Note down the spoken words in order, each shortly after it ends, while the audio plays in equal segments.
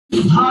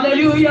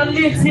Hallelujah,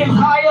 lift him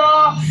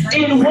higher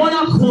in one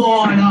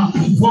accord.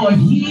 For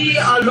he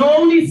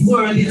alone is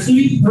worthy to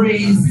be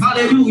praised.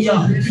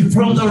 Hallelujah.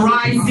 From the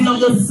rising of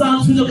the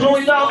sun to the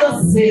going down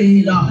of the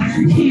same,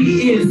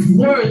 he is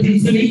worthy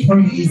to be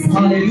praised.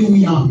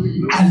 Hallelujah.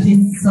 At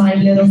this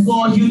time, let us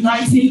all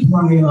unite in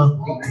prayer.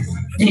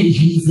 In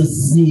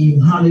Jesus' name,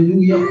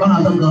 hallelujah,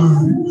 Father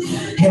God,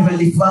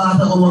 Heavenly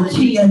Father, our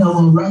King and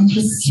our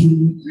righteous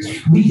King,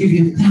 we give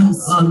you thanks,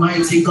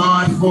 Almighty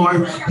God,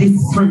 for this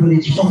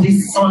privilege, for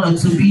this honor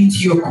to be to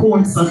your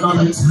courts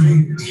another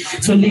time,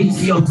 to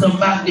lift you up, to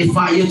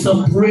magnify you,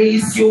 to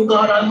praise you,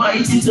 God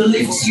Almighty, to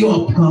lift you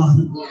up,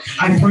 God.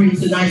 I pray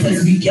tonight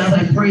as we gather,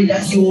 I pray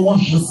that you will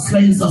wash us,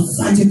 cleanse us,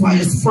 sanctify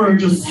us,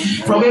 purge us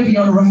from every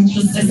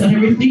unrighteousness and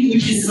everything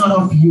which is not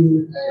of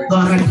you.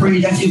 God, I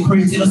pray that you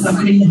create in us a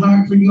clean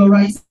heart, for your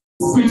right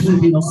spirit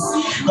within us.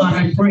 God,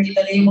 I pray in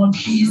the name of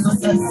Jesus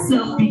that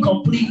self be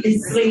completely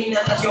slain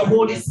and that your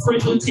Holy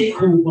Spirit will take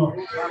over.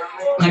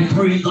 I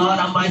pray, God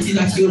Almighty,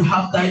 that you'll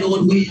have thine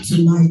own way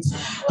tonight.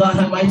 God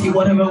Almighty,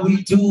 whatever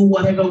we do,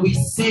 whatever we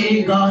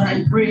say, God,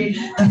 I pray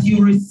that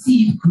you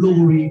receive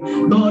glory.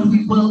 Lord,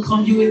 we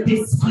welcome you in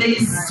this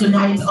place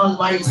tonight,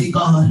 Almighty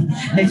God.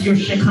 Let your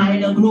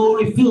Shekinah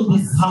glory fill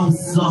this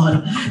house,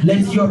 God.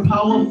 Let your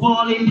power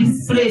fall in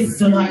this place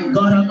tonight,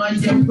 God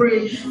Almighty. I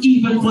pray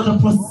even for the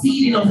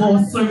proceeding of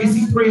our service.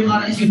 We pray,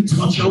 God, that you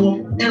touch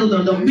our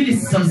elder, the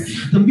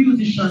ministers, the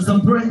musicians, the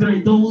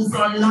brethren, those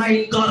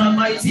online, God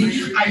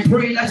Almighty. I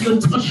pray that you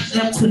touch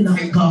them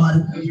tonight,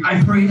 God.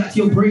 I pray that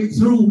you break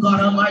through,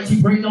 God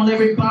Almighty, break down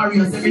every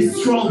barrier, every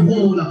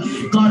stronghold,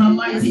 God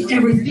Almighty,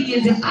 everything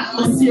in the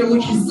atmosphere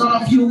which is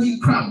not of you, we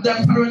cramp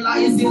them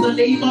paralyzed in the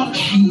name of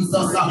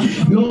Jesus.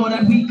 Lord,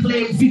 and we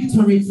claim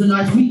victory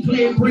tonight. We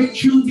claim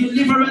breakthrough,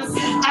 deliverance,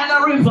 and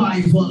a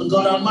revival.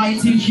 God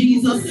Almighty,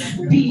 Jesus,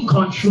 be in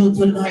control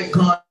tonight,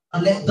 God.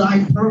 Let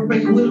thy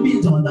perfect will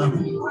be done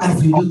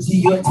as we look to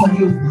you and tell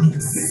you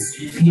thanks.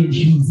 In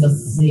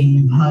Jesus'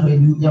 name,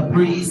 hallelujah.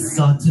 Praise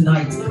God.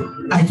 Tonight,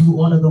 I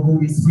do honor the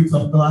Holy Spirit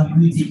of God.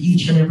 Greeting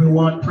each and every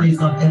one. Praise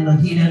God, Elder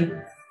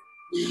Hayden.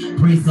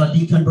 Praise God,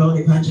 Deacon Brown,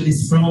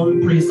 Evangelist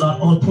Brown. Praise God,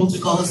 all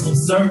protocols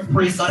observed.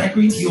 Praise God, I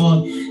greet you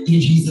all in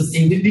Jesus'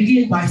 name. We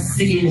begin by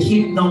singing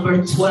hymn number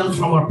 12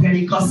 from our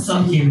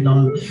Pentecostal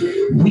hymnal.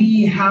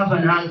 We have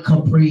an anchor,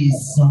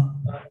 praise God.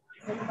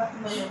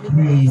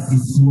 Praise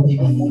His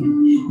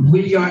name.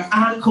 Will your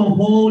anchor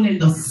hold in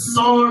the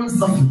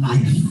storms of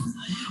life?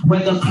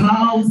 When the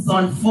clouds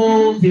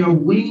unfold their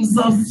wings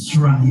of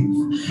strife,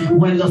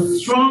 when the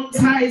strong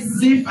tides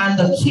lift and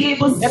the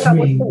cables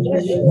strain,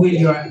 will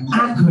your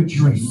anchor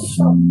drift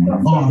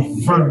or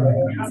firm?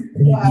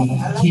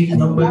 Hymn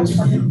number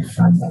 12.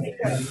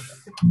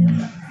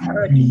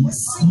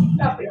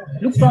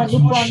 Look on.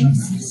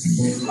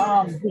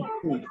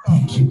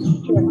 Thank you,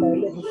 God.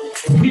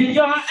 Will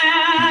your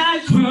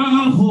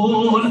anchor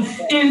hold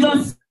in the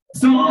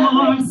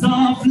storms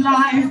of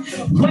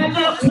life, when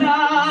the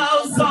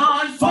clouds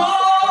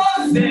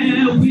unfold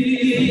their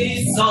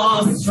wings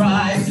of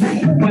strife,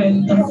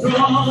 when the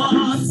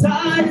front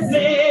tides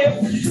lift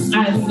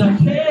and the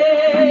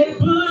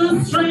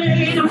cables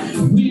strain,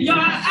 will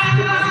your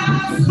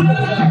anchor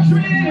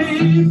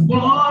drift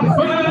or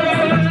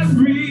firm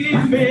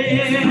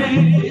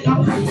remain?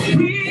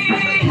 We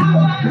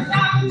have an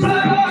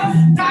anchor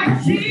that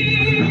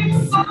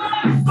keeps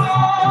on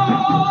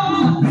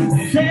fall,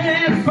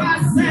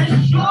 steadfast and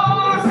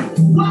sure,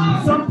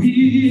 like the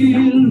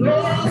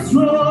billows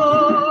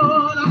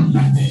roll,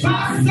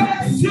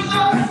 fastened to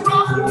the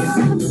rock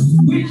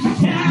which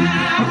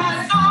cannot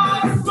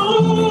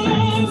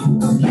move,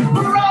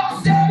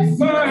 rooted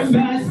firm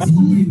and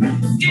deep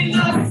in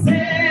the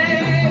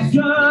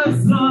Savior's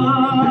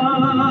love.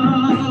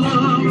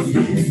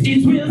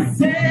 It will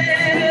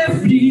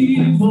safely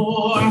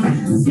moor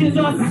till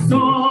the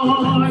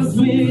storms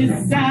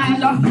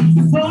withstand,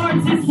 for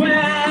it is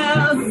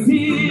well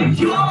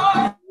secure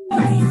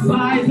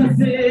by the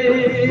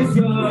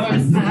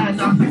Savior's hand,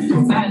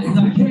 and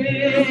the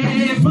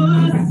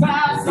cables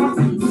fast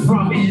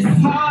from his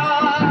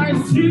heart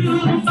to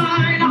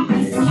mine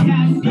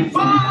can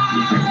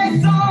divide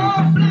the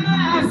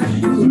blast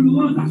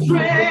through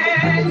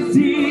strength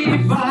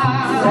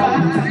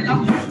divine.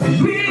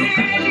 We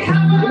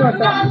have a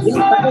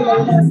anchor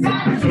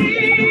that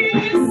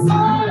keeps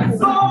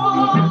us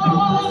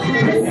all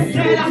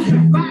instead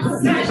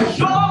fast and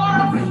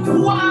sure,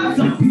 while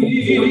the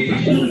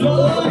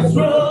billows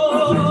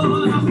roll,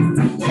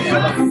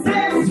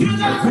 fastened to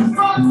the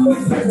rock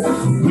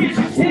which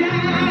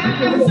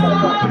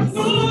cannot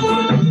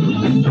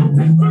move,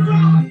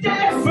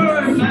 rooted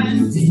firm and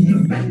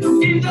deep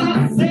in the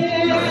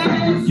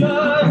Savior's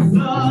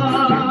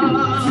love.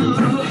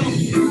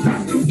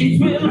 It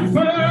will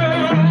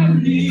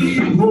firmly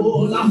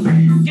hold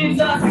in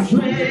the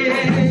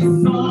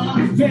strength of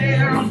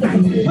fear,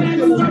 when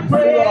the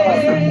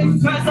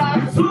breakers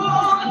are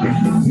torn,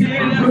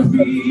 till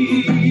we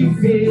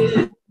feel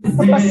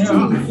there,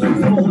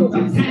 hold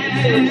the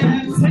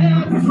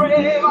tempted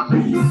brave,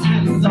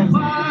 and the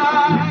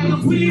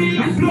wild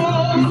wind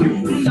blow,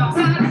 love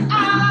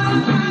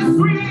and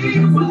free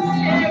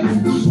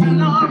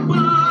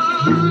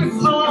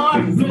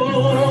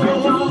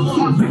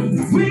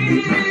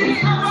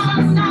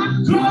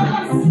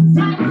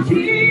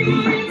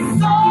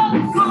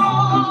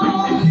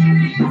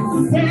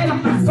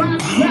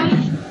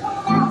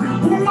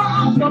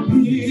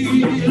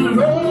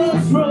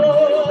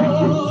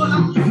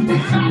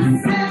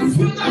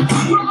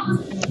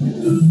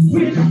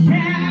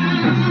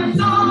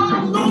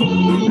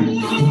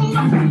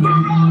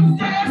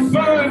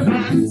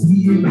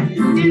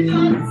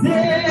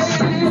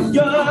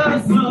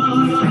Savior's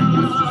love,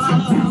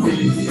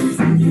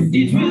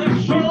 it will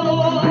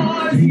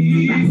surely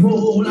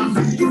hold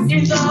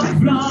in the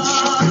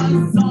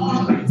floods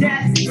of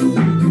death.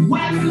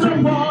 When the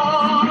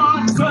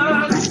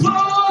waters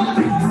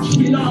flow,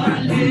 she'll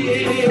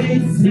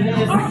lays his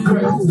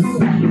breath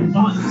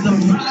on the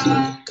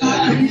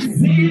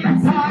rising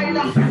tide.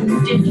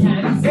 It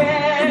can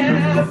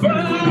never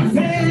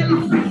fail.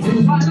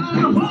 While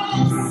our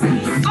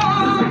hopes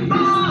are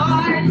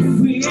mine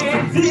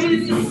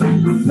within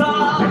the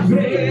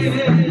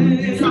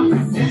veil,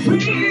 we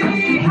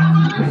have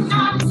an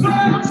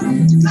answer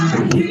that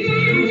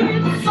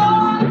keeps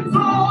on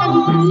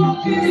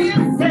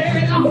going.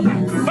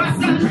 But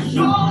the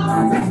shore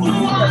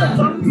was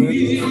a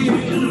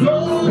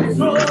pillow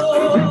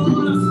throne,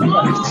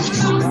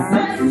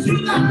 sent to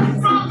the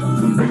front,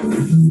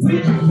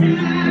 which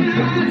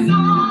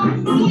cannot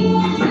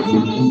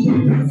move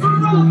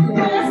from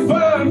their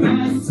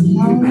ferment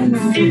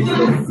in the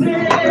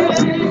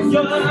Savior's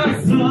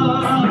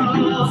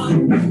love.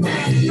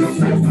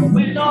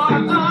 When our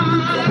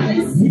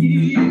eyes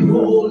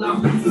behold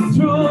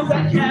through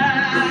the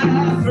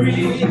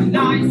Catherine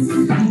night,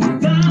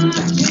 the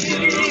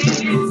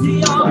beauty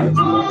of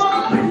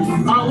God,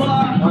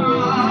 our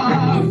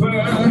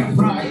harbor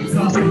bright,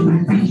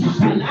 we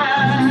shall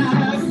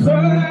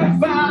anchor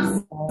fast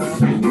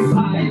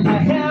by the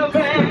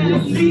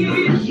heavenly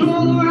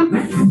shore,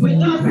 with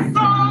the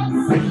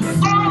thoughts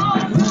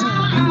of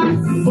God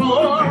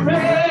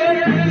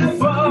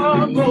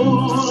forevermore.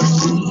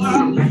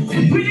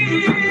 We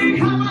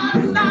have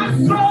an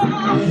answer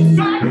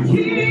that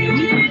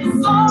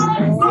keeps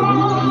on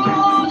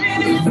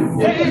falling in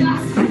head,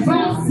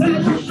 past the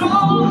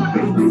shore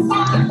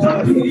on the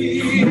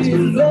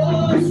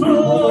billows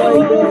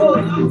roll.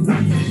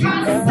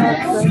 God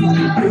said to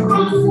the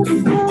cross,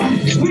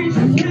 which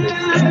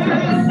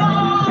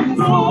cannot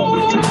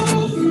move,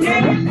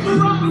 it's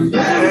from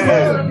the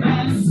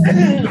ferment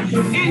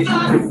in the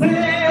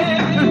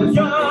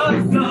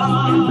Savior's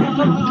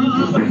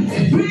love.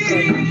 We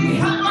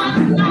have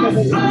an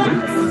answer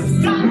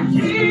that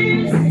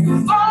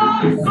keeps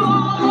on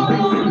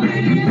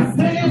falling in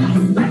head,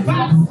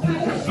 past the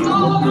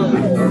shore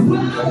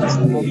where the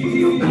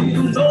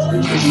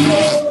billows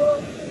roll.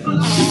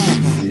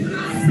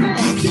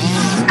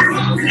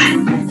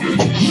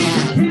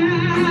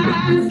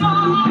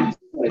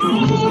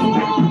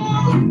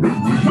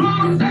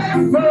 From their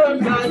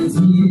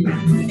fertility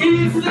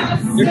is the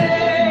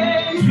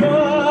Savior's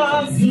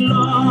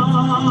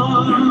love.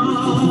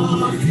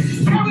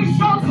 Can we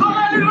shout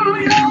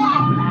hallelujah?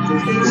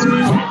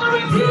 Let the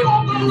redeemed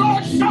of the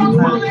Lord shout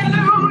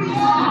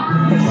hallelujah.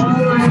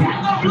 Let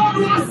the blood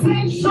was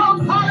sing shout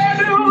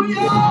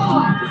hallelujah.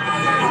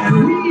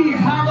 We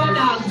have an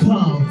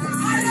anchor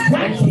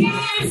that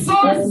keeps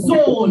our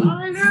soul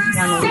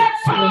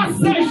steadfast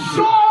and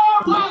sure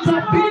on the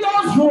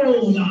billows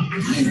road,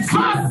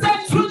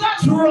 fastened to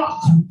that rock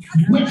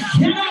which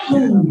cannot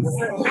move,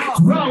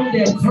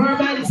 grounded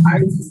permanent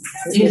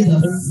in the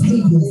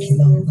Savior's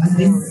love. And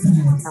this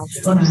time,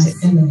 God has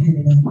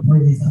elevated and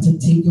praised to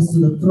take us to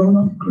the throne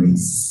of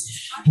grace.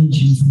 In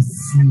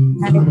Jesus' name,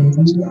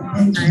 hallelujah.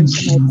 Thank you,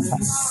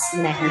 Jesus.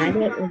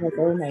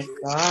 Oh my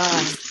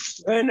God.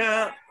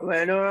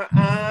 When our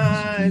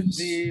eyes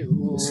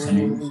behold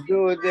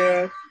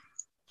the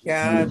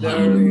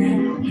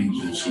gathering. Thank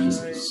you,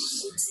 Jesus.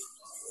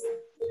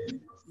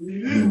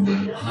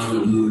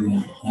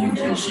 Hallelujah. Thank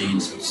you,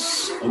 Jesus.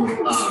 Oh,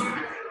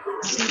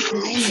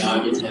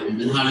 God in heaven,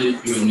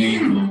 hallelujah your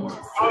name, Lord.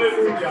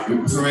 We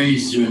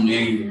praise your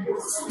name.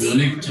 We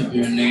lift up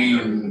your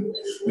name.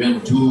 We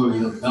adore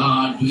you,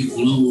 God. We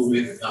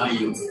glorify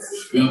you.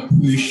 We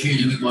appreciate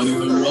you because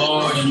you're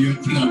Lord and you're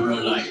King of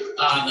our life.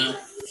 Father,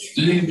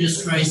 live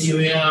this Christ, here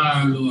we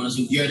are, Lord, as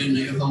we get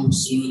into your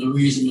house. For the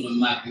reason we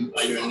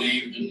magnify your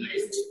name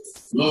tonight.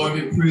 Lord,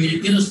 we pray to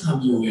get us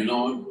hallelujah,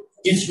 Lord.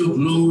 Get your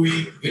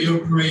glory, get your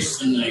praise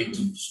tonight.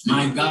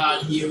 My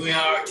God, here we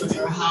are, touch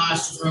our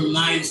hearts, touch our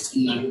minds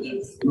tonight.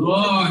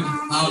 Lord,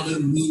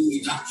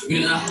 hallelujah.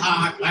 With a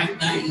heart like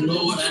thine,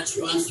 Lord, that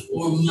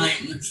transform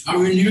mine. A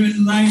renewed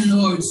mind,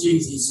 Lord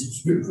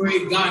Jesus. We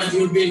pray, God, that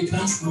you'll be in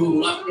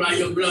control. Apply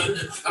your blood,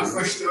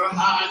 afresh to our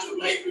hearts,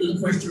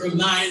 afresh to our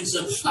minds.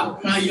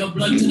 Apply your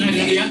blood tonight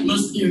in the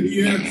atmosphere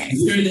here.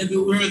 Here that we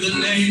wear the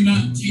name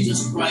of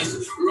Jesus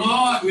Christ.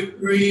 Lord, we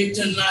pray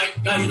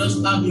tonight, God, you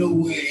just have your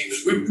way.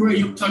 We pray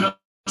you turn up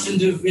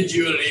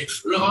individually.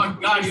 Lord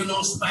God, you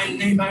know us by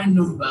name, by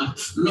number.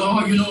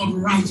 Lord, you know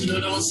right, you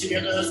don't see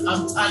it as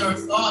our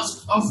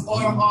thoughts of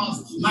our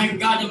hearts. My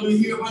God, you will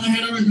hear one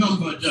ahead or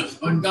numbered.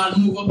 But God,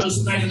 move up us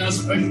tonight in a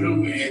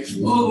special way.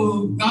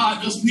 Oh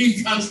God, just be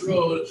in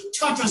control.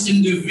 Touch us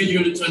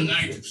individually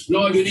tonight.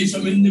 Lord, you need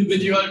some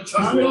individual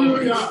touch,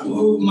 Lord.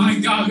 Oh my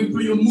God, we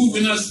pray you move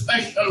in a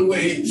special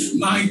way.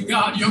 My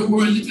God, your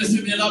word is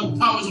to be the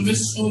powers of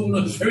his soul.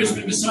 There is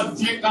to be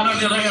subject, God,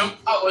 on the lion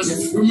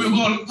powers. Remove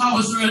all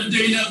powers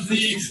ordained of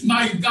thee.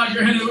 My God,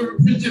 your head over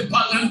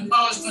principles and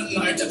powers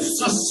tonight.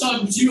 So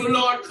subdue,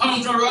 Lord,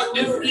 counteract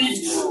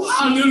defeat.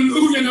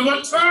 Hallelujah, and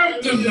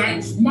overturn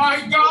tonight. My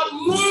God,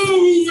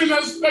 move in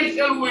a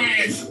special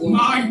way.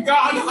 My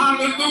God,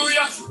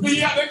 hallelujah,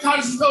 be at the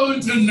control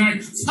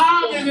tonight.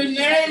 Father, in the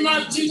name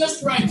of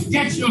Jesus Christ,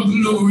 get your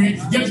glory,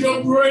 get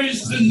your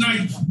praise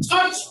tonight.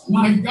 Touch,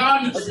 my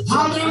God,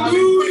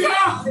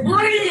 hallelujah,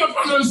 breathe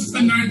upon us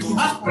tonight.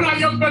 I apply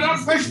your blood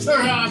afresh to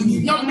us,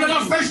 your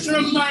blood afresh to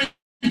your mind.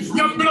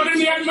 Your blood in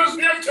the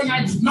atmosphere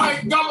tonight. My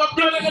God, the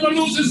blood that never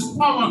loses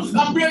power.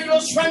 That blood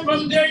that strength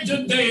from day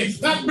to day.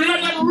 That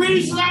blood that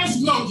reaches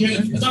last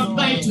mountain. As I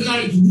fight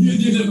tonight, you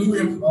did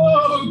it.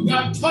 Oh,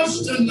 God,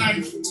 touch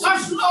tonight.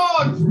 Touch,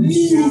 Lord.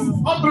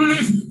 Move,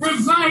 uplift,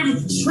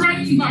 revive,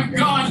 strengthen, my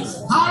God.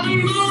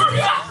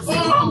 Hallelujah.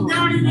 Oh,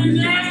 God, in the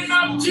name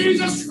of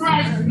Jesus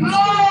Christ.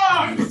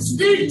 Lord,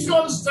 speak to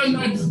us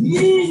tonight.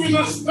 Move in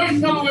a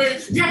special way.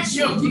 Get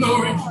your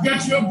glory.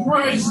 Get your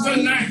praise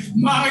tonight.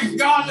 My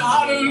God,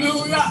 hallelujah.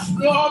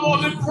 Lord, all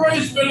the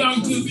praise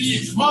belongs to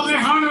thee. All the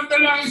honor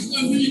belongs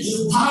to thee.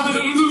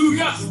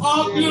 Hallelujah.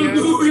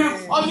 Hallelujah.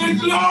 All the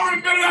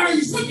glory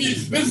belongs to thee.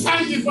 We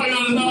thank you for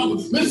your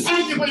love. We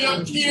thank you for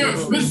your care.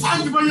 We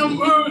thank you for your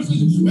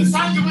mercy. We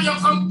thank you for your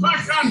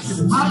compassion.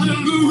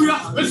 Hallelujah.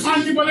 We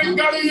thank you for the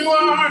God you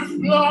are.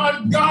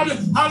 Lord God.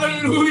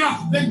 Hallelujah.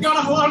 The God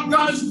of all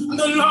gods and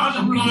the Lord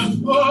of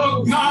lords.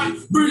 Oh God.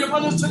 Breathe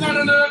upon us tonight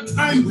another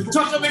time.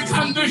 Touch every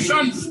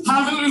condition.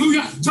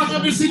 Hallelujah. Touch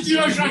every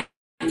situation.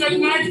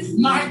 Tonight,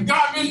 my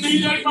God, we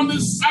need it from the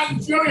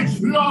sanctuary.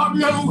 Lord,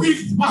 we are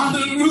weak.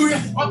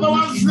 Hallelujah. But the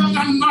one strong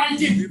and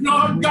mighty.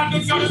 Lord God, the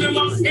God who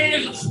never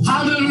fails.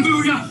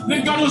 Hallelujah.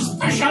 The God who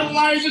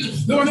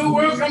specializes. The one who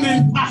works on the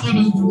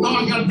impossible.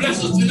 Lord God,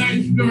 bless us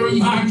tonight in a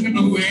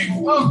remarkable way.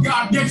 Oh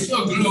God, get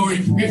your glory.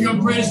 Give your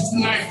praise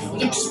tonight.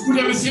 Let's put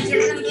every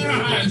situation in your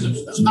hands.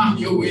 Let's have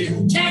your way.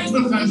 Take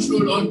full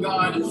control, Lord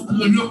God. And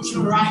we look to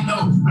you right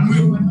now. And we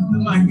will,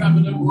 my God,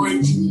 with the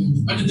breakthrough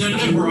and the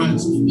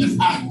deliverance, the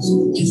thanks.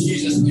 In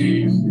Jesus'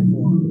 name.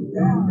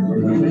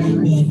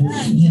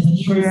 Let the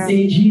church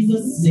say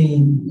Jesus'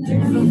 name.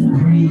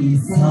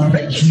 Praise God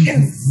in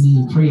Jesus'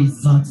 name. Praise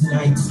God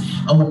tonight.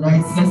 Our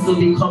night's lesson will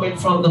be coming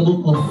from the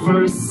book of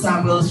 1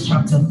 Samuel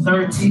chapter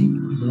 30.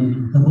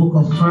 The book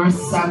of 1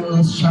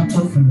 Samuel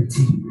chapter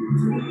 30.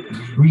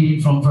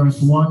 Reading from verse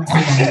 1 to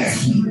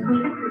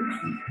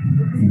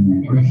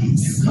 19.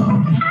 Praise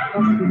God.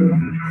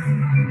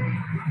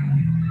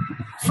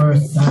 1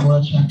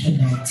 Samuel chapter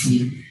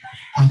 19.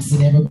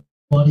 Asking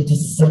everybody to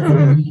stand for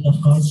the reading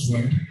of God's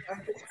word.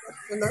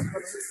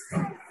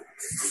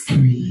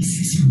 Praise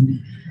His holy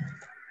name.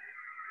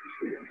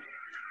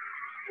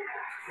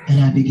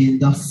 And I begin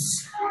thus.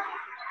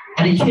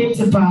 And it came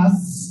to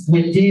pass,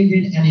 when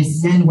David and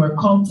his men were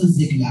come to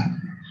Ziklag,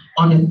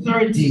 on the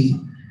third day,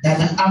 that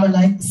the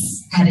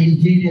Amalekites had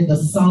invaded the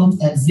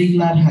south, and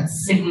Ziklag had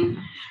smitten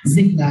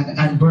Ziklag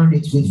and burned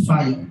it with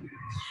fire,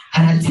 and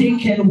had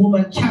taken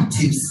women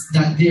captives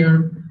that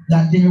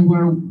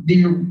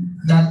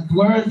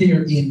were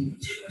therein.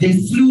 They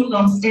slew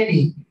not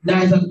any,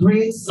 neither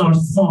great nor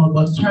small,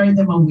 but carried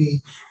them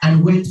away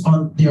and went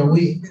on their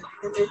way.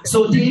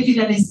 So David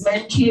and his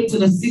men came to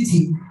the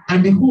city,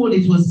 and behold,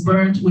 it was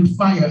burnt with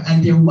fire,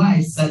 and their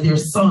wives and their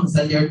sons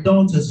and their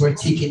daughters were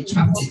taken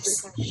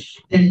captives.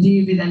 Then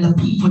David and the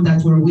people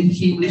that were with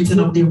him lifted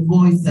up their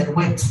voice and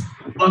wept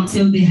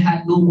until they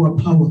had no more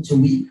power to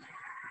weep.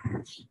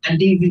 And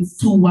David's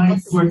two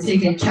wives were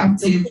taken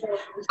captive,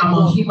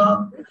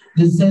 Ahinoam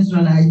the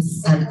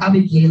Jezreelites, and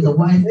Abigail the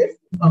wife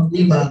of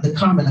Nabal the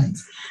Carmelite.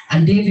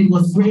 And David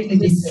was greatly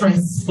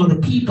distressed for the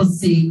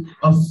people's sake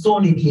of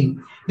stoning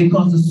him,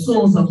 because the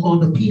souls of all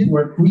the people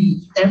were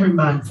grieved, every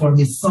man for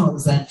his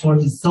sons and for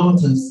his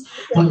daughters.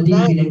 But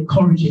David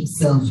encouraged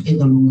himself in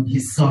the Lord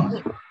his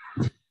God.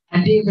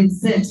 And David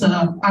said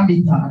to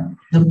Abiathar,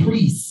 the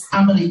priest,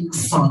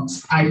 Amalek's son,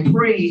 I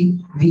pray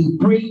thee,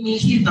 bring me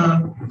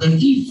hither the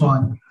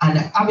ephod.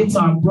 And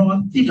Abiathar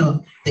brought thither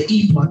the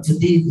ephod to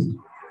David.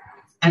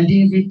 And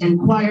David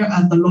inquired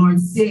of the Lord,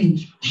 saying,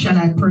 shall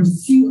I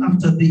pursue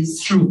after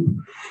this troop?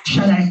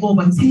 Shall I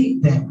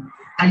overtake them?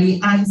 And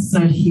he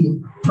answered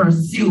him,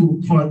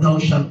 pursue, for thou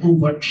shalt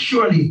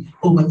surely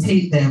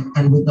overtake them,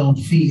 and without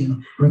fail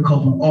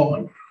recover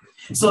all.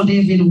 So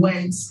David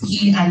went,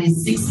 he and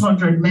his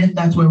 600 men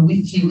that were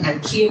with him,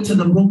 and came to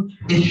the brook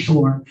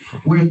Beshor,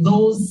 where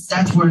those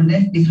that were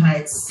left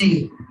behind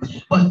stayed.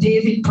 But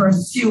David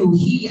pursued,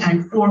 he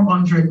and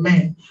 400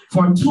 men,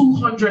 for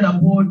 200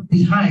 abode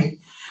behind,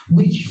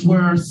 which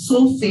were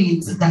so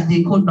faint that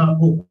they could not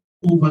go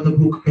over the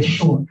brook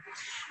Beshor.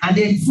 And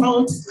they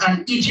found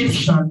an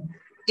Egyptian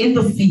in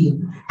the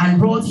field, and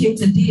brought him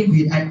to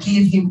David, and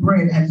gave him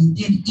bread, and he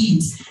did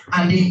eat,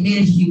 and they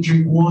made him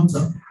drink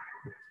water.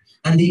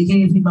 And they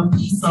gave him a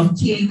piece of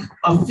cake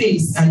of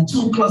figs and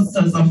 2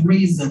 clusters of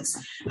raisins.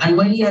 And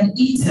when he had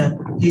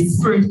eaten, his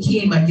spirit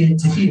came again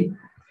to him.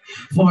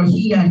 For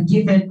he had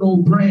given no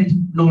bread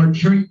nor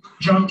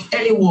drunk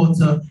any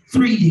water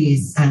 3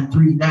 days and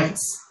 3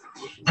 nights.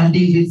 And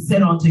David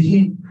said unto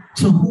him,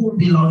 to whom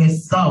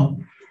belongest thou?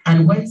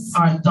 And whence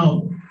art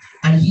thou?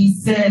 And he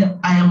said,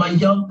 I am a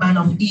young man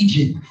of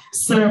Egypt,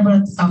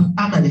 servant of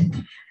Amalek,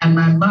 and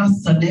my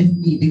master left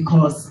me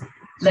because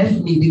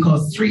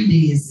 3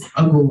 days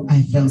ago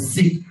I fell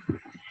sick.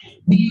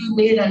 We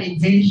made an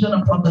invasion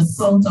upon the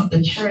south of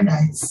the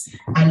Cheredites,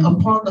 and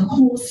upon the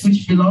coast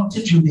which belonged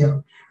to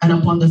Judah, and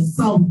upon the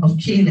south of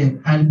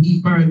Caleb, and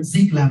we burned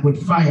Ziklag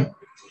with fire.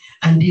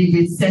 And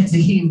David said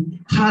to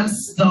him,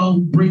 Canst thou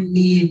bring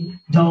me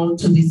down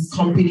to this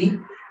company?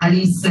 And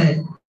he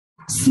said,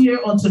 Swear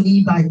unto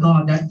me by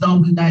God that thou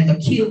wilt neither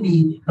kill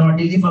me nor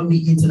deliver me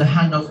into the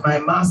hand of my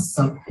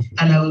master,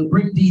 and I will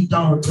bring thee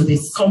down to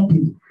this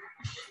company.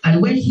 And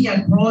when he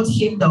had brought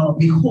him down,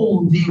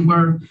 behold, they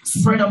were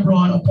spread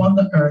abroad upon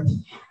the earth,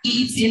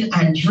 eating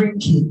and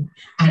drinking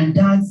and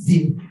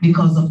dancing,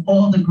 because of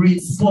all the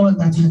great spoil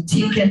that had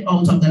taken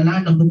out of the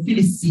land of the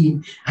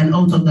Philistine and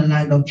out of the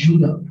land of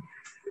Judah.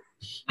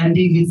 And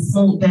David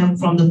smote them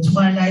from the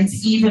twilight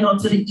even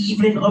unto the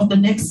evening of the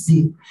next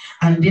day,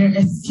 and there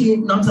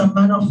escaped not a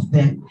man of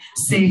them,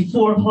 save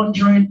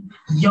 400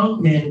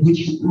 young men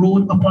which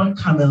rode upon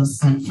camels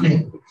and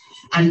fled.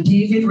 And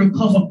David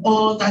recovered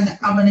all that the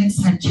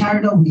Ammonites had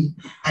carried away,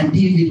 and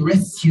David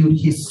rescued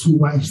his 2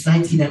 wives.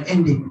 19 and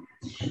ending.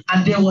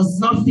 And there was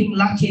nothing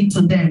lacking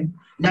to them,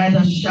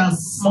 neither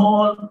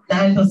small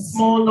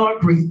nor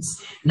great,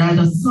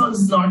 neither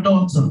sons nor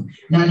daughter,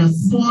 neither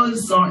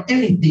spoils nor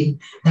anything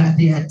that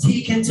they had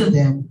taken to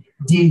them.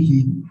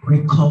 David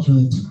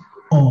recovered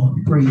all.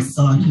 Praise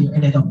God. Here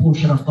another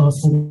portion of God's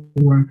word.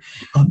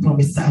 God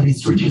promised that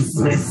his richest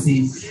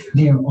blessing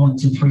thereon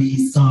to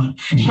praise God.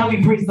 Shall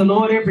we praise the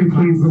Lord,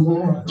 everybody? Praise the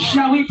Lord.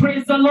 Shall we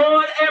praise the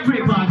Lord,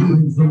 everybody?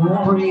 Praise the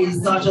Lord. Praise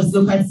God. Just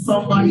look at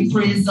somebody,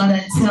 praise God,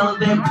 and tell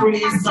them,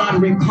 praise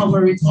God,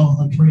 recover it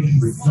all.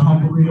 Praise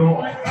God.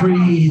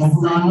 Praise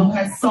God. Look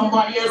at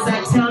somebody else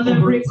and tell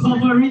them,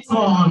 recover it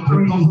all.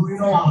 Praise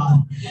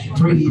God.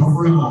 Praise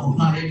God.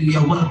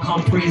 Hallelujah.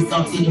 Welcome, praise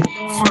God, to the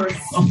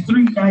first of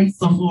 3 nights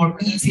of our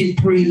meeting,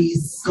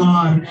 praise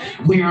God,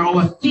 where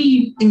our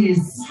theme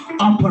is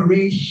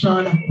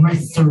Operation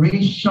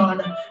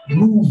Restoration,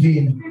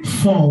 moving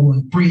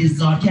forward. Praise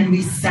God. Can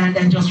we stand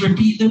and just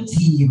repeat the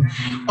theme?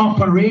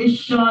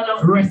 Operation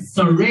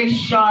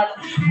Restoration,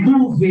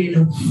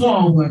 moving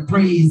forward.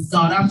 Praise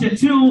God. After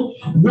 2,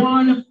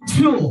 1,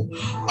 2.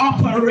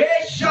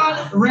 Operation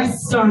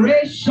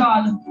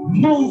Restoration,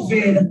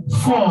 moving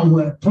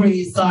forward.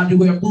 Praise God.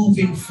 We're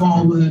moving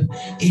forward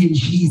in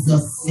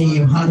Jesus'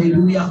 name.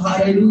 Hallelujah.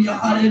 Hallelujah.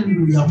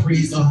 Hallelujah.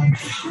 Praise God.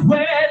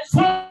 When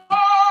forward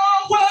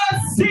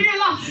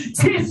still,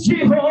 'tis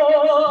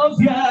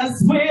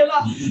Jehovah's will,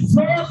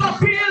 for the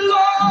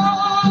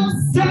billows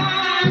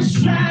that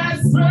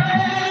transgress.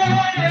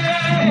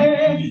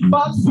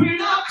 But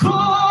with a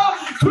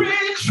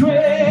concrete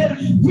tread,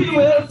 we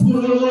will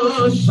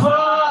push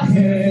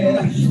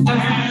ahead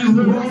and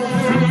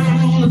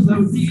roll the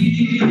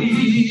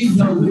seas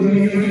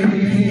away.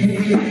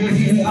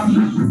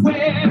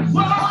 When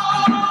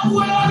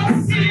forward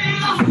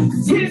still,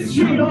 'tis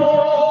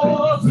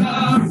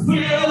Jehovah's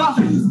will,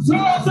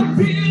 for the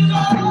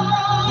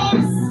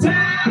billows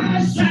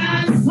dash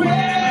and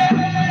sway.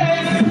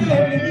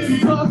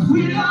 But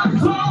with a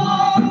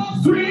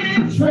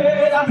concrete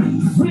tread,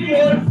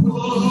 we'll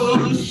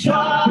push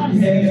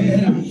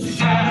ahead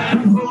and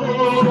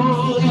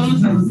roll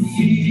the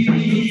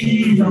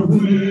sea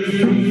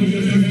away.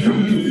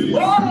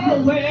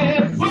 Oh,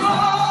 when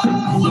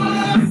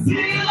forward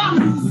still,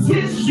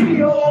 'tis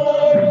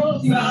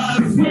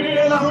Jehovah's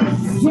will,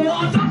 for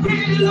the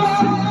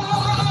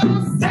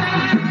billows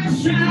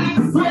dash and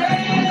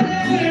sway.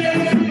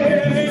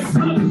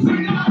 But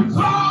with a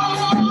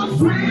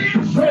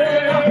concrete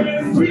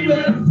tread, we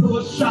will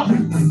push up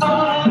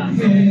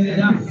ahead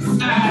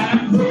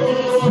and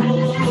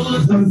roll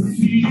the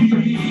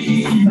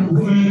sea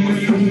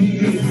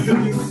away.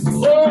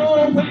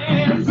 Oh,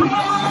 when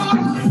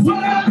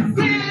forward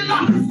still,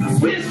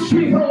 'tis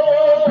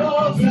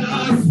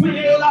Jehovah's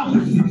will,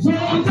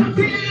 for the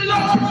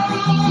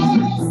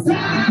billows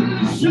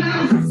dash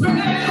and sway.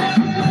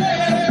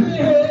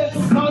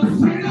 But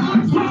with a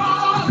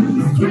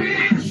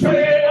concrete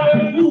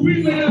tread, we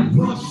will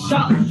push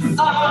up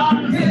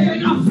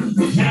ahead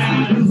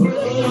and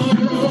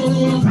roll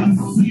the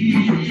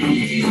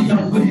sea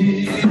away. Oh,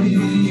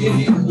 when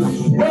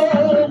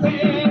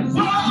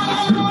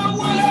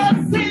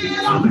forward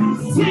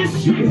still, 'tis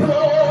Jehovah's will,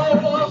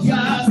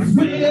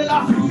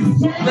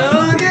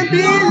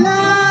 for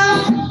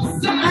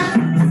the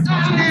billows that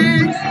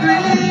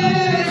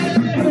transgress.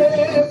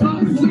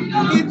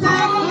 With a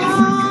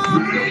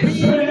concrete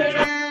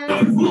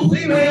tread,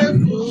 we will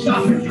push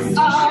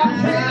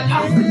ahead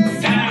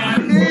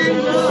and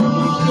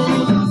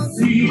roll the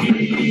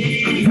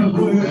sea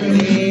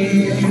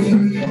away.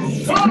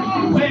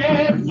 Oh,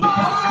 when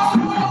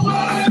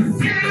forward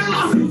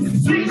still,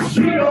 'tis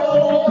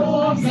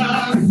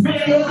Jehovah's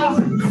will,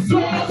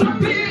 for the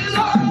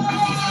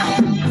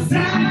billows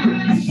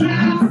dash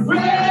and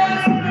sway.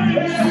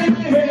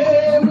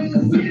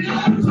 With a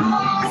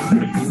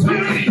concrete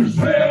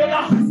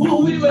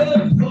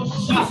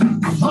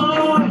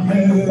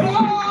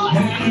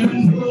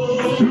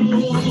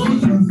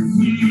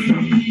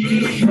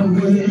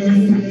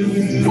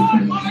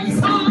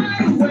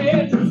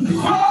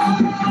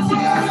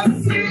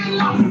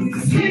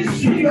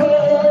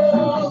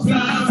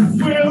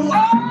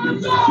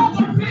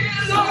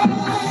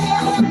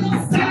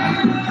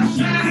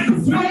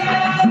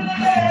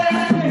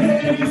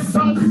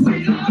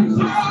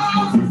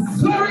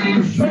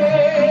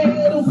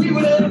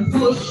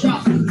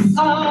shout.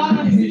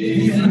 Ahead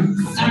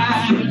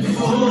and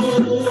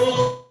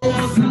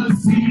forth and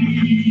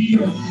see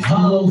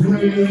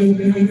away.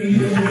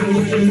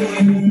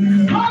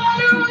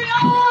 Hallelujah!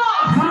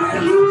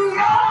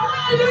 Hallelujah!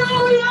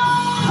 Hallelujah!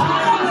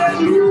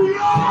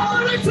 Hallelujah!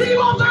 The team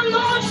of the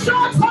Lord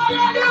shout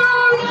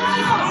hallelujah!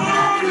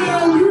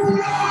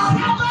 Hallelujah!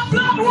 And the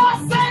blood was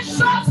shed,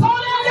 shout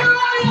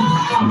hallelujah!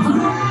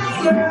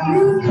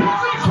 Hallelujah!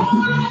 We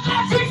call on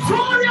that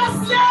victorious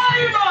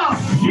name!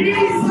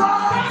 Jesus!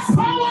 That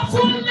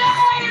powerful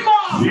name!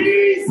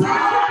 Jesus!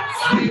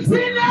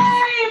 Mighty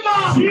name!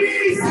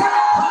 Jesus!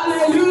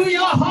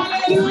 Hallelujah!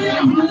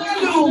 Hallelujah!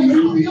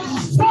 Hallelujah!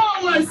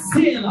 Forward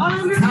still!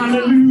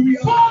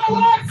 Hallelujah!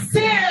 Forward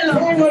still!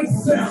 Forward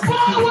still!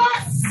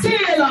 Forward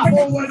still!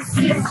 Forward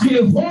still!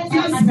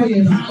 Jehovah's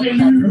will!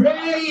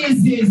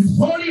 Praise His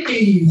holy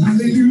name!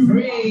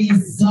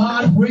 Praise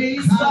God!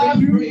 Praise God!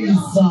 Praise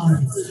God!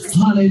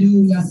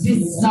 Hallelujah!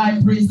 This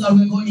time, praise God,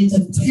 we're going into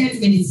 10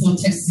 minutes of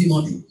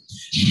testimony.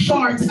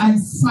 Short and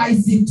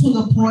spicy, to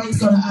the point.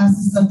 Gonna ask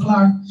Sister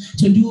Clark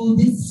to do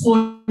this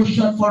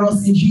portion for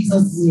us in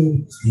Jesus'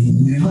 name.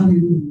 Amen.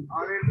 Hallelujah.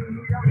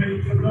 Hallelujah.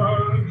 Praise the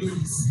Lord.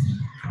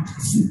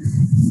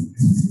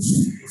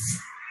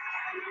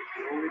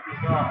 Glory to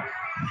God.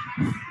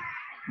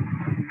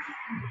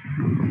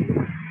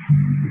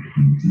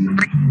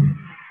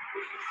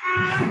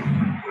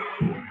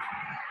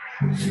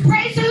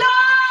 Praise the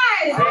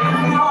Lord!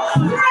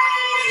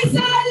 Praise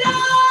the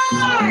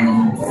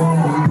Lord!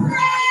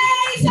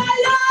 Praise the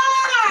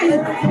Lord!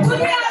 Could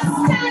we all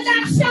stand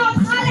and shout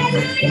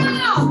hallelujah?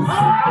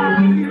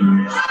 Hallelujah!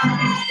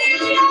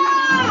 Hallelujah!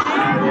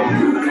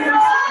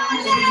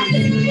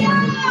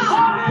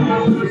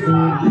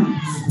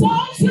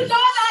 Don't you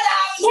know that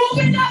I'm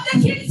moving up the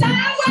King's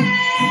Highway?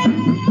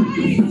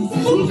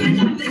 Moving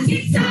up the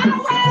King's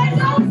Highway.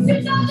 Don't you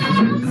know that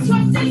I'm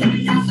trusting in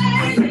the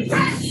amazing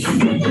grace?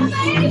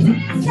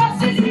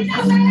 Trusting in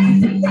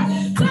amazing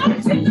grace.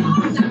 Don't you know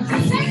that the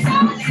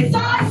Satan is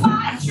on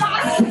my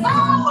trust?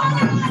 Oh, I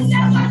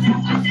never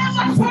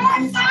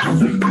turn back.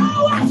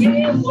 Oh, I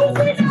keep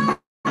moving up,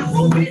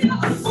 moving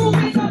up,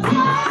 moving up.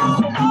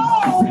 Oh,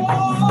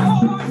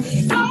 Lord.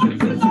 Don't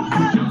you know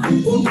that I'm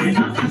moving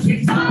up the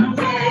King's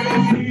Highway?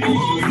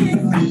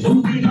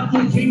 Moving up the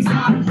King's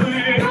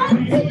Highway.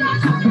 Don't you know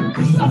that I'm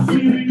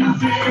trusting in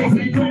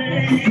amazing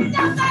grace?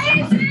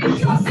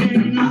 Trusting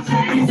in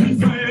amazing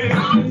grace.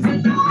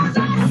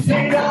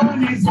 Satan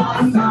is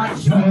on my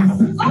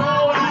trust.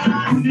 Oh, I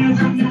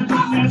never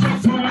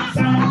turn back.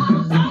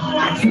 Oh,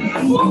 I keep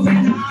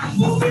moving up,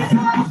 moving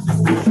up.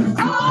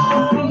 Oh,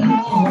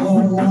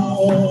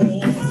 Lord.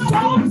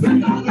 Don't you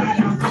know that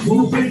I'm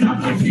moving up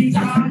the King's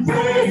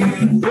Highway?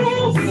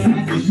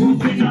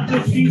 Moving up the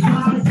King's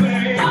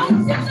Highway. Don't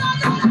you know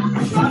that I'm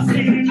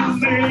trusting in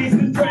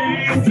amazing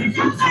grace?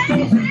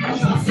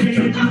 Trusting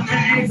in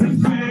amazing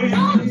grace.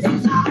 Don't you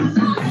know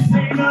that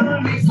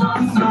Satan is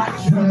on my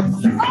trust?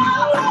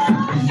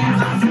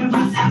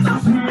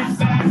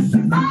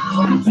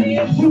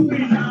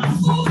 Moving up,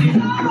 moving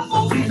up,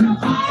 moving up.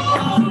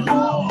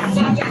 Oh,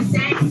 fuck your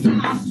Satan.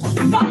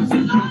 Don't you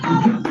know that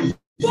I'm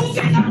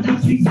moving up the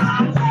King's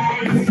Highway?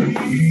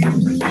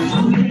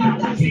 Moving up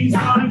the King's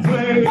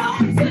Highway.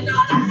 Don't you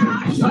know that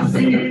I'm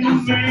trusting in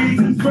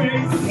amazing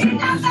grace? In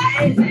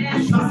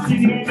amazing,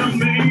 trusting in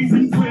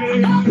amazing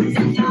grace. Don't you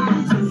know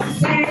that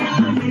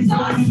Satan is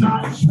on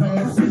my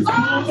trust? Oh,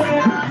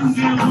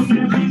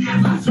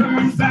 never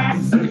turn back.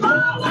 Oh,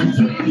 I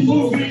keep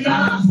moving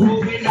up,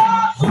 moving up.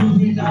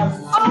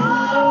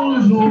 Oh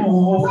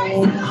Lord.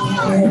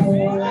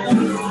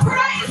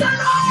 Praise the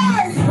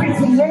Lord. Praise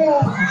the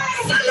Lord.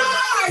 Praise the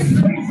Lord.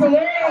 Praise the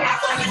Lord.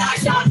 Everyone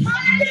shout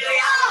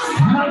hallelujah.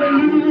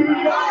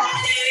 Hallelujah.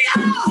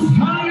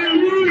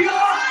 Hallelujah.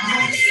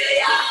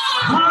 Hallelujah.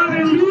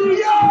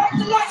 Hallelujah.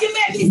 Lord, you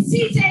may be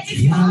seated. If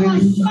you have a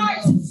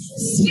short,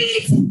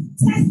 sweet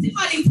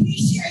testimony,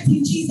 please share it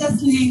in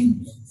Jesus' name.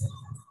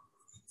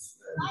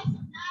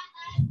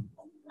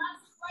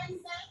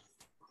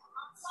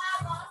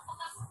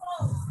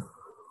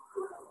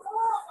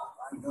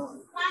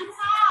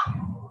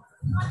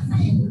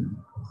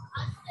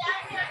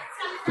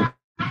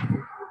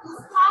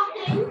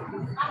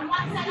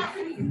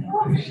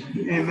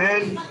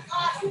 Amen.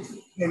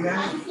 Amen.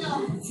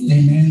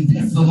 Amen.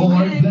 Bless the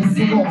Lord. Bless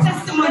the Lord.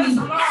 Testimony.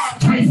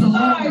 Praise the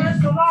Lord.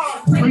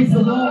 Praise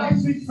the Lord.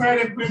 Sweet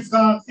Friday, praise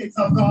God, thanks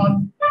of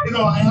God. You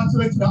know, I have to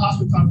went to the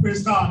hospital,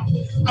 praise God.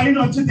 And you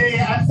know, today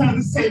I started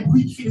the same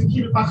week feeling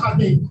came back on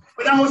me.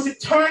 But I was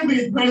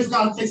determined, praise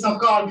God, thanks of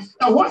God.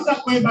 I was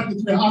not going back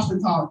into the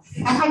hospital.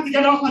 I had to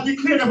get off and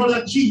declare the blood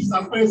of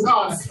Jesus, praise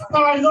God.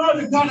 For I know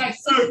the God I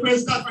serve,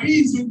 praise God, for He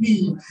is with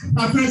me.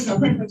 And praise God,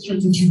 pray for the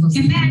church in Jesus.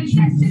 Amen.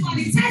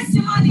 Testimony,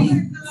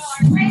 testimony.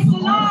 Praise the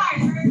Lord.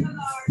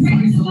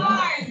 Praise the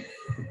Lord.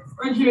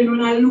 Brethren,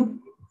 when I look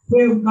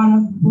where God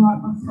has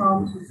brought us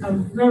from, it's a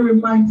very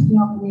mighty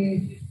long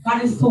way.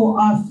 God is so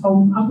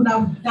awesome. I could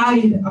have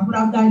died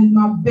in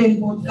my bed,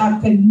 but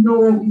God said,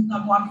 no, it's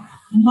not what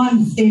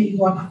man says, it's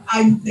what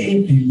I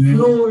say. Amen.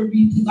 Glory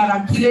be to God.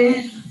 And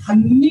today,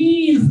 and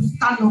knees to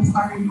stand up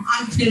for him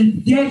until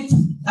death.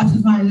 That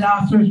is my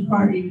last words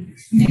for him.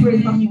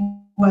 Pray for me.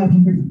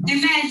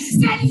 Amen.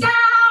 Send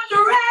down the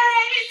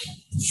rain.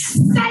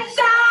 Send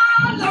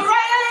down the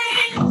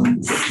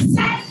rain.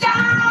 Send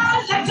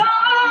down the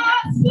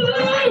gospel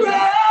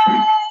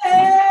rain.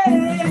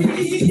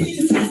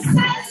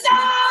 Send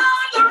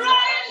down the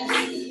rain.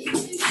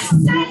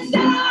 Send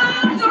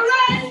down the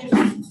rain.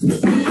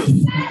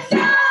 Send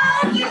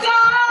down the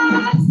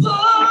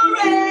gospel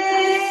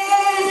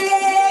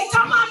rain.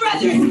 Come on,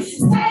 brethren.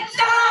 Send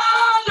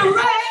down the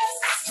rain.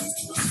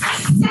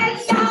 Send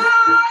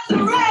down the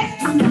rain.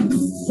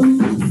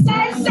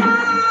 Send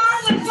down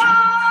the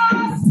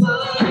gospel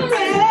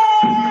rain.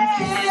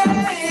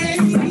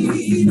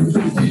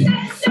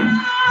 Send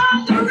down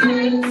the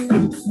rain.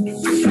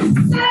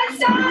 Send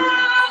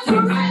down the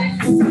rain.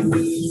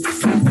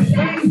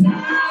 Send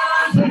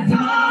down the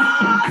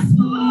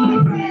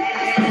gospel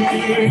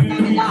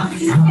rain. I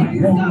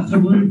want to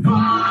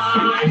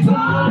revive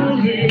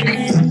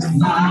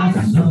my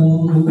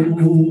soul.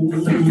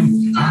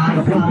 I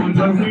want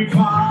to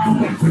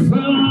revive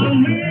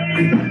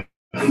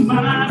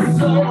my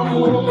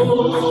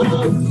soul.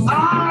 I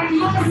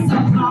must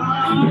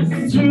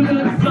abide to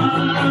the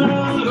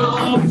blood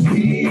of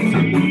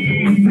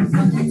Jesus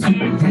to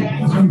get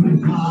to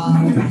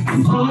revive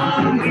my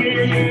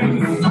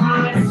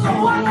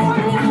soul. I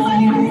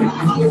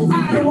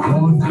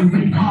want to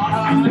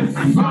revive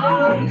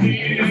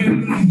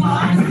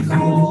my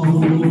soul.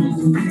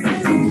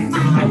 I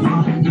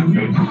want to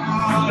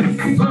revive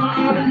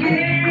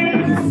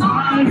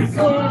my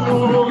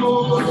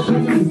soul.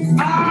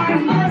 I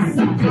must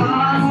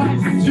abide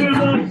to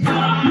the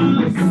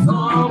blood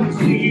of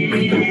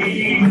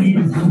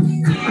Jesus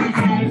to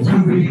get to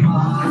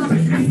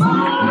revive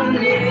my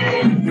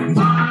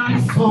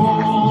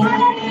soul.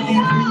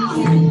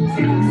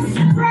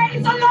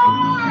 Praise the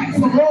Lord! Praise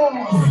the Lord!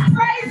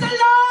 Praise the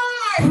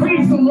Lord!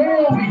 Praise the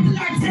Lord!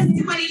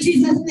 Testimony in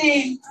Jesus'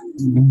 name.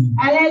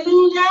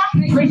 Hallelujah!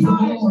 Praise the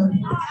Lord.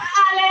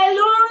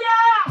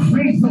 Hallelujah!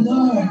 Praise the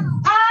Lord.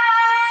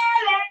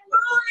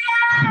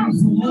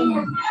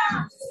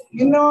 Hallelujah!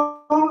 You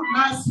know,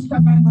 last week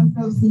I find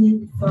myself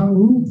singing from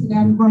Rooted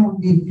and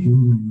Grounded.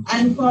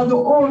 And for the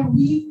whole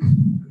week,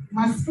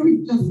 my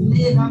spirit just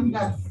laid on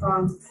that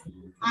song.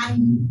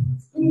 And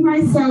in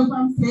myself,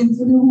 I'm saying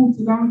to the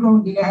rooted and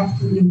grounded, I have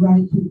to live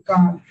right with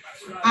God.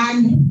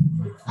 And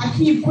I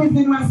keep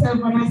quizzing myself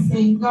when I'm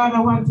saying, God, I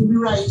want to be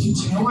right with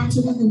you. I want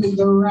to be doing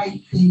the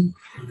right thing.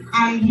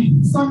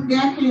 And Sunday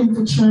I came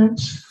to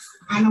church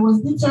and I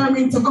was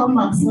determined to come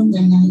back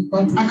Sunday night,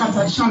 but I got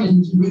a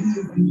challenge in the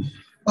evening.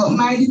 But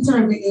my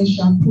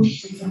determination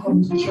pushed me to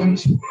come to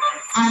church.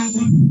 And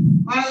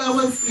while I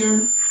was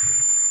here,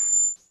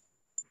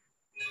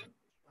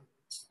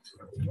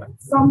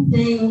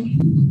 something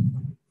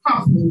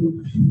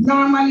happened.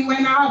 Normally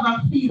when I have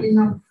a feeling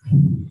of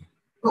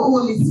the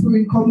Holy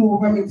Spirit come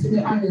over me to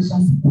the honest,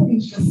 just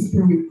quench the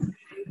spirit.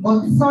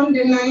 But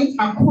Sunday night,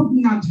 I could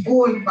not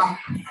hold back.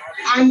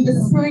 And the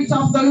Spirit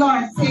of the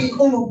Lord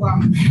came over.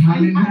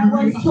 And I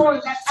was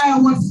told that I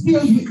was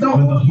filled with the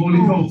Holy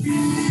Ghost.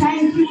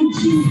 Thank you,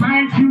 Jesus.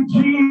 Thank you,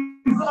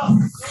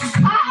 Jesus.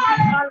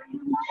 Hallelujah.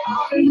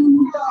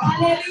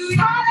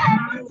 Hallelujah.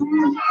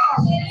 Hallelujah.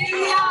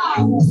 I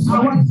was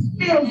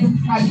filled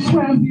at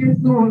 12 years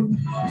old.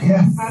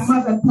 Yes. My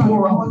mother thought I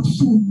was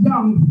too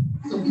young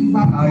to be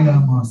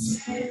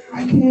baptized.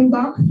 I came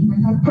back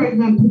and I got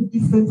pregnant with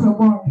this little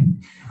boy.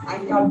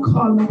 And God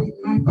called me with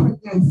my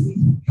pregnancy.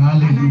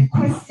 And I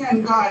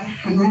questioned God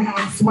and I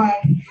asked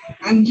why.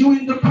 And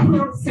during the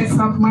process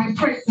of my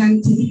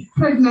pregnancy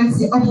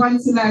up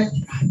until I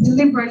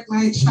delivered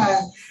my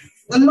child,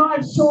 the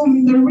Lord showed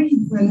me the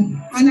reason.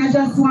 And I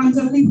just want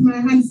to lift my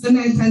hands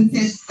tonight and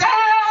say,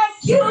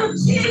 thank you,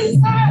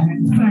 Jesus.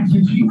 Thank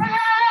you, Jesus.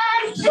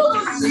 Thank you,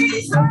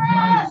 Jesus.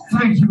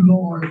 Thank you,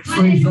 Lord.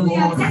 Praise the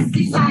Lord.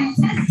 Testify.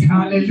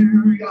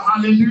 Hallelujah.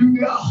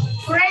 Hallelujah.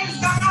 Praise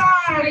the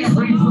Lord. Praise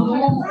the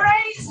Lord.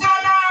 Praise the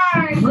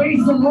Lord.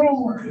 Praise the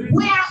Lord.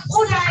 Where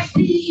would I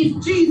be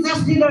if Jesus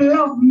didn't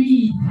love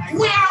me?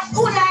 Where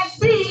would I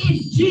be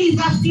if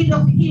Jesus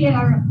didn't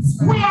care?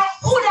 Where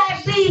would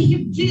I be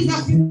if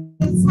Jesus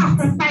didn't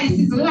sacrifice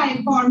his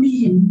life for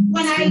me?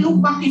 When I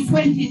look back in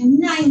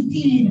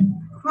 2019,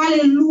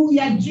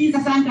 hallelujah,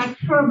 Jesus had that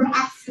terrible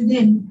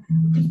accident,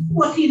 the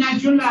 14th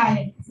of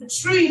July.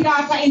 3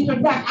 daughters into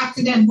that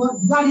accident, but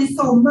God is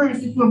so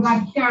merciful,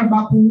 God cared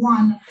about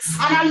one.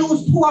 And I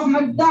lose 2 of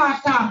my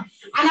daughters.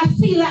 And I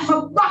feel like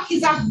my back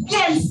is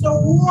against the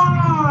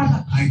wall.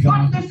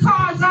 But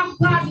because of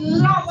God's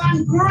love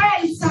and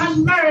grace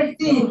and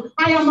mercy,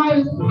 I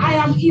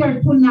am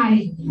here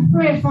tonight.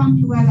 Pray for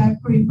me while I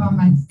pray for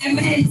myself.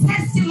 Amen.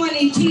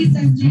 Testimony,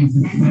 Jesus.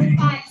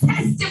 Testify.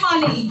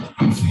 Testimony.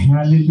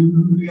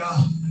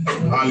 Hallelujah.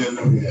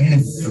 Hallelujah.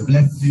 Yes,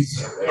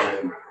 blessings.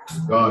 And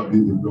God be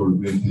the glory.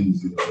 Bless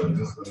Jesus.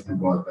 Just want to give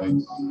God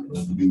thanks for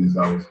being in this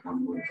house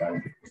one more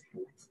time.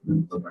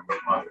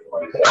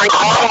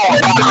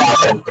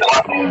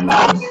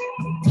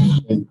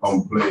 can't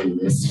complain.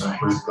 Praise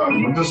God.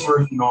 We're just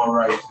working all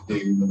right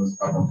today. We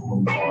just have a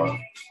phone call.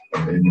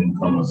 Amen.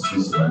 From a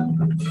sister.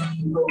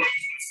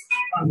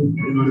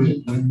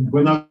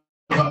 When I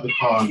got the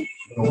call,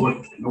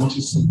 what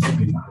you said to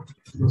me?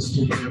 Just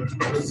to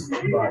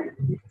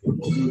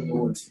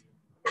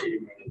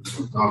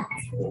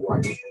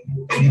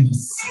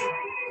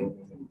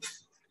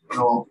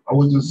I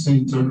was just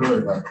saying to her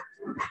that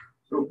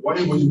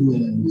whatever you do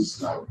in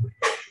this life,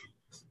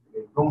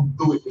 don't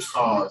do it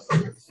because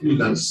you feel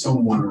like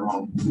someone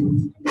around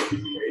you,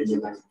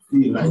 like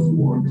feel like you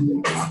want to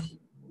do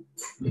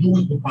it. Do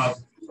it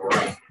because it's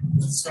right.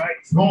 That's right.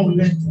 Don't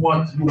let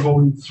what you're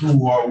going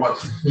through or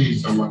what you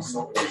face or what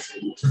someone says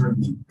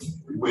determine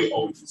the way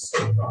out to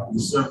serve God. You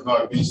serve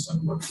God based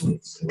on what you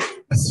say.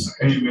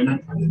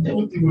 Amen. And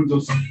everything will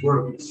just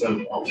work itself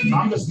out.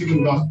 I'm just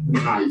giving God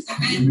tonight.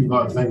 Giving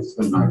God thanks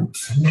tonight.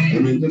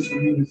 Amen. Just to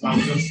be this, I'm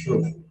just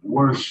to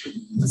worship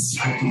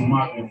and to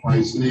magnify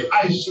His name.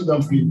 I should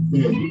have been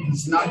dead.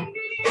 It's not,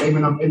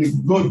 amen, of any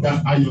good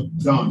that I have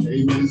done.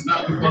 Amen. It's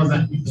not because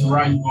I eat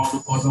right or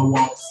because I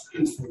walk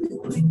skillfully.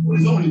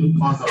 It's only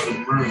because of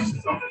the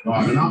mercies of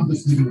God. And I'm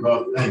just giving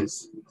God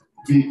thanks.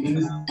 Be in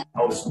this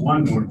house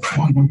one more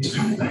time.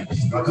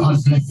 Thanks. God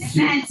bless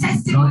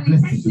you. God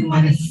bless you.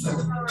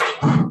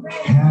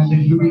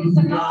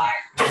 Hallelujah.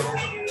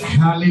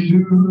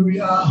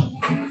 Hallelujah.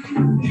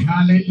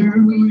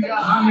 Hallelujah.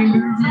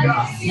 Hallelujah.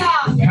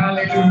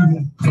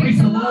 Hallelujah.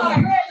 Praise the Lord.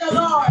 Praise the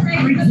Lord.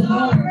 Praise the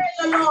Lord. Praise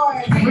the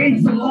Lord.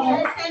 Praise the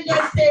Lord. I can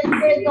just say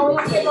praise God. When I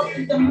wake up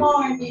in the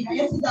morning, I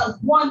see that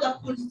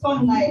wonderful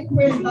sunlight.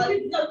 Praise God.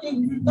 It's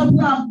nothing that we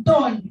have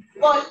done.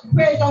 But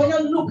praise God, when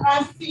you look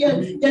and feel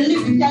the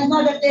living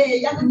another day,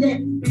 you have to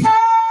say,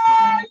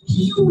 thank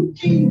you,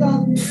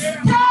 Jesus.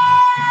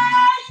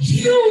 Thank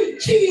you,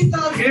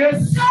 Jesus.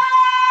 Yes.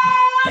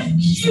 Thank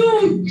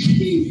you,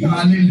 Jesus.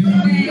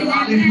 Hallelujah.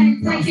 Hallelujah.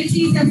 Thank you,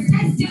 Jesus.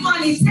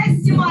 Testimony,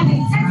 testimony,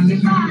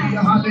 testify.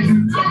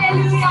 Hallelujah.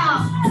 Hallelujah.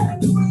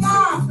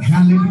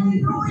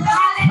 Hallelujah.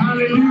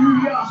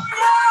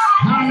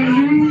 Hallelujah.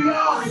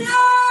 Hallelujah.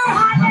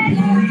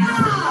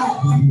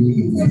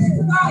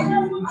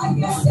 I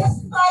can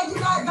testify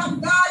tonight that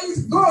God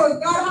is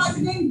good. God has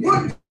been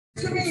good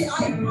to me. I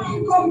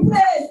can't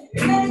complain.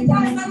 Many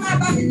times when my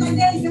back is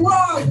against the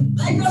wall,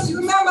 I just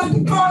remember to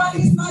call on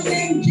His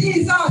name,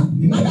 Jesus.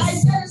 And I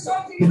tell you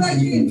something like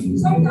it.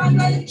 Sometimes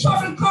when the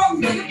trouble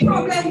comes, when the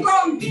problem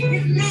comes,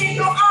 it leads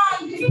you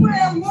on to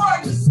pray more,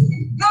 to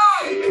seek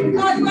God.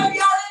 Because when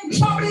you are in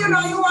trouble, you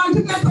know you want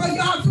to get out,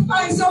 you have to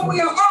find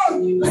somewhere out.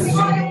 And the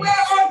only way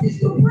out is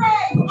to pray,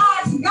 to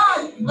ask God.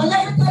 And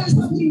let me tell you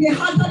something, the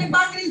heart of the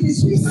battle is the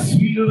sweet. My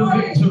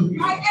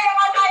aim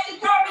and my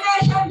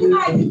determination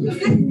tonight is to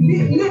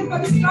live for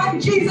this man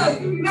Jesus.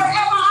 Wherever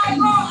I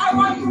go, I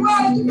want the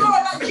world to know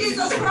that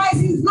Jesus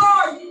Christ is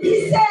Lord.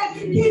 He said,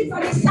 keep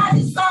and is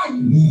satisfied.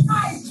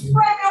 I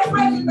pray your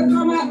presence because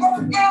my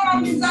own aim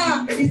and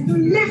desire is to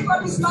live for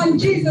this man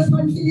Jesus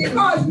until He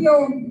calls me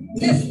home.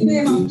 Bless the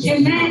name of Jesus.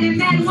 Amen,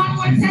 amen. One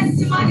more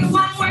testimony,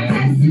 one more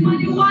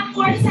testimony, one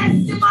more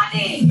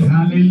testimony.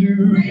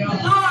 Hallelujah. Praise the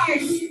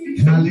Lord.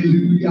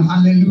 Hallelujah.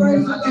 Hallelujah.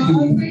 Praise the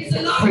Lord. Praise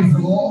the Lord. Praise the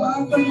Lord.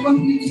 I'm going to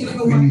continue to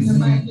go in the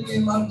mighty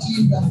name of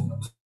Jesus.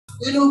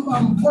 You know,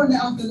 from Monday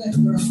after that,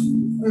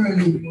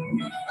 early,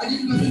 I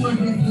didn't go to work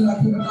yesterday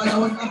because I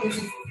was having this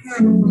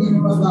terrible pain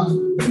about.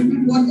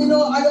 But you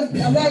know, I lay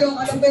down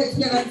on the bed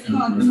today and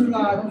talk to the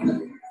Lord.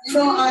 You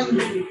know, and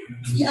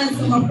He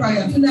answered my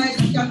prayer. Tonight, I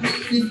can be in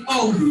this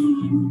house.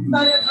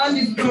 Standing on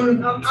this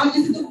throne, and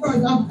this is the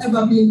first I've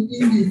ever been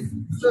in this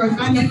church.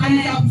 And the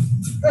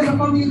answer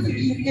for me to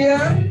be here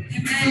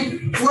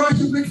and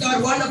worship with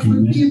God,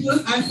 wonderful people,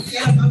 and see a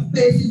lot of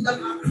faces that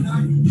I've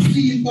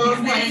seen for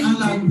quite a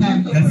long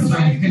time. That's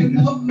right.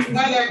 God,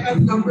 I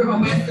can remember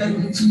myself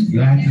in Jesus.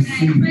 Glad to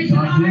see you. Praise the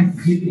God Lord.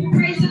 bless you.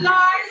 Praise the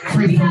Lord.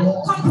 Praise We the have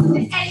Lord. come to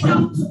the end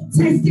of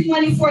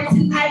testimony for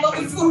tonight. But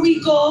before we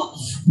go,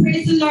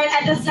 praise the Lord,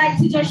 I just like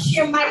to just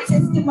share my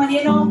testimony.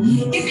 You know,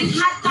 if it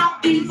had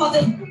not been for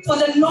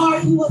the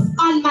Lord who was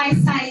on my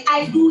side,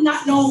 I do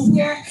not know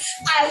where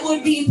I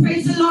would be.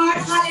 Praise the Lord.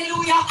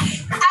 Hallelujah.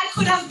 I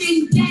could have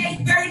been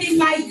dead, buried in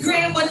my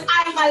grave, but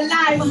I'm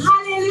alive.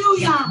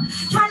 Hallelujah.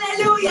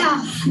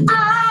 Hallelujah. I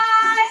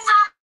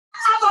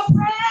have a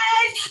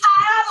praise,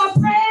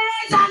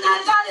 and I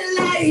gotta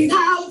let it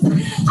out.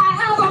 I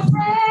have a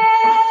praise.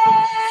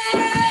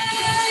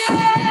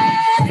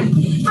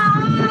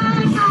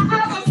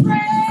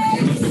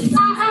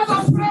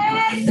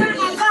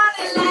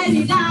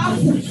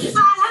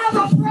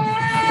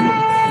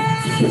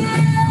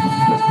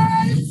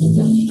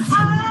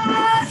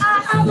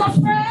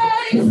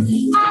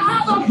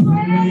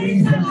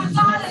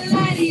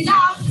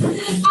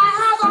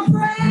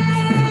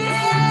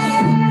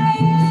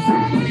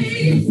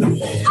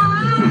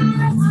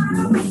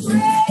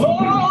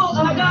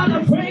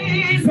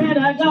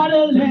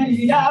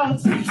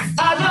 I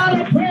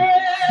gotta praise.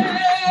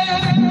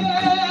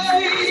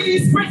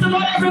 Praise the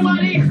Lord,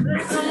 everybody.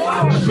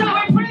 Shall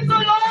we praise the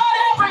Lord,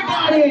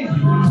 everybody?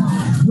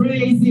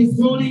 Praise His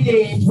holy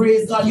name.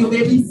 Praise God. You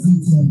may be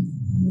seated.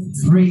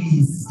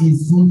 Praise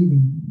His holy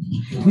name.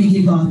 We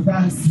give our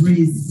thanks,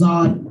 praise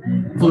God,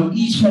 for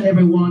each and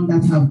every one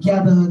that have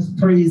gathered,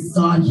 praise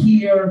God,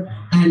 here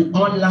and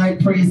online,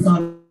 praise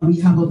God. We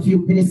have a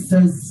few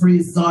ministers,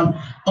 praise God,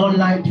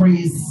 online,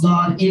 praise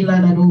God,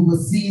 inland and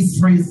overseas,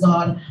 praise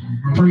God,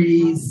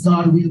 praise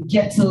God. We'll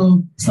get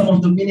to some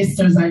of the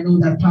ministers. I know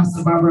that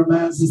Pastor Barbara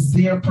Miles is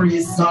there,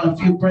 praise God. A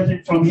few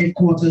brethren from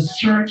Headquarters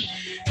Church,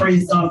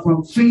 praise God,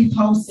 from Faith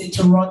House in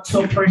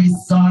Toronto, praise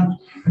God.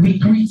 We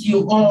greet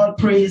you all,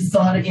 praise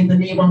God, in the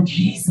name of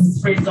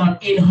Jesus, praise God.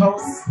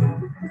 In-house,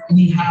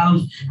 we have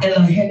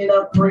Ella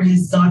Helena,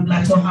 praise God.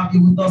 Glad to have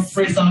you with us,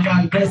 praise God.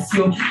 God bless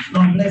you,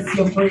 God bless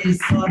you, praise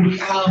God. We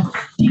have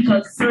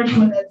Deacon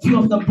Sergio and a few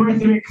of the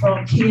brethren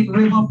from Cane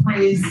River,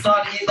 praise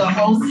God, in the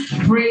house.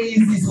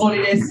 Praise His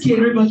holiness.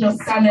 Cane River, just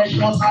stand and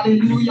shout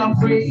hallelujah,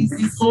 praise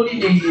His holy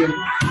name.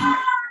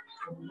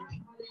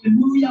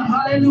 Hallelujah,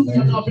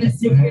 hallelujah. God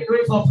bless you, Cane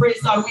River,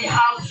 praise God. We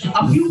have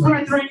a few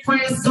brethren,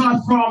 praise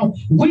God, from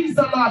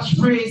Windsor Lodge,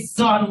 praise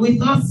God,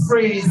 with us,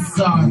 praise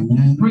God.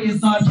 Praise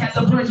God. Can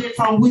the brethren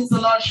from Windsor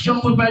Lodge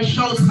jump up and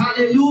shout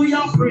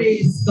hallelujah,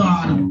 praise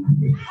God.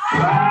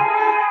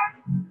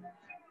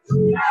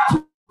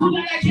 Do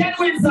that again,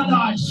 Windsor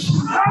Lodge. Do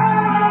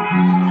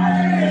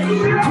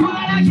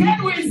that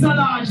again, Windsor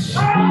Lodge.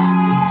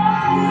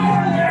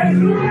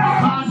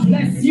 God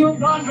bless you,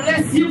 God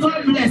bless you,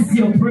 God bless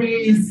you,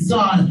 praise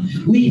God.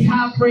 We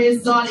have,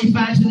 praise God,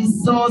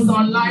 Evangelist Dawes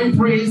online,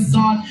 praise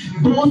God.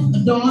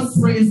 Both Dawes,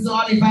 praise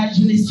God,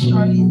 Evangelist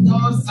Charlene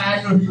Dawes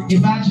and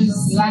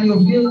Evangelist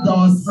Lannioville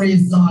Dawes,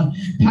 praise God.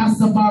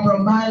 Pastor Barbara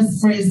Miles,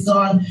 praise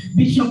God.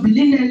 Bishop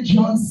Lyndon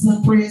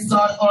Johnson, praise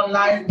God,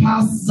 online.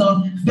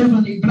 Pastor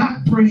Beverly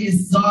Black,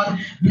 praise God.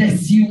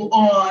 Bless you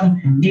all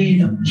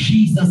in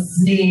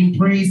Jesus' name,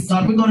 praise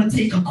God. We're going to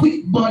take a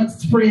quick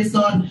bus, praise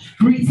God.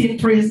 Greeting,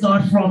 praise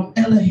God, from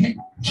Ella Hayden,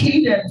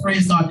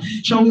 praise God.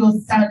 Shall we all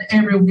stand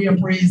everywhere,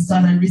 praise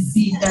God, and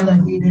receive Ella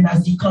Hayden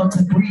as he comes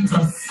to greet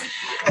us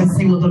and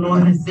say what the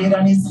Lord has laid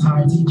on his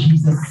heart in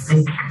Jesus'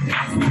 name.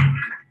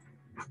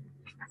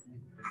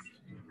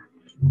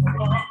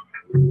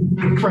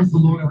 Praise the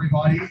Lord,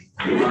 everybody.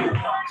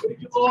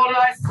 All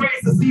eyes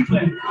praise this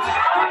evening.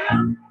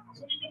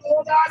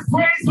 All eyes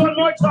praise one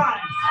more time.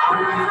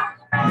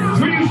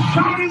 Please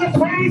shout in the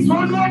praise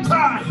one more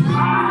time.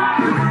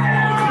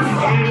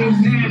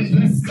 Amen.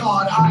 Bless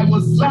God. I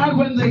was glad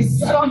when they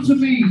said unto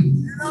me,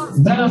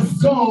 let us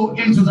go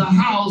into the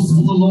house of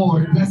the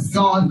Lord. Bless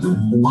God.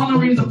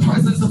 Honoring the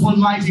presence of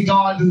Almighty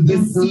God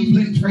this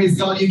evening. Praise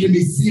God. You can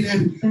be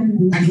seated.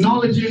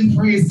 Acknowledging,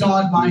 praise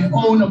God, my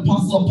own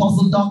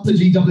Apostle Dr.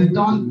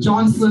 G.W.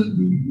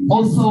 Johnson.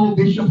 Also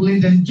Bishop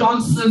Lyndon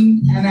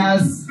Johnson. And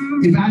as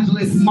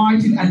Evangelist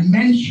Martin had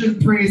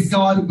mentioned, praise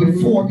God,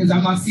 before, because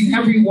I've not seen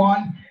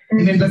everyone.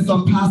 And then there's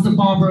some Pastor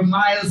Barbara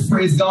Miles,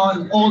 praise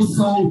God.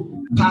 Also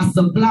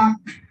Pastor Black.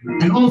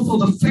 And also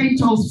the Faith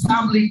House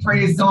family,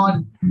 praise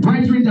God.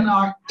 Brethren that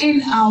are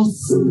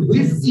in-house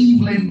this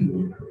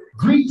evening.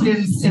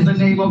 Greetings in the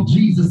name of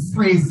Jesus,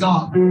 praise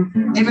God.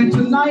 Amen.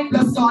 Tonight,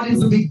 bless God, is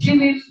the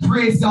beginning,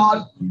 praise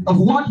God, of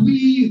what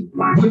we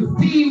would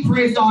theme,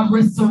 praise God,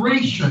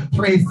 restoration,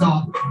 praise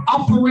God.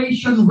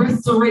 Operation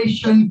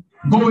Restoration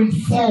going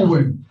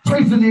forward.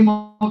 Praise the name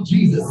of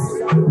Jesus.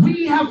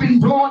 We have been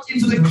brought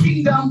into the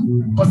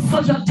kingdom for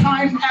such a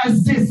time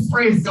as this,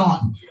 praise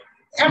God.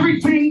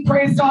 Everything,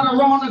 praise God,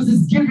 around us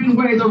is giving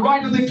way. The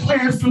writer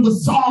declares through the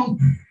song,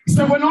 he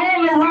said, when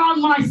all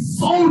around my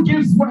soul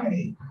gives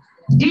way,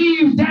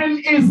 Eve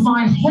then is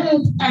my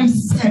hope and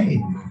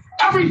stay.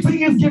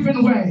 Everything is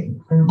giving way.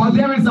 But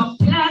there is a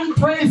plan,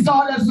 praise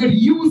God, as we're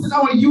using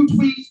our youth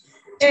week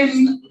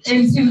in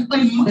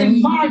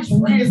March,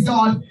 praise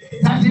God,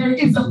 that there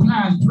is a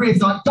plan, praise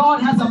God.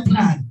 God has a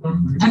plan.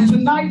 And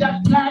tonight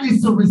that plan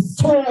is to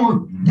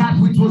restore that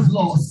which was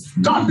lost.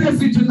 God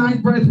bless you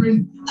tonight,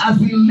 brethren, as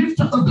we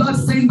lift up the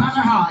bloodstained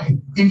banner high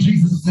in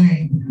Jesus'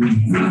 name.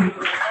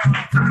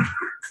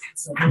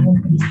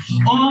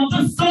 All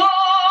the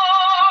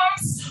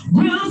storms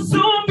will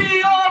soon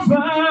be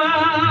over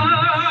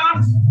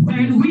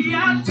when we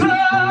are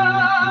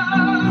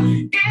come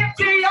in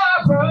the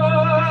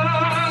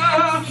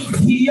harbor.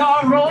 We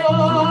are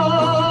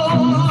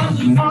on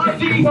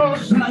the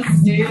ocean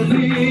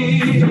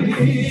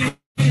sailing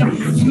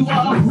to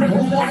our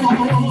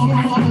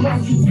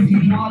home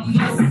beyond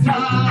the sky.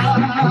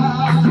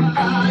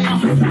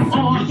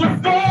 All the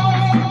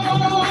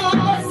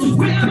storms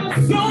will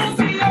soon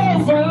be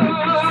over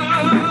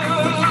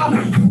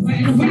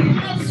when we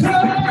have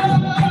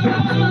come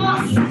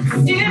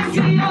in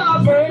the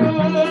harbor.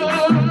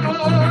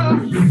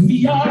 We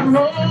are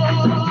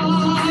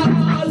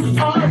on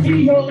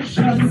the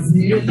ocean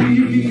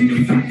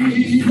sailing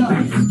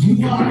to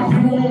our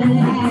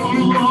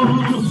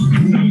home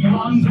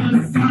beyond the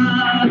sky.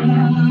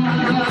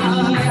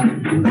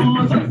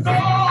 All the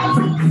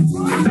storms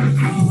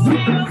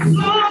will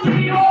soon be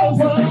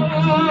over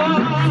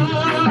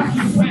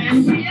when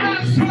we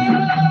have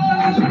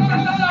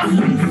come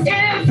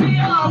in the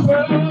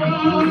harbor.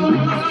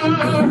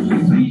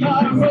 We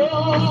are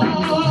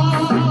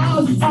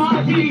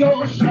on the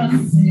ocean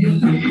sailing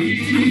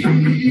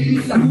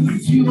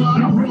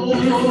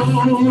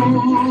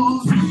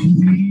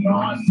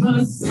on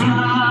the side.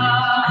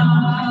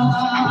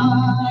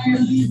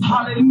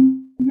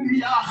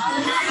 Hallelujah.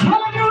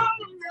 Hallelujah.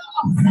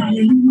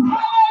 Hallelujah.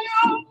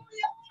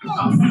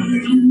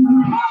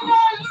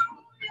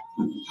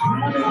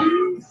 Hallelujah.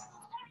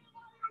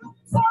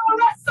 For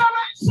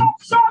restoration,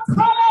 shout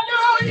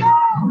hallelujah.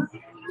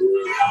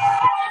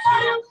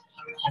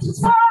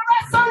 For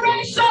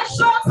restoration,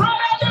 shout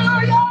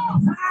hallelujah.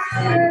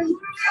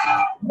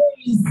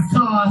 Praise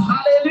God.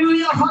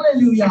 Hallelujah.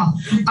 Hallelujah.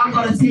 I'm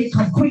going to take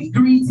a quick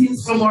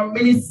greetings from our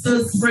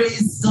ministers.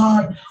 Praise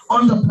God.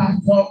 On the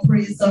platform.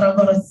 Praise God. I'm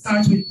going to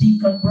start with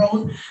Deacon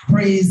Brown.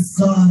 Praise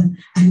God.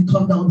 And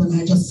come down the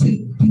line. Just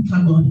pick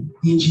a God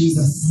in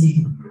Jesus'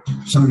 name.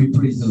 Shall we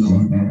praise the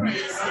Lord?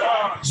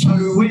 Shall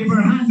we wave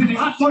our hands in the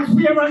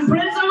atmosphere and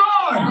praise the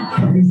Lord?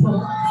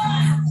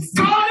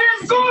 God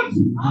is good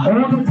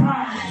all the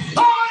time.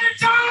 All the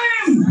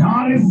time.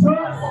 God is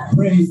good.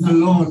 Praise the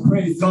Lord.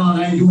 Praise God.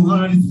 I do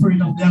honor the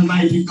Spirit of the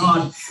Almighty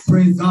God.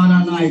 Praise God.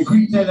 And I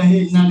greet Elder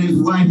Hayden and his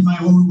wife, my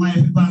own wife,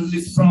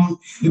 Evangelist Brown,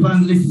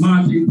 Evangelist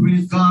Martin.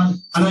 Praise God.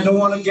 And I don't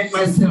want to get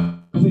myself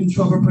in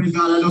trouble. Praise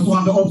God. I just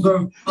want to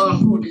observe our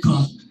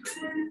protocol.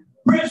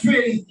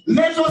 Brethren,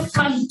 let us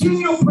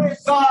continue,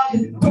 praise God,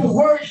 to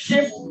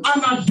worship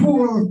and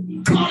adore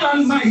God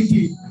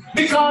Almighty.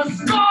 Because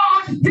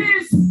God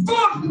is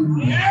good.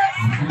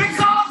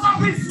 Because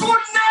of His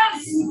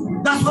goodness.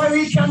 That's why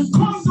we can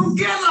come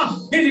together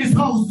in His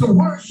house to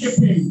worship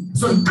Him.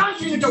 So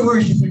continue to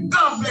worship Him.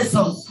 God bless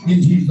us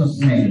in Jesus'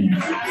 name.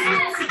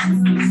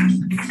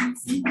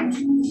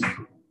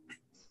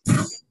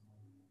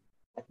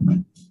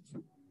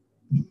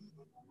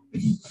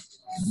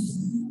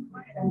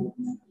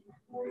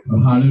 Oh,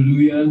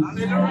 hallelujah.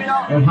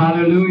 Hallelujah. Oh,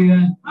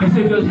 hallelujah. Let's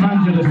lift those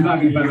hands and let's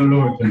magnify the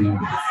Lord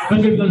tonight.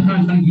 Let's lift those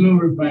hands and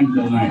glorify Him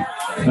tonight.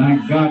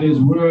 Thank God is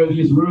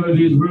worthy, is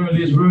worthy, is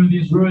worthy, is worthy,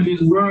 is worthy,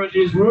 is worthy,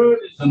 is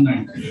worthy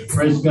tonight.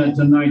 Praise God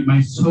tonight.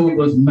 My soul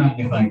was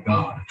magnifying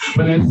God.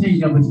 When I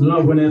think of His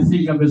love, when I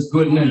think of His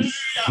goodness,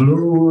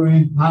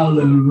 glory,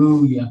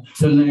 hallelujah.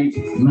 Tonight,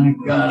 my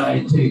God,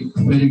 I take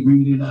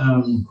pedigree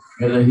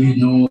that He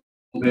knows.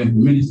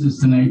 Ministers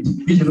tonight,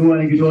 each and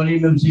one get on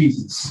in of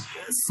Jesus.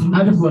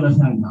 I just want to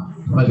thank God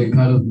for the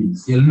God of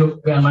peace. You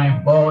look where my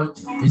heart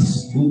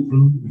is so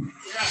blue.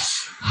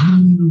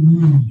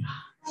 Hallelujah.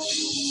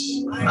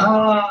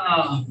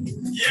 Ah,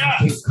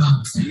 thank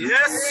God.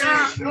 Yes,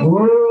 sir.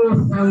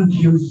 Oh, thank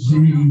you,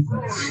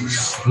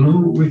 Jesus.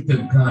 Glory to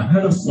God. I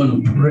just want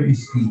to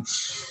praise Him.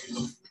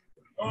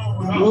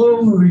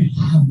 Glory,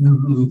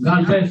 hallelujah.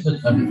 God bless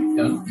us. Hallelujah.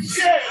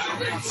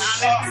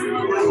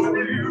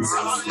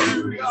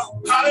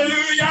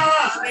 Hallelujah.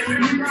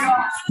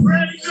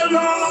 Praise the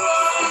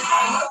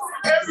Lord.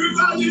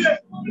 Everybody.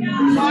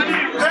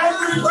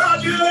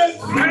 Everybody.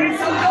 Praise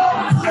the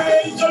Lord.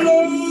 Praise the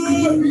Lord.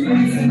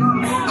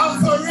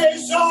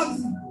 Operation.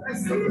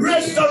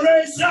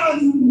 Restoration.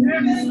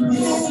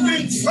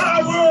 Moving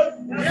forward.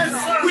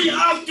 We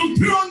have to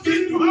plunge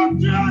into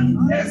action.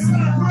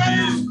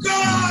 Praise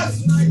God.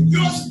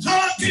 You're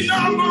starting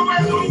our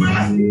way.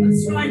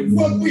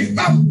 But we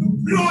have to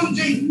plunge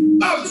in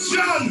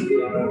action.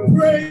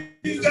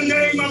 Praise the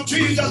name of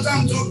Jesus.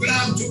 I'm so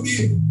glad to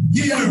be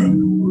here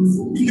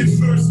in the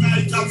first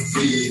night of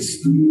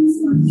feast.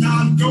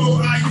 Now,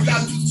 though I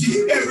got to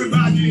see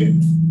everybody,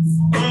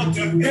 but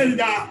the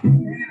elder,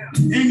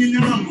 hanging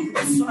on.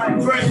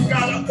 Praise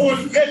God, an old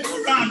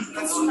veteran.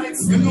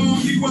 You know,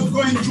 he was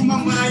going through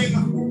my mind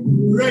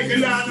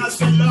regular, and I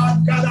said,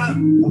 Lord God,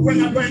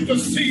 when I'm going to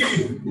see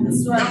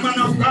the man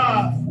of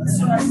God,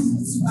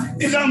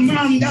 is a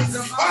man that's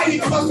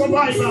fighting for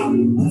survival.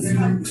 And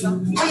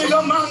is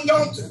a man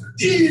that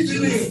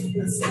easily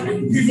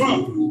give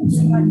up.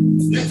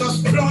 Let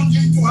us plunge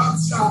into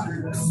action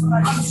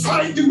and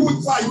fight the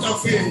good fight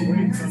of faith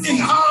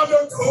in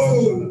order to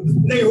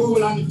lay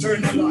hold on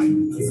eternal life.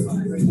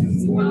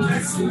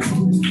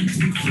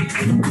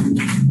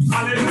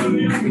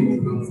 Hallelujah.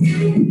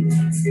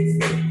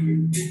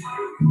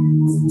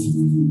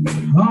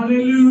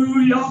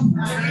 Hallelujah.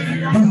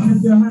 Just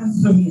lift your hands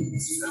to Him.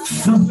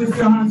 Just lift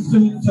your hands to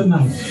Him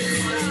tonight.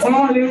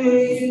 All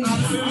in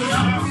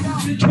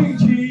King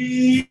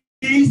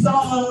Jesus.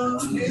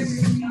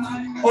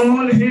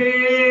 All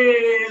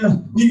hail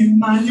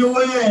Emmanuel.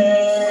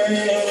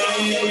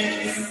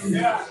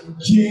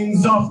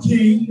 Kings of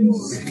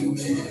kings,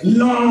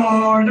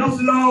 Lord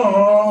of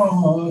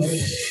lords,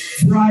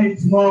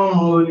 bright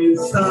morning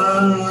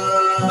star.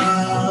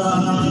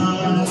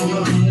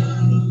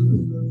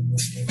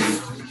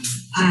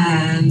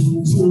 And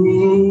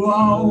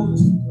throughout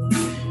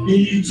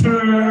eternity,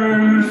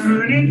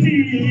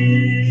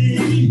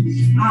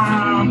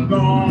 I'm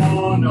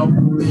gonna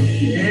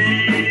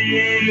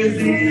praise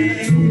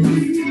Him.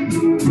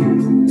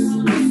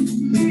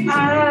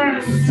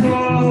 And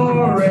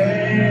forevermore,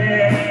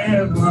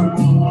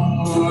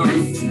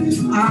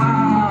 I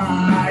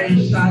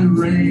shall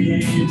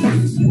reign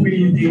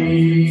with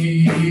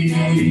Thee.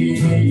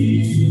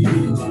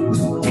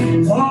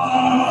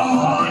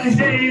 All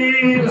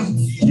hail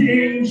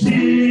King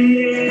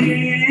Jesus.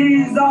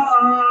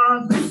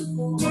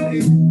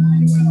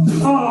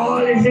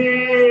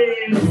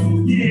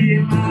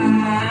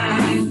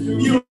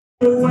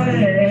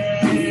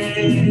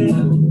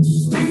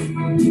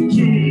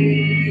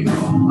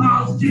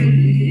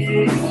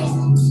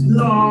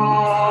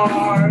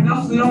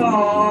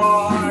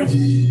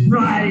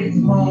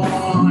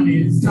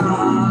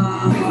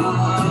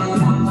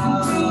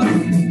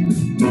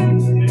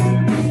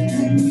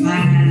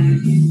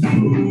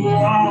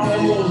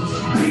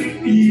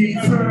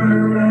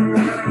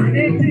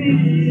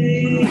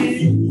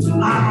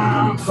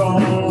 I'm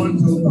going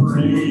to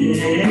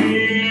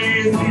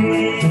praise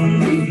Him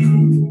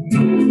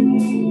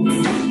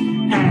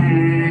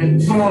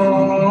and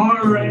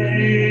forevermore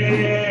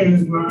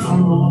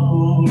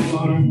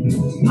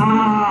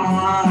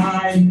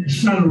I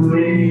shall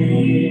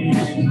reign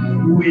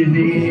with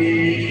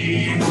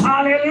Him.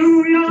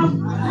 Hallelujah!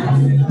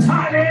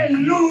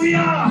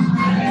 Hallelujah!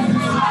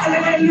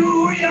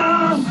 Hallelujah!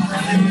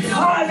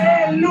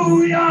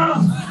 Hallelujah!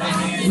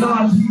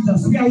 Lord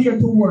Jesus, we are here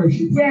to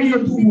worship. We are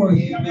here to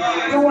worship.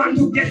 We want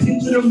to get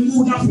into the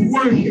mood of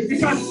worship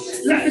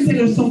because let me tell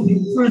you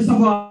something. First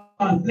of all,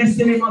 bless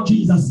the name of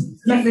Jesus.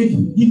 Let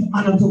me give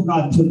honor to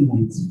God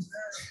tonight.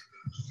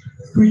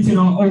 Greeting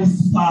our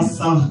host,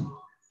 Pastor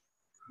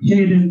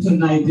Hayden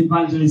tonight,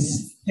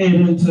 Evangelist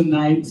Hayden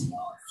tonight,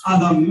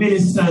 other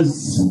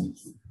ministers.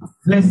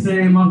 Bless the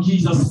name of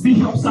Jesus.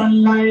 Bishops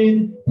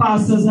online,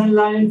 pastors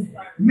online,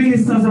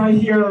 ministers are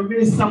here.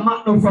 Minister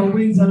Matno from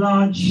Windsor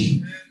Lodge.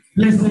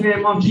 Bless the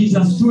name of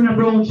Jesus. Juna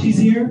Brown, she's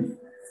here.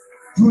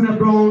 Juna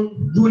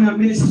Brown, Juna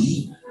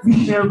Minister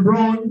Michelle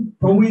Brown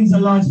from Windsor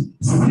Lodge.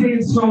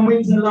 Saints from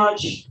Windsor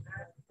Lodge.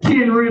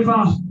 King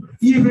River,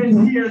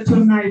 even here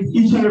tonight,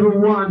 each and every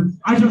one.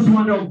 I just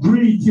want to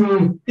greet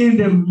you in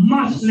the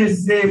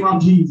matchless name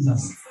of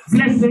Jesus.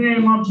 Bless the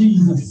name of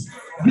Jesus.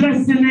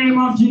 Bless the name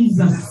of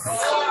Jesus.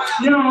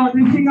 You know,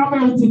 the thing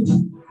about it,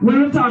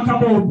 when we talk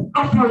about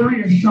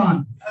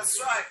operation, that's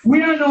right.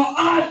 We are no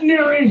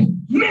ordinary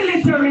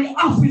military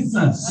officers.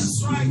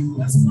 That's right.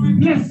 That's right.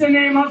 Bless the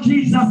name of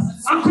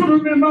Jesus. I could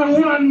remember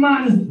one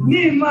man,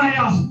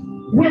 Nehemiah,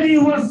 when he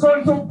was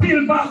going to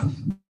build back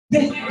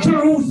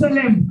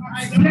Jerusalem.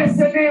 Bless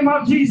the name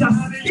of Jesus.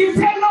 He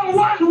tell no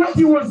one what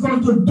he was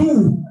going to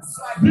do.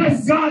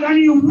 Bless God, and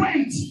he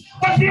went.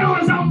 But there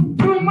was a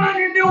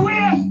man in the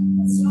way,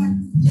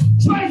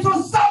 trying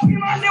to stop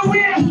him on the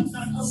way.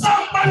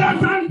 Somebody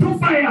turned to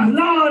fire.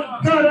 Lord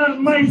God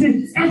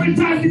Almighty, every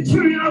time the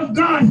children of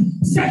God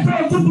set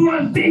out to do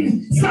one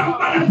thing,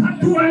 somebody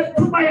turned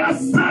to fire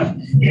start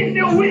in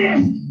the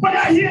way. But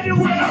I hear the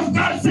word of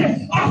God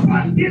say,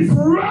 upon this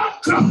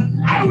rock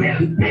I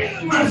will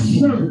build my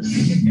church,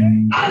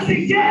 and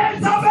the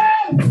gates of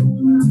hell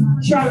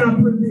shall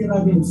not prevail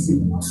against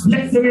it.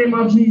 Bless the name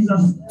of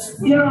Jesus.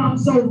 You know, I'm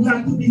so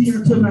glad to be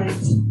here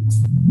tonight.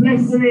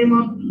 Bless the name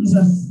of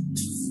Jesus.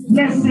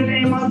 Bless the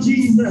name of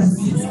Jesus.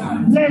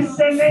 Bless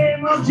the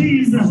name of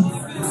Jesus.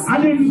 I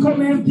didn't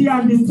come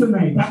empty-handed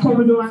tonight. I come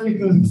with a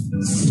little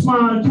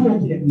small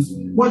token.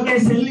 But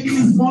there's a little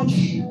is much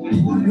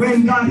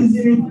when God is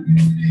in it.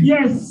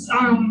 Yes,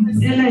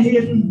 Ella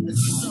Hayden,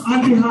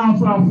 on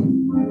behalf of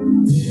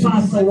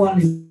Pastor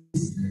Wallace,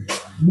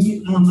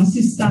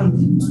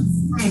 Assistant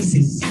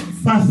Francis,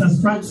 Pastors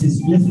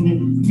Francis,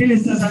 listening,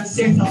 ministers and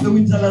saints of the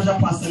Windsor Lodge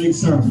Apostolic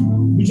Service.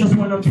 We just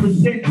want to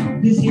present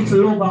this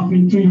little love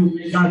offering to you.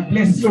 May God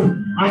bless you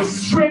and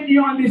strengthen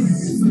you on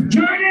this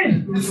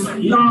journey.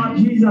 Lord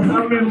Jesus, I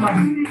remember,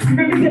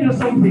 let me tell you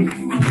something.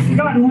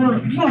 God's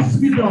work must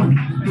be done.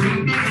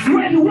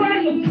 When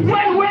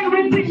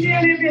we think the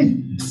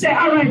enemy say,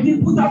 all right,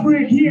 he put a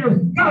break here,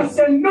 God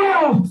said,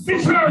 no,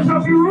 the church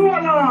have to roll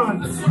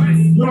on.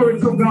 Glory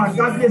to God.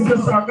 God bless you,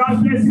 sir.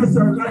 God bless you,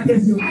 sir. God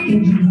bless you.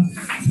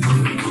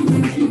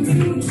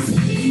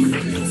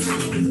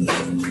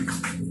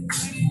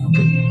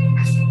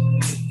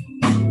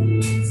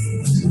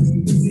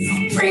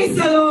 Praise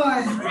the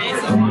Lord.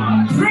 Praise the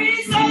Lord.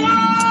 Praise the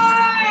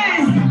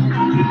Lord.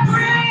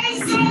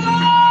 Praise the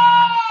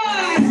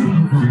Lord.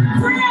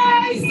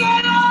 Praise the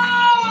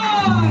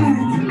Lord.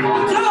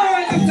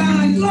 Glory to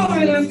God.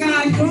 Glory to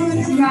God. Glory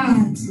to God.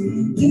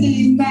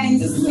 Today, man,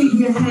 just wave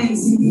your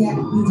hands in the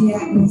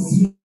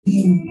atmosphere.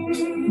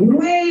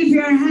 Wave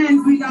your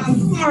hands with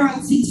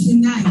authority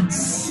tonight.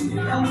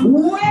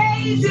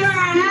 Wave your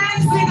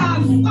hands with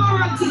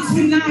authority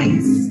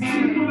tonight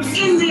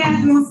in the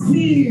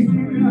atmosphere.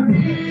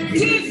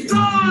 Give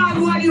God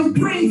what you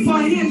bring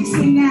for Him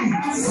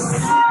tonight.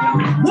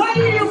 What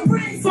do you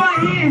bring for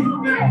Him?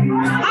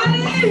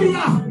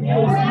 Hallelujah.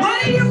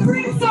 What do you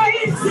bring for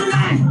Him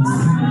tonight?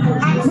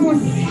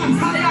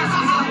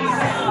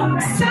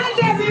 Stand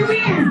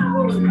everywhere.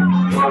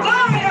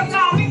 Glory to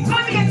God. We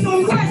come here to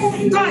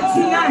worship God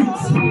tonight.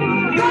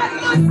 God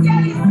must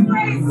get His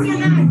praise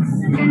tonight.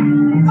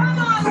 Come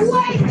on,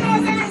 wave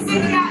those hands in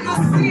the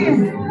atmosphere.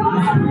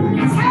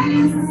 Tell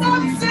Him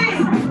something.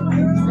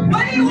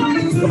 When you want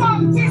to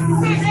talk, kiss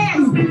to Him.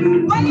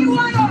 When you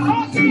want to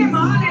hug Him,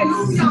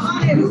 hallelujah,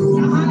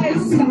 hallelujah,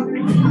 hallelujah.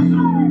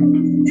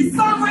 The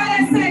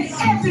songwriter said,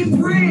 every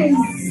praise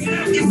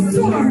is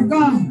to our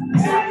God.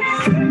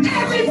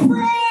 Every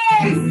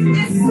praise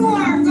is to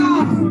our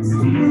God.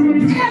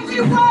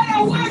 Every word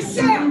of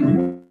worship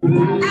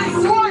and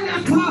one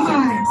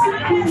accord.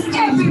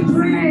 Every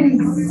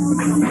praise.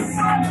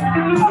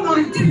 Come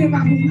on, give Him a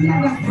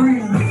lot of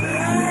praise.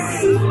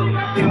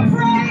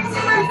 Praise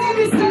Him as if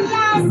it's the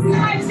last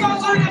night you're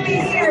going to be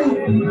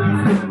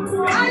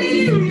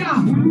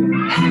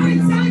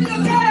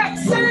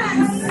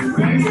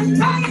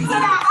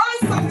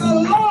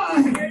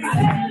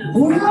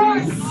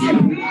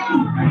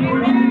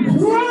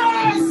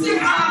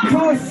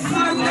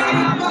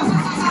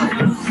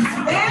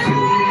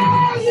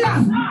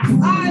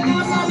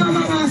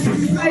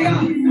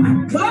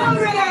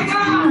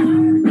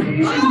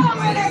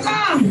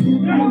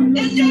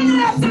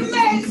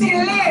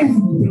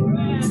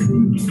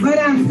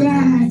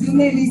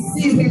may be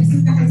seated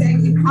tonight. I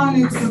give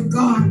honor to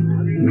God.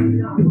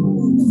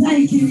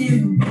 Thanking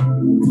Him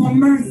for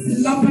mercy,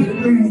 love,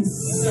 and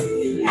grace.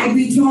 I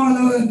greet all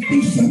our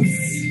bishops,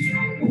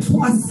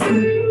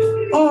 apostles,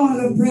 all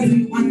the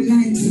brethren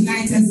online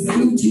tonight. I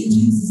salute you in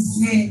Jesus'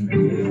 name.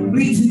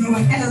 Greeting our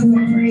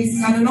elder,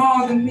 praise God, and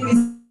all the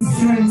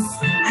ministers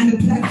and the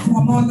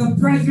platform, all the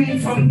brethren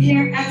from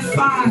near and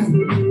far,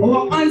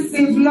 our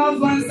unsaved loved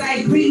ones,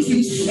 I greet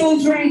you,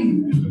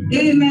 children,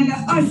 amen, the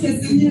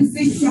ushers, the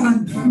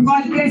musicians.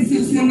 God bless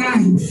you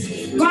tonight.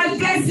 God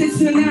bless you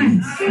tonight.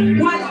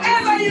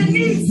 Whatever you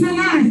need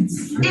tonight,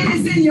 it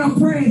is in your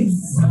praise.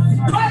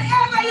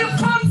 Whatever you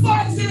come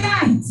for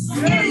tonight,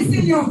 it is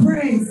in your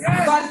praise.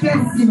 God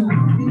bless you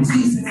in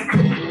Jesus' name.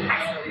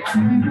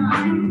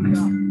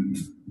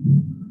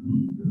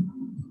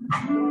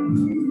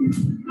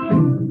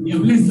 Yeah,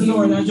 bless the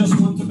Lord. I just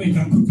want to make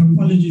a quick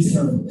apology,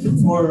 sir,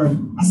 for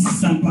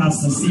Assistant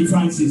Pastor Steve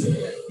Francis.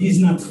 He's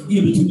not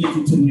able to make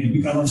it tonight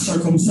because of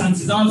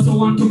circumstances. I also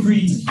want to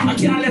greet. I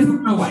can't live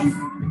with my wife.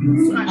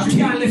 I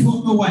can't live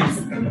with my wife.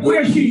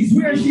 Where she is?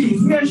 Where's Sister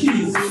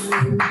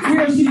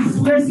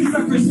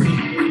Christy?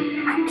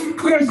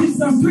 Where's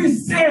Sister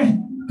Christy?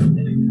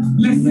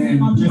 Bless the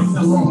name of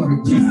the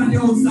Lord. She's on the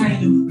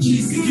outside.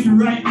 She's sitting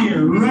right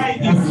here, right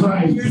there. That's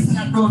right. Here's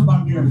that road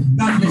back here.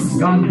 God bless you.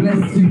 God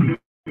bless you.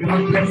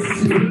 God bless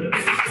you.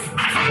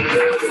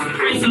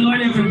 Praise the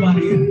Lord,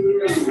 everybody.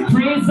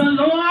 Praise the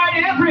Lord,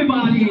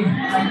 everybody.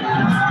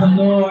 The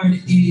Lord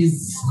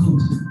is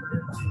good.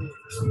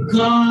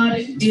 God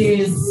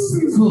is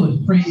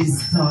good.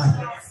 Praise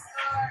God.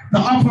 The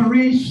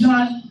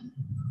operation,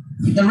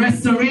 the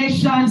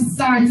restoration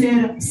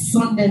started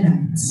Sunday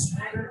night.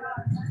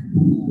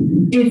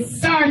 It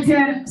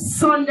started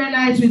Sunday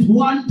night with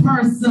one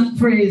person,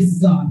 praise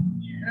God,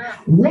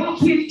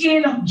 walking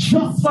in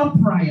just for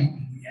prayer.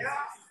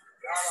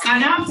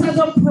 And after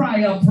the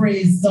prayer,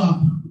 praise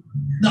God,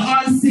 the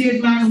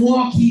unsaved man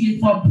walking in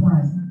for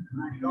prayer.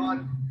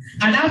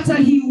 And after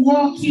he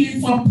walked in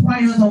for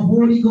prayer, the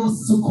Holy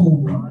Ghost took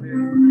over.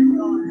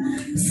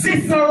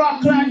 Sister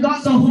Rockland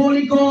got the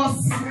Holy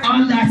Ghost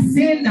on that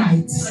same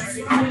night.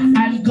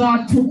 And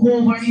God took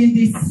over in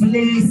this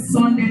place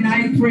Sunday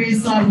night,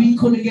 praise God. We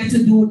couldn't get to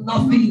do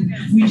nothing.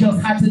 We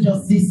just had to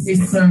just this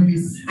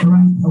service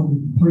right now,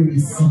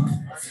 praise God.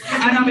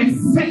 And I'm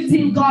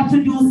expecting God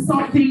to do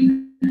something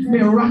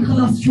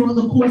miraculous through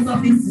the course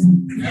of this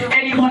week.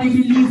 Anybody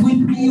believe with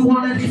me? You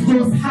want to lift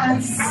those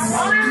hands?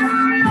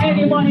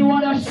 Anybody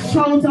want to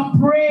shout a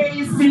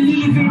praise,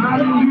 believing?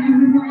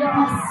 Hallelujah!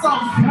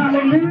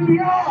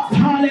 Hallelujah!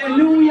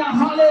 Hallelujah!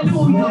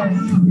 Hallelujah!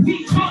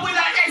 We come with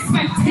an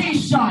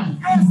expectation,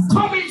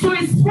 come into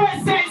His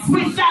presence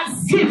with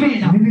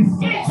thanksgiving,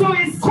 into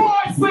His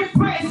courts with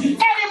praise.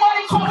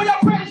 Anybody come with a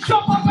praise,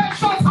 jump up and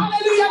shout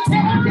hallelujah!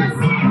 Take this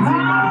in.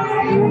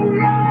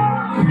 Hallelujah!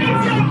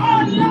 If you're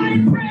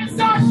online, praise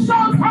God,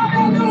 shout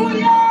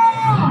hallelujah!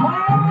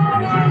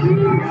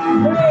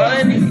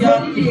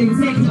 Hallelujah!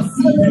 Take your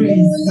seat,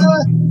 praise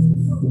God.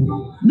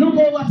 Look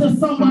over to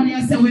somebody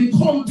and say, we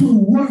come to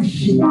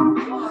worship.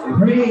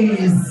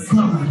 Praise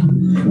God.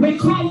 We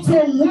come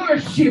to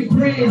worship.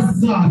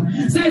 Praise God.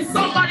 Say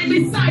somebody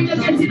beside you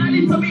getting a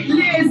little bit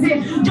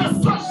lazy,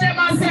 just touch them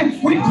and say,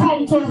 we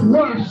come to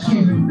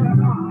worship.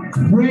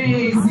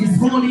 Praise His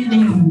holy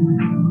name.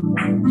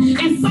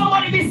 If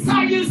somebody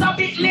beside you is a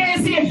bit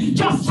lazy,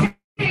 just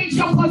change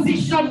your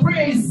position.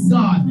 Praise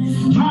God.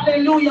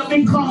 Hallelujah.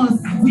 Because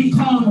we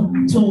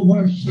come to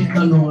worship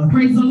the Lord.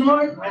 Praise the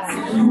Lord.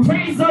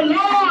 Praise the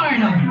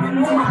Lord.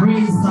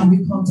 Praise God. We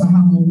come to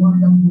have a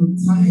wonderful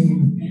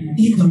time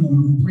in the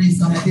morning. Praise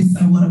God. At this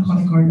time, we're going to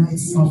collect our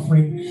night's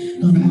offering.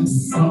 I'm going to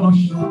ask our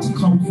usher to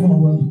come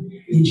forward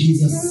in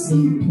Jesus'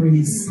 name.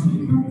 Praise God.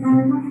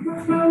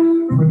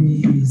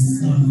 Praise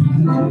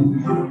God.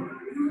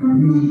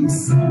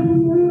 Praise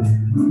God.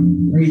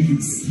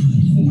 Praise God.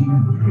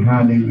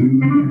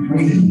 Hallelujah.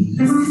 Praise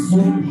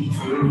God.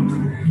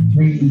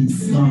 Praise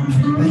God.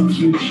 Thank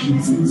you,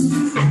 Jesus.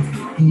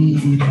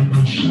 Praise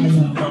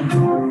God.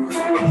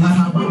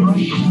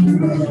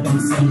 Hallelujah.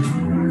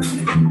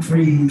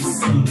 Praise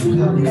God.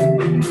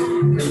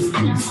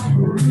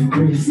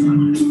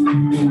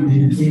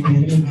 Amen.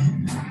 Amen.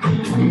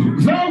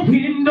 The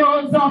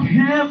windows of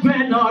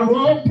heaven are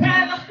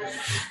open,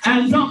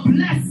 and the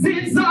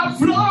blessings are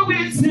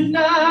flowing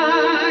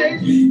tonight.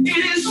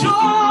 It is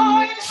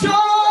joy,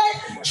 joy,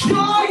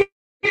 joy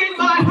in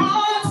my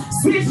heart,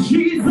 since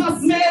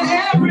Jesus made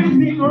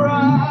everything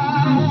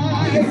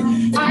right.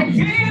 I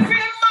gave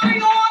Him my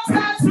own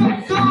tattoo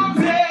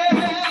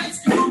garment,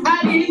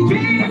 and He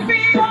gave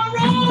me a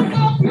robe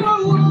of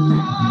blue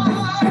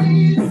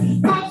eyes,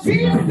 a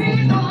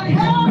feasting on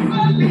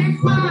heavenly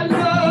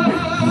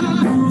manna.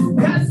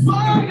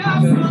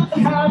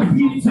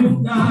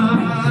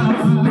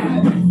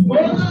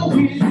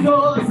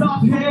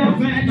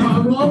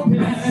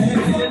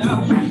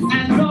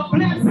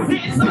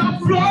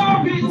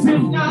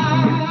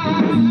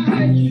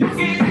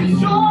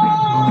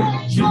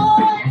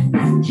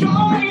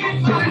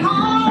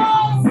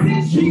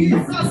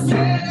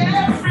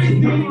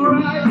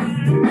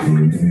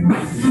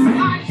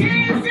 I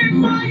gave him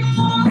my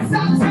own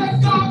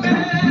sunset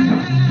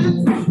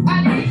garment,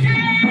 and he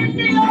gave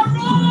me a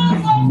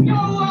robe of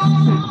your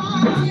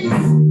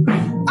eyes.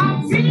 I'm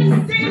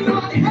feasting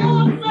on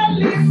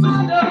heavenly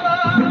manna.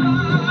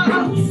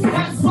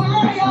 That's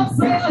why I'm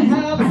so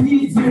happy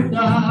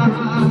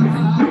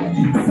tonight.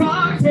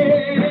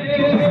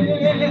 Someday,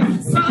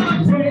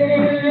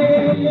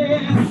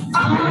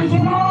 I'm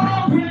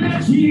going where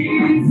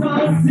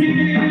Jesus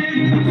is.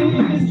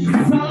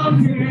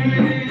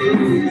 Someday,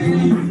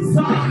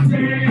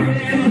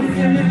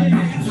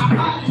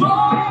 I'm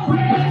going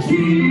where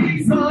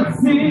Jesus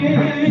is.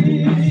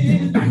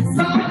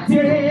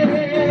 Someday,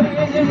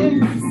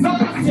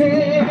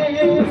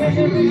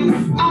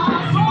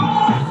 I'm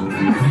going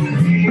where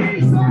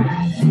Jesus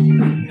is.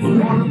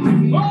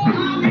 Oh,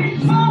 I'm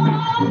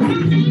called to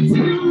meet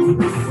you.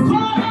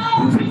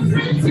 Called to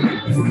meet you.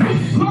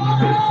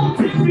 Called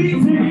to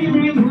meet you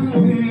in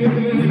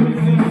heaven.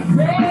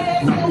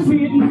 The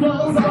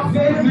windows of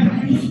heaven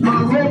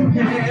are open,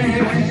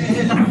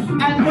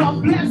 and the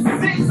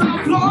blessings of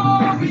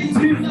glory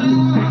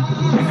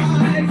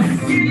tonight.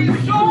 It is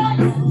joy,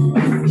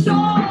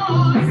 joy,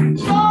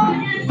 joy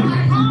in my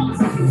heart.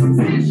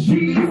 Since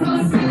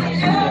Jesus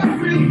made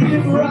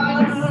everything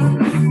right.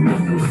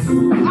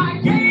 I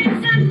gave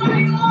him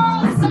my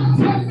own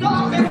sunset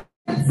garment,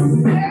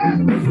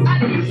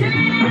 and he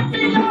gave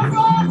me a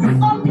rose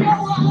of your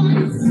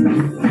eyes.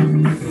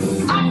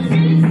 I'm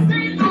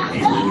feasting on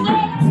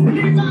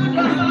heavenly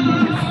manna.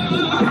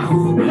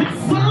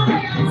 That's why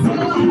I'm so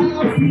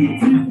happy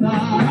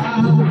tonight.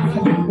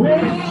 Oh,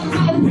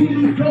 the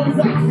windows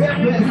of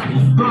heaven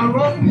are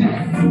open.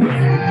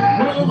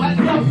 Oh, and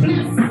the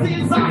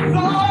blessings of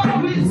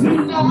glory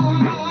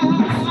tonight.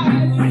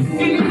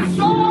 It is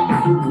joy,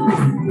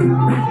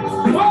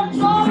 oh,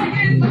 joy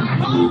in my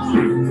heart.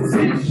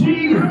 Since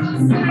Jesus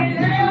made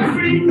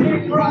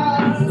everything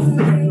right.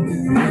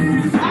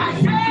 I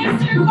gave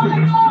him my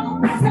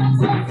own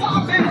sunset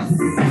garment,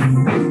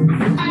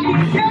 and he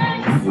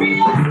gave me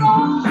a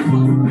rose.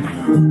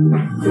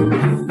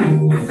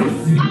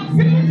 I'm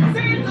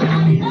feasting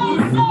on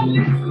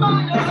heavenly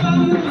manna.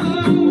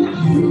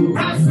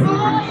 That's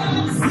why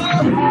I'm so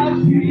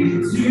happy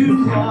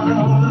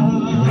tonight.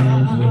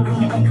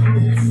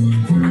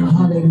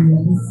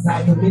 Hallelujah. This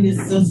time the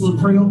ministers will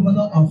pray over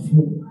the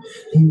offering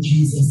in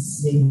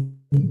Jesus' name.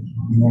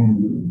 Amen.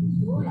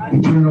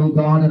 Eternal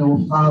God and our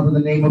Father, in the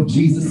name of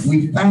Jesus,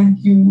 we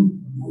thank you,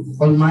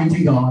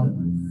 Almighty God.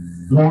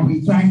 Lord,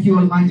 we thank you,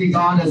 Almighty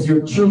God, as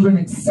your children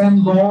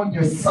extend, Lord,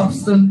 your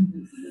substance,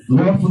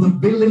 Lord, for the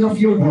building of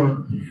your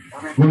work.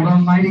 Lord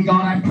Almighty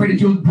God, I pray that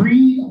you'll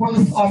breathe upon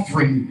this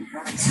offering,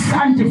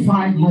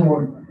 sanctified,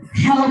 Lord.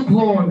 Help,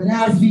 Lord,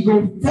 that as we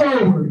go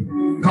forward,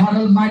 God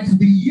Almighty, to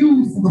be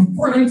used for the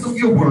furtherance of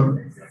your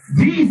work.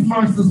 These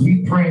mercies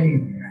we pray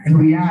and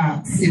we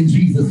ask in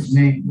Jesus'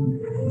 name.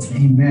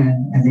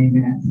 Amen and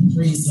amen.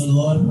 Praise the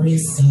Lord,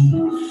 praise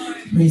God.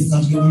 Praise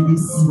God, you may be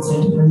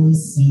seated,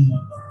 praise God.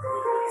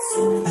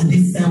 And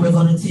this time we're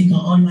going to take an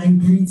online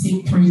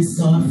greeting, praise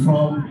God,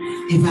 from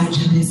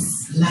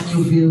Evangelist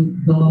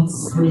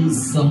Dawes,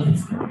 praise God,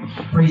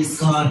 praise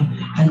God.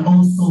 And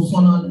also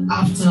followed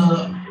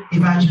after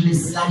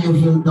Evangelist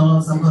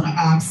Dawes, I'm going to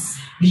ask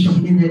Bishop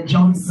Linda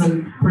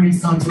Johnson,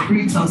 praise God, to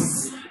greet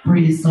us,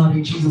 praise God,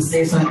 in Jesus'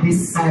 name. So at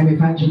this time,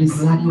 Evangelist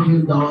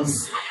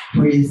Dawes,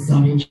 praise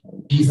God, in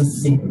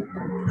Jesus' name.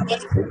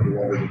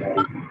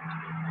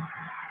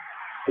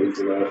 Praise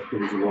the Lord,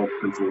 praise the Lord,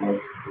 praise the Lord.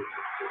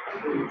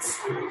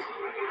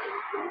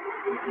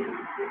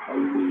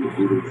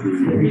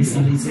 Praise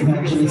God, it's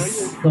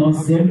Evangelist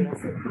Dawes there.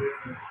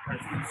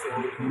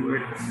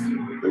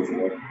 Praise the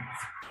Lord.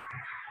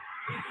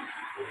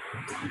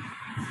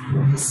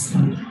 Praise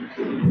God.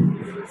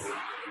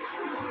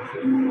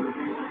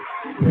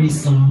 Praise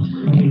God.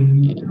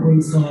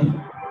 Praise God.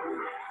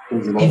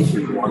 Praise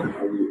the Lord.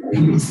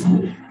 Praise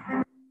God.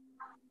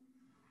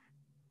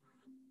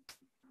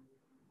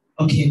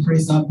 Okay,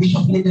 praise God.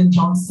 Bishop Linda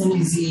Johnson,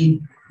 is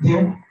he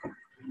there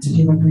to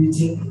give a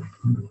greeting?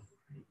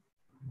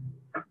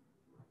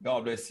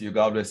 God bless you.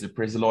 God bless you.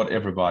 Praise the Lord,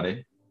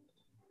 everybody.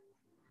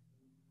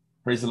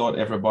 Praise the Lord,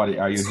 everybody.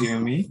 Are you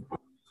hearing me?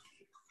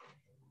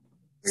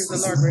 Praise the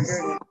Lord, we're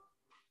hearing you.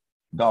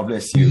 God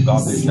bless you.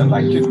 God bless you. I'd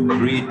like to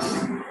greet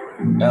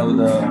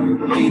Elder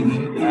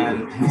Hayden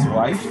and his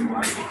wife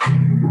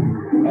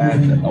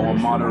and our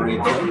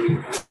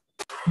moderator,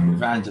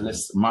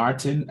 Evangelist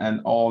Martin,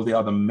 and all the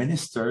other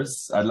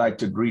ministers. I'd like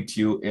to greet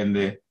you in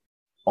the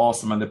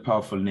awesome and the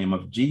powerful name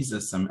of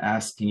Jesus. I'm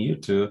asking you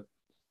to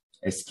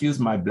excuse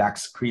my black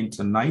screen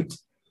tonight,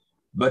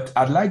 but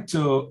I'd like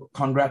to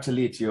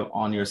congratulate you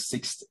on your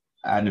 6th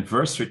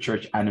anniversary,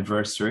 church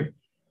anniversary.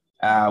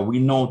 We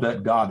know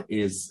that God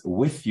is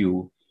with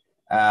you.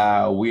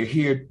 We're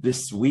here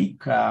this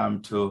week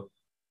to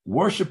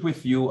worship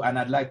with you, and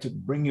I'd like to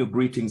bring you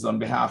greetings on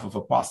behalf of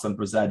Apostle and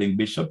Presiding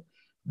Bishop,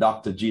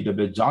 Dr.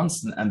 G.W.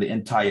 Johnson, and the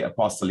entire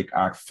Apostolic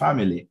Ark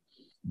family.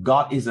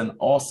 God is an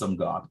awesome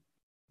God.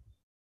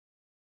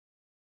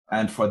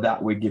 And for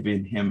that, we're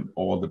giving him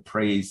all the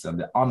praise and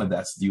the honor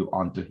that's due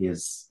unto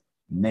his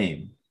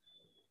name.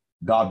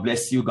 God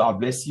bless you. God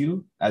bless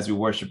you as we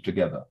worship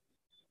together.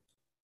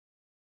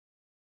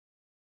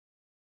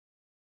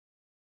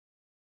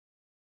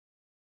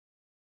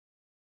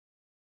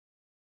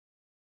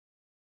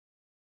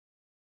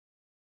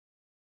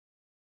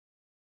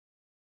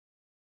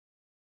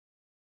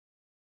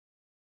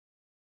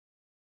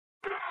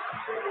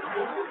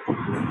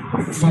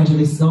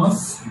 Evangelist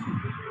Dawes.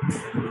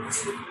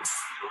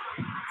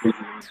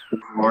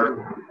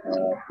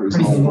 Praise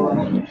the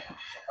Lord.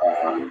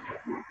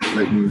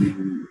 Let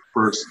me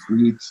first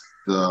greet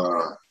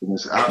in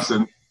his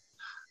absence,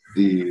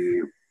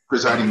 the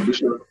presiding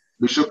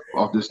bishop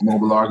of this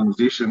noble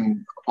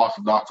organization,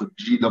 Apostle Dr.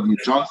 G.W.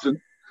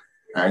 Johnson,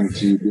 and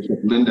to Bishop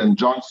Lyndon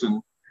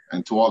Johnson,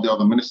 and to all the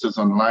other ministers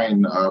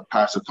online,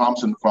 Pastor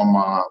Thompson from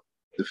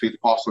the Faith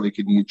Apostolic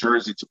in New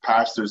Jersey, to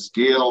Pastors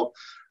Gail,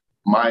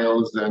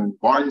 Miles, and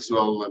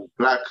Barnesville, and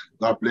Black.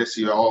 God bless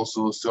you.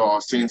 Also to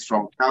our saints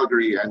from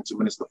Calgary, and to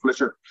Minister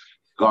Fletcher.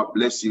 God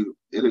bless you.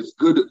 It is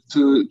good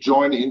to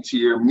join into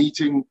your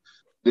meeting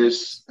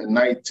this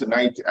night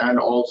tonight, and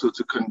also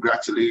to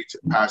congratulate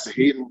Pastor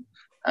Hayden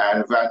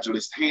and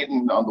Evangelist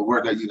Hayden on the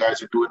work that you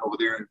guys are doing over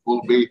there in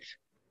Bull Bay.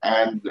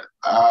 And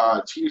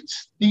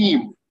its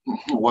theme,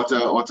 what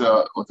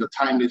a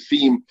timely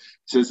theme. It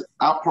says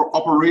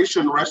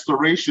Operation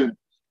Restoration.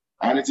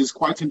 And it is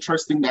quite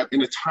interesting that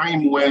in a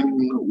time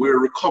when we're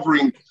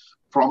recovering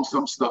from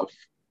some stuff,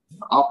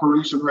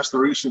 Operation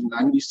Restoration,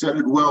 and you said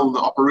it well, the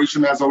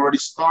operation has already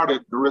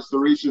started, the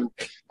restoration,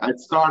 and it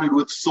started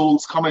with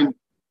souls coming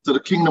to the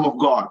kingdom of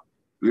God.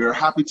 We are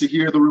happy to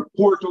hear the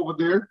report over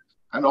there.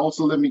 And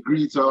also let me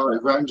greet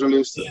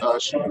Evangelist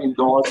Charlene,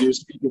 Dawes, your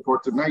speaker for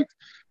tonight,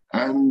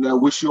 and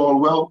wish you all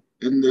well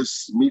in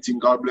this meeting.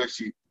 God bless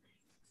you.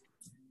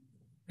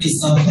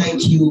 Please,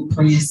 thank you,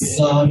 praise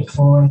God,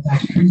 for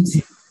that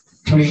greeting.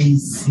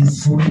 Praise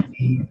his holy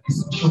name.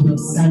 His children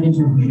standing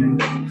here.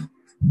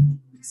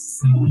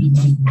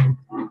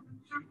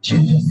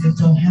 Just lift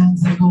your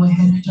hands and go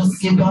ahead and just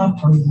give God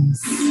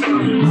praise.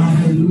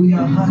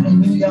 Hallelujah,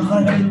 hallelujah,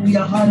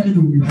 hallelujah,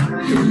 hallelujah.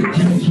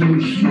 Thank you,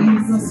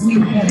 Jesus. We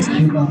thank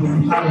you, God.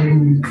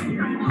 Hallelujah.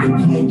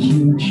 Thank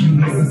you,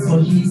 Jesus, for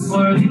he's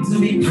worthy to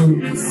be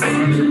praised.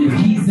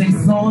 He's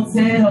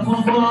exalted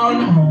above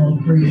all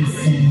praise.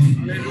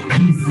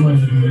 He's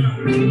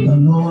worthy. The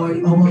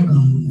Lord our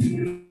God.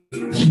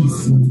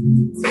 He's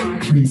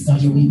worthy. Praise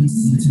God, you may be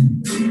seated.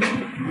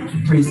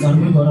 Praise God,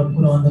 we're going to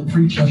put on the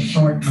preacher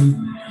shortly.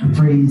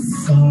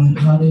 Praise God,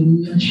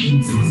 hallelujah,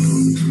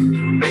 Jesus.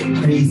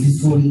 Praise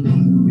his holy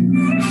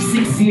name.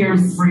 6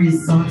 years,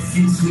 praise God,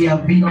 since we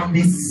have been on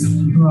this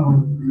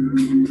ground.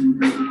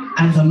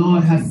 And the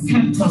Lord has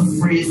kept us,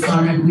 praise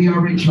God, and we are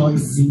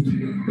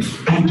rejoicing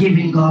and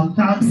giving God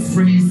thanks,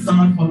 praise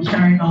God, for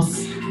carrying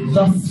us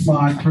thus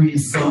far,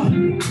 praise God.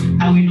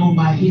 And we know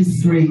by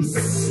his grace,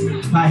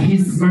 by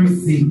his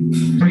mercy,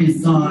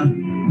 praise God,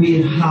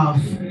 we have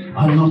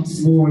a lot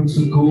more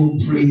to go,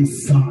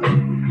 praise God.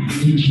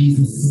 In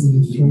Jesus'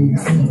 name,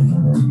 praise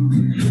God.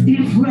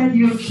 If when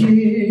you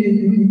give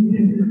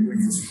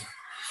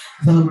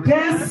the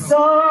best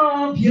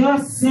of your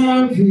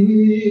service,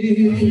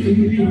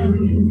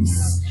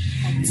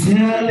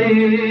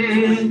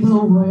 telling the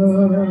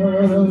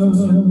world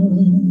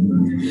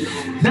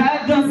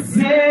that the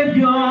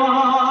Savior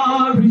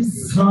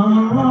is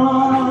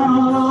come,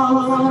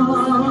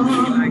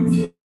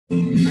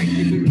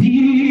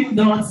 be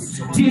not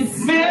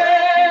dismayed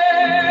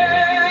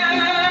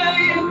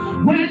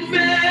when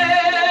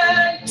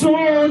men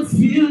don't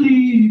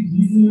believe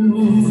you.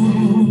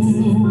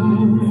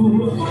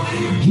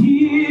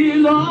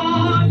 He'll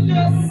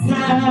understand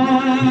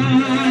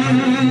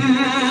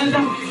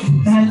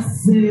and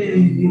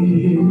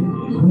say,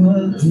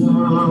 well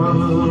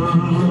done.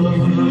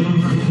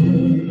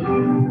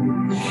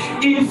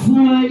 If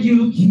what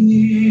you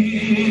give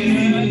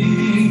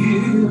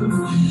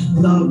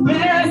the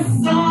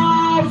best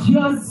of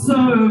your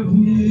service,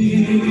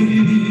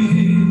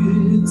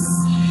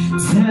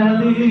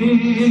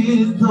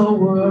 telling the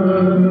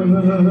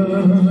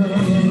world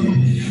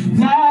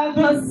that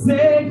the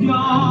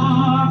Savior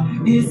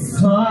is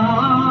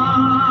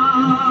come,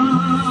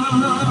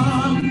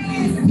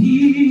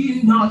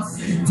 be not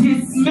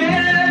dismayed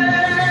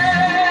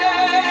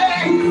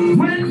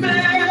when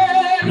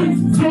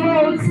men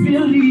don't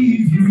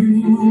believe you.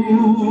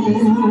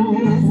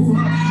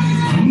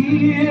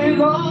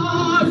 He'll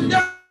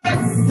understand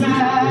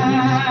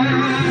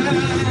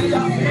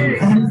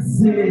and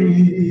say,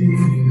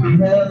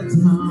 well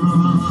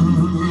done.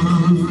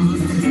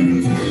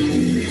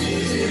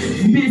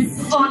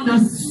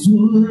 Misunderstood,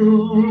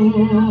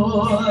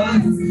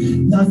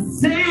 the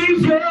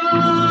Savior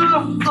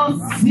of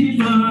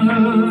sinners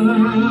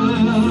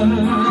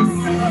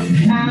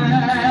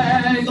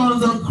hang on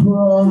the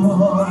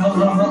cross.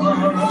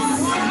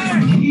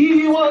 He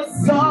was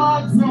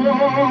God's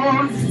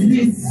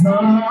only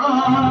Son.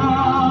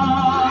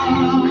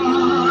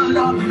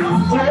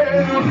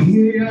 Oh,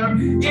 here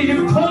in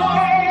Paul,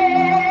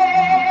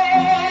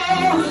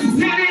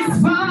 it is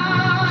fine.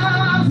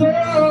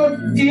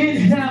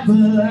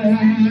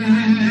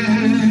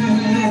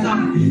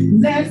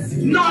 Let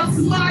not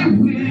my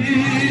will,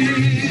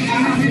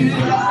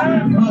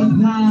 but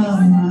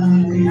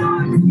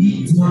thine be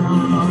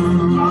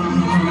done.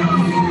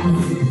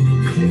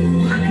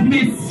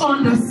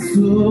 Misunderstood,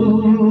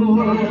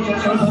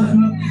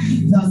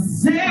 the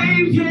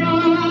Savior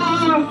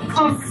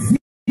of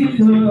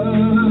sinners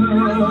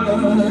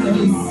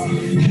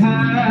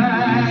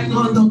hang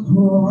on the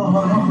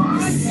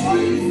cross.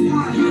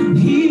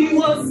 He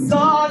was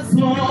God's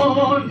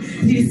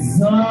only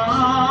Son.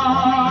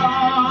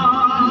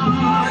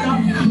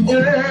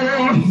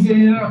 Oh,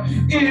 here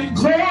in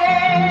glory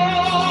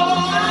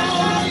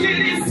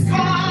is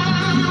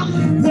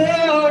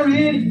Father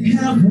in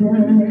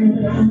heaven.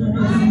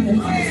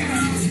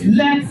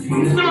 Let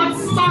not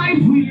my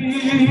will,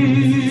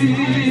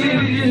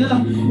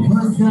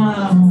 but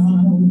thine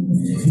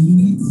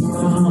be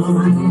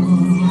done.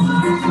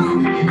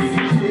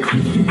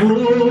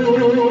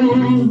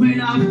 Oh, when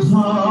I've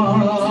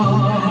come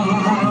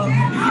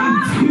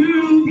to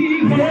the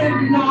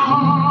end of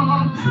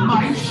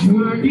my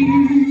journey,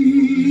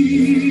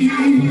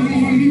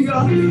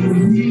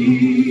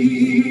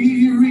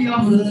 weary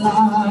of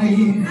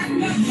life,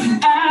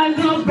 and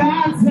the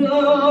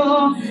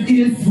battle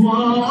is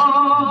won.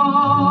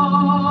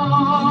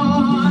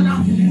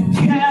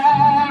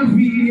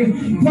 Carry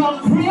the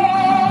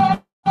cross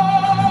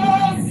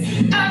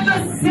and the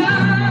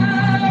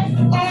staff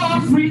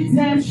of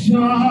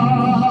redemption.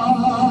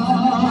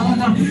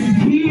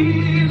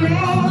 Heal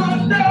on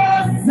the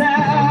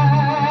sand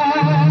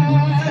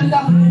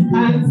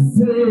and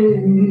say,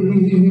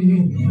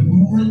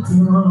 well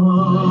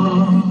done.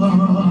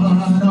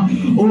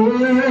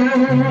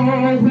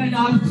 Oh, when I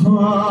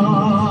come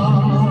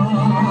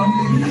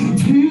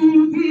to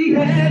the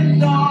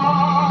end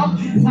of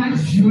my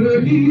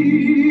journey,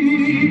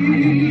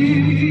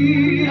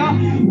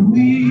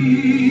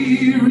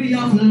 weary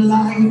of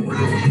life,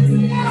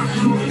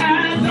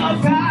 and the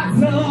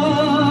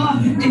battle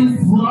is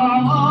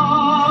won.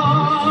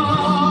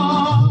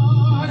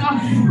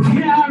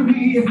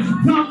 Carry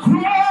the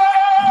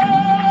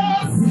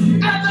cross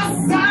and the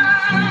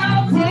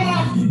staff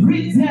of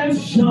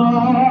redemption.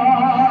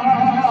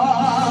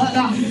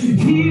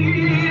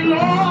 Heal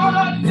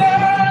on the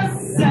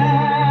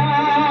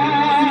sand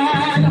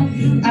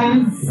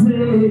and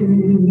say,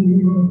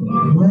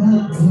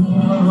 well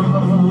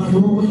done.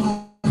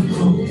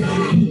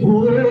 Oh,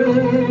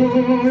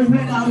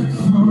 when I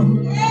come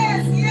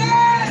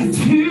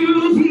to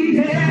the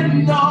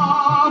end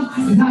of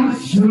my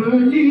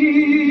journey,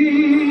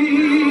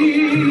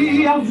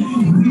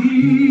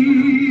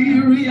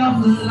 weary of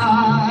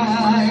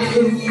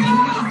life,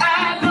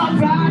 and the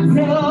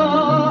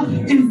battle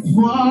is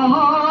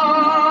won.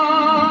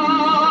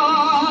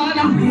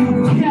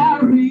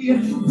 Carry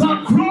the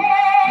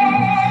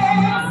cross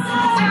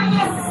and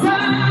the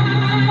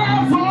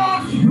staff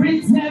of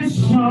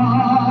redemption.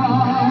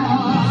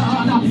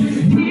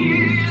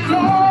 Heal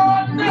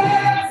on the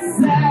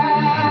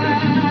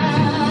sand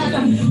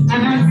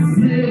and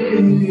say,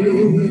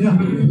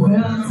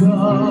 well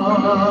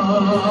done.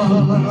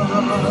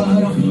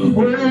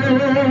 Oh,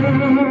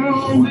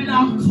 when I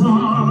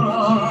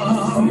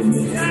come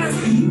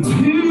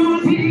to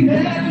the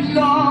end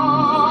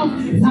of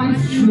thy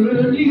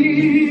journey,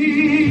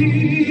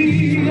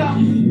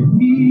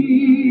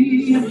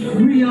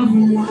 weary of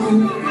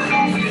life,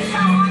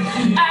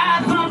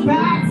 and the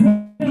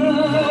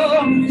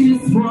battle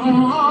is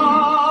won.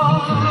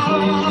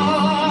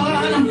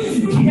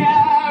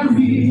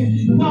 Carry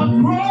the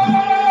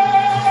cross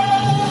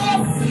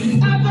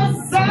and the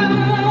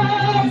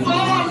staff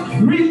of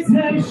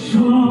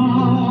redemption.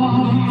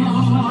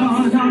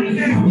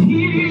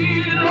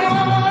 Heal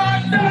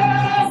on the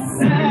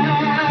sand.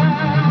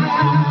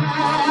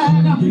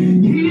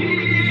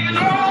 Heal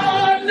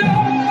on the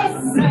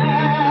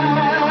sand.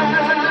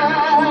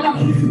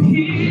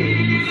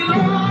 Heal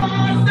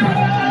on the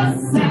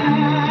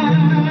sand.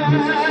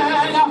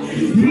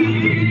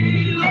 Heal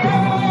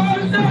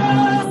on the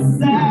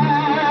sand.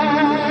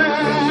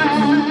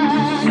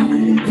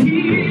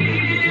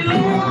 Heal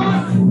on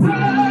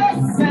the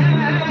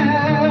sand.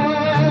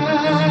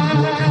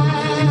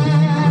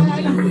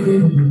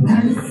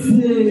 And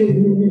say,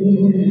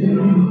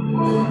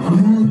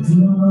 well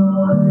done.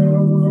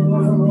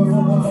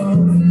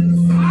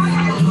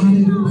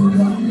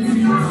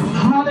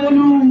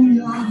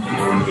 Hallelujah.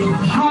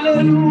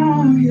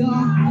 Hallelujah.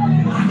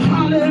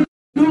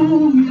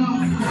 Hallelujah.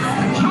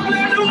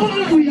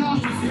 Hallelujah.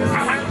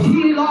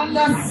 Heal on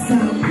the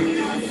sun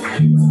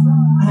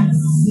and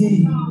say,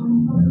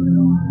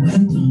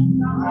 well done.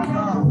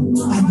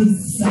 At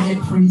this side,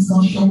 praise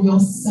God, show your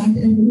side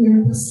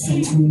everywhere the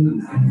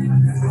same.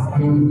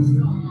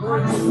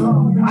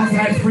 As I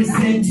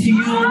present to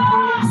you,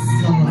 praise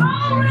God,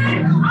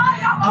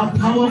 a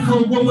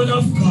powerful woman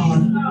of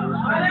God.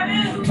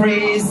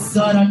 Praise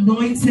God,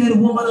 anointed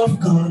woman of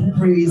God.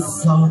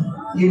 Praise God.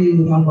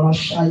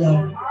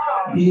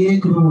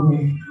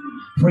 Glory.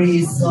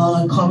 Praise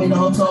God, coming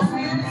out of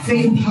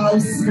Faith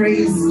House,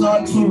 praise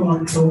God,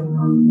 Toronto.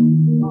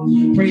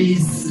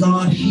 Praise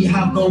God, she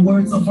have no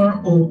words of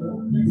her own.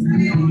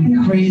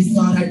 Praise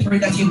God. I pray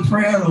that in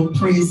prayer, oh,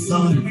 praise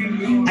God,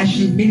 I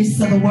should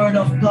minister the word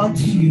of God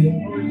to you.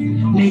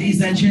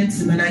 Ladies and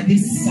gentlemen, at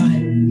this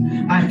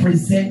time, I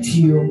present to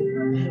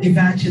you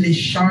Evangelist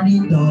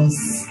Charlene Dawes.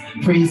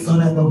 Praise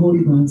God and the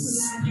Holy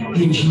Ghost.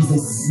 In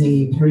Jesus'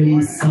 name.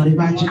 Praise God.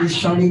 Evangelist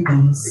Charlene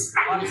Dawes.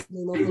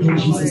 In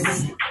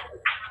Jesus' name.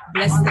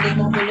 Bless the name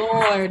of the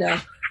Lord.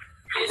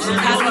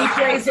 Can we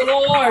praise the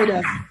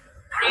Lord?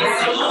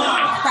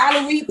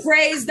 Can we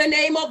praise the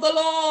name of the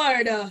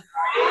Lord?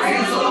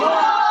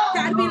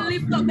 Can we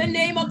lift up the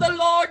name of the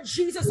Lord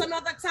Jesus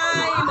another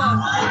time?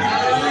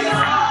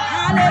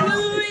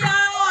 Hallelujah!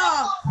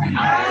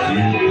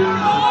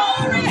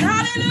 Glory,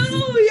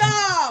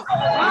 hallelujah!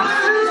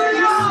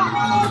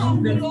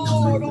 The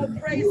Lord, oh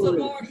praise the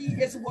Lord, He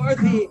is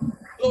worthy.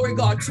 Glory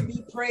God to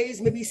be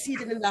praised. May be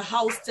seated in the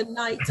house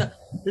tonight.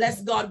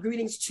 Bless God.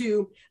 Greetings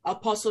to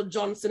Apostle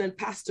Johnson and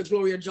Pastor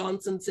Gloria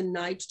Johnson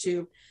tonight,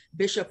 to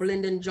Bishop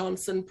Lyndon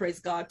Johnson, praise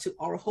God, to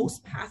our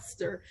host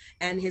pastor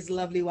and his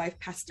lovely wife,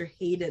 Pastor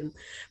Hayden.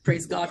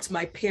 Praise God to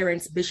my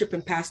parents, Bishop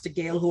and Pastor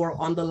Gail, who are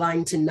on the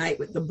line tonight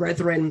with the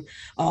brethren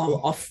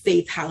of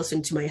Faith House,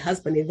 and to my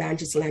husband,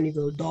 Evangelist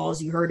Lannyville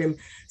Dawes. You heard him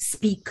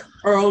speak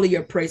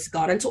earlier, praise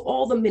God. And to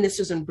all the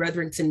ministers and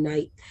brethren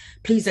tonight,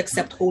 please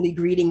accept holy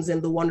greetings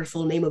in the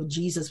wonderful name of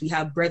Jesus. We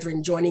have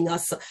brethren joining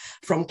us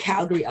from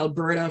Calgary,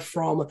 Alberta,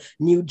 from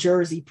New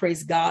Jersey,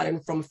 praise God,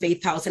 and from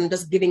Faith House. And I'm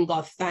just giving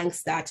God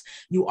thanks that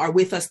you are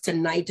with us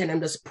tonight, and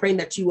I'm just praying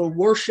that you will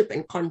worship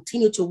and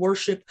continue to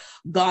worship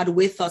God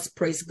with us,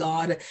 praise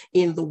God,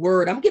 in the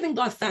word. I'm giving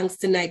God thanks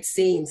tonight,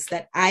 saints,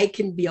 that I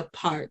can be a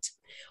part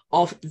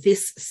of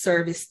this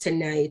service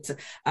tonight,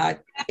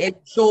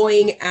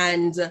 enjoying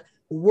and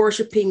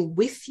worshiping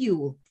with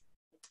you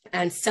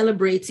and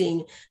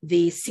celebrating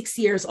the 6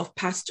 years of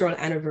pastoral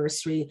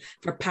anniversary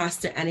for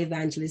Pastor and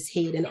Evangelist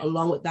Hayden,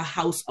 along with the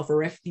House of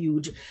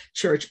Refuge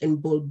Church in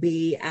Bull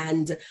Bay.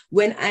 And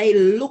when I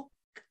look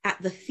at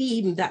the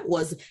theme that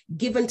was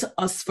given to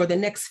us for the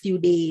next few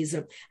days,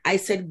 I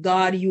said,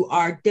 God, you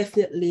are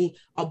definitely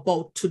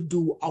about to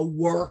do a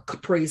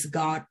work, praise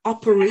God,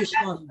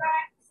 operation,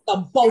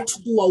 about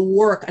to do a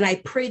work. And I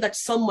pray that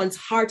someone's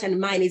heart and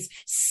mind is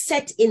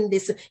set in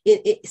this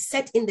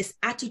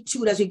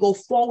attitude as we go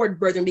forward,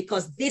 brethren,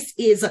 because this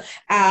is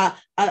a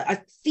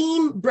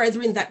theme,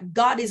 brethren, that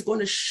God is going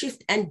to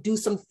shift and do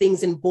some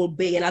things in Bull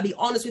Bay. And I'll be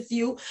honest with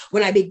you,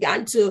 when I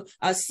began to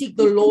seek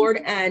the Lord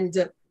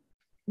and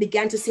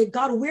began to say,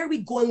 God, where are we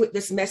going with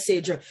this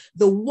message?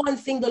 The one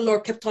thing the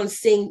Lord kept on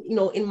saying,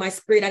 in my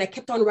spirit, and I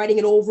kept on writing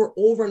it over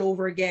and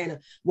over again,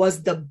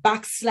 was the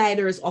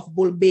backsliders of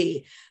Bull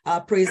Bay.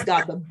 Praise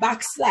God, the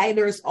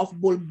backsliders of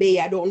Bull Bay.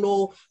 I don't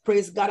know,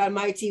 praise God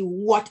Almighty,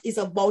 what is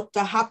about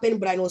to happen,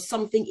 but I know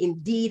something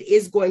indeed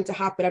is going to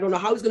happen. I don't know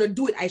how He's going to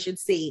do it, I should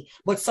say,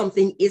 but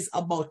something is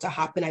about to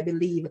happen. I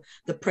believe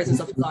the presence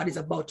of God is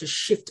about to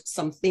shift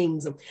some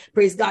things.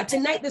 Praise God.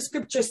 Tonight, the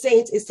scripture,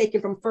 saints, is taken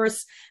from 1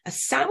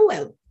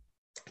 Samuel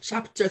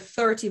chapter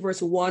 30,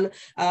 verse 1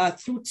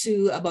 through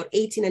to about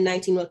 18 and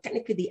 19, well,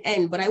 technically the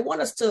end, but I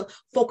want us to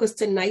focus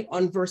tonight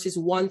on verses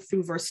 1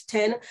 through verse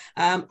 10.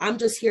 I'm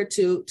just here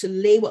to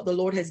lay what the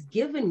Lord has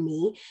given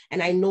me,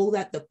 and I know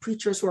that the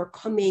preachers who are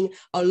coming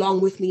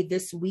along with me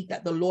this week,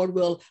 that the Lord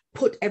will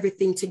put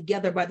everything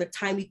together by the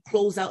time we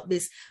close out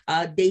this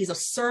days of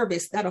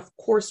service, that of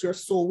course your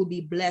soul will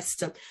be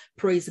blessed.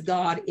 Praise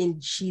God in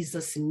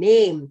Jesus'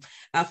 name.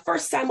 1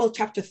 Samuel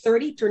chapter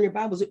 30, turn your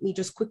Bibles with me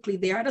just quickly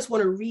there. I just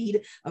want to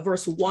read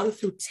verse 1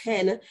 through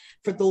 10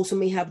 for those who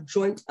may have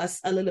joined us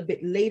a little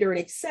bit later. And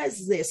it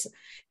says this: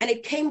 and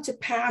it came to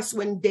pass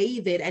when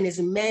David and his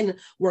men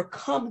were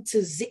come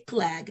to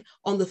Ziklag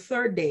on the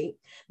third day,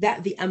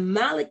 that the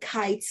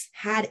Amalekites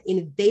had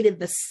invaded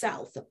the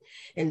south,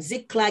 and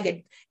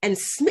Ziklag and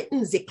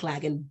smitten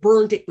Ziklag and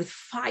burned it with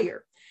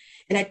fire,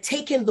 and had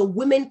taken the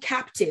women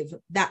captive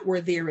that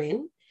were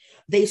therein.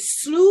 They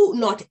slew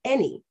not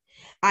any,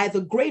 either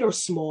great or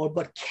small,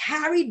 but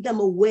carried them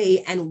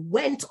away and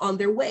went on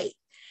their way.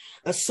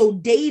 So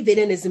David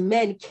and his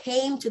men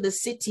came to the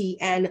city,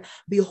 and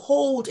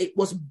behold, it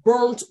was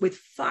burnt with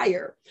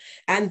fire,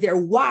 and their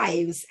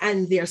wives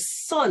and their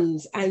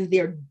sons and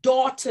their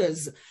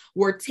daughters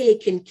were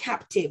taken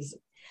captives.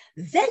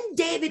 Then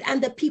David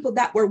and the people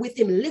that were with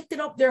him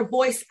lifted up their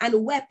voice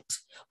and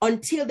wept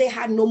until they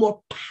had no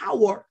more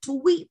power to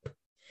weep.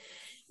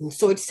 And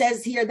so it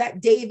says here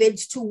that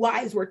David's two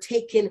wives were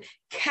taken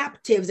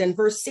captives, and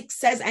verse 6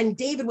 says, and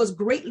David was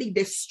greatly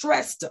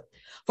distressed,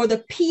 for the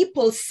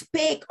people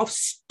spake of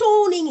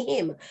stoning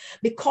him,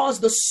 because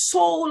the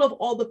soul of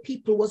all the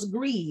people was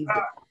grieved.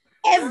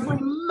 Every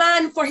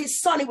man for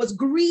his son. He was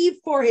grieved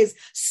for his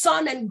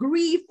son and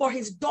grieved for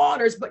his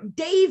daughters. But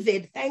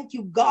David, thank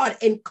you, God,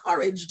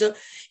 encouraged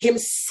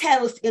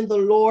himself in the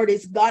Lord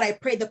his God. I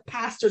pray the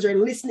pastors are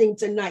listening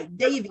tonight.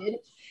 David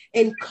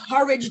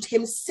encouraged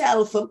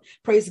himself,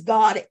 praise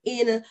God,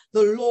 in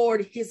the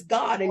Lord his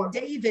God. And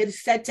David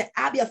said to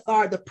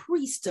Abiathar the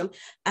priest,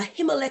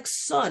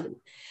 Ahimelech's son,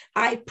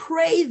 I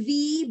pray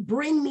thee,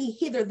 bring me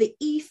hither the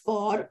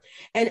ephod.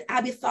 And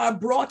Abiathar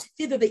brought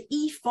thither the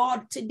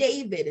ephod to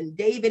David. And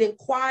David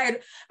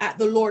inquired at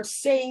the Lord,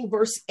 saying,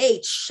 verse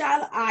 8,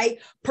 shall I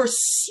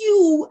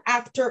pursue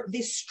after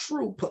this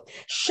troop?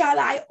 Shall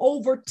I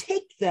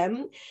overtake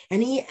them?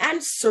 And he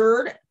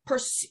answered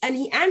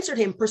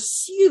him,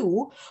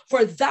 pursue,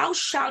 for thou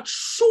shalt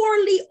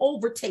surely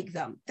overtake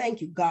them.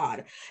 Thank you,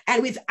 God.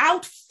 And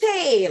without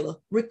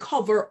fail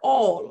recover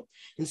all.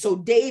 And so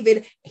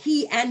David,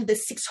 he and the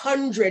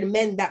 600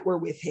 men that were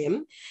with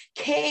him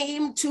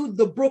came to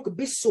the brook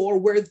Besor,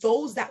 where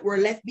those that were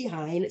left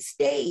behind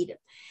stayed.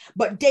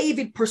 But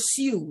David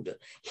pursued,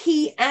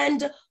 he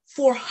and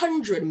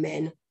 400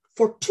 men,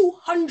 for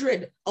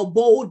 200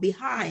 abode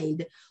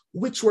behind,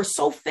 which were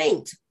so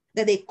faint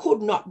that they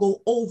could not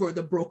go over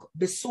the brook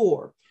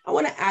Besor. I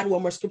want to add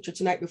one more scripture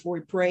tonight before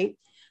we pray.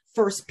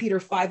 1 Peter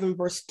 5 and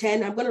verse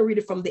 10. I'm going to read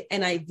it from the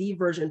NIV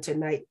version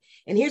tonight.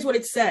 And here's what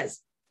it says.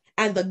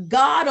 And the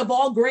God of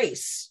all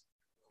grace,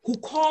 who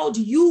called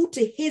you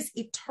to his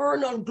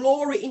eternal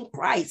glory in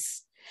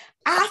Christ,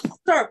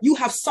 after you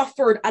have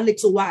suffered a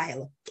little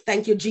while,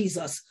 thank you,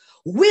 Jesus,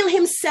 will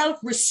himself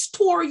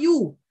restore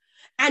you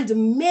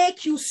and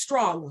make you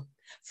strong,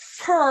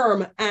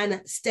 firm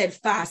and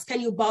steadfast.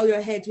 Can you bow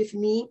your heads with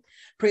me?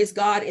 Praise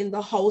God in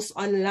the house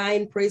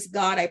online. Praise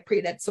God. I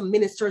pray that some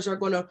ministers are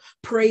going to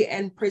pray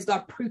and praise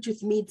God, preach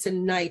with me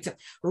tonight.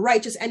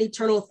 Righteous and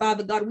eternal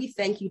Father God, we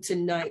thank you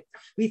tonight.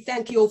 We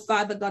thank you, oh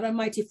Father God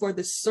Almighty, for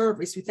this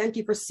service. We thank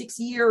you for 6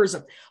 years,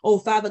 oh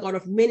Father God,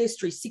 of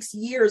ministry, 6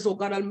 years, oh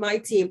God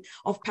Almighty,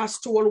 of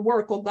pastoral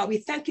work, oh God. We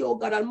thank you, oh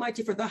God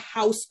Almighty, for the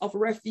house of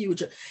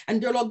refuge. And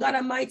dear Lord God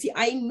Almighty,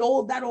 I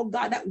know that, oh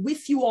God, that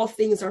with you all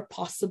things are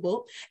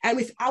possible. And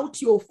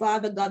without you, oh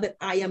Father God, that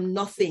I am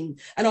nothing.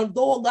 And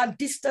although, oh God,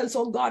 distance,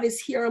 oh God, is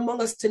here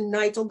among us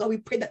tonight, oh God, we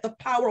pray that the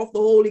power of the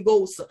Holy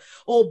Ghost,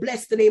 oh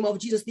bless the name of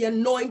Jesus, the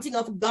anointing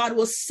of God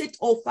will sit,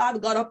 oh Father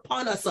God,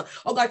 upon us.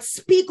 Oh God,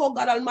 speak, oh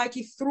God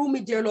Almighty, through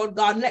me, dear Lord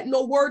God. Let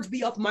no words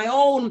be of my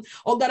own.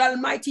 Oh God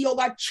Almighty, oh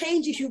God,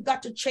 change if you've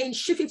got to change,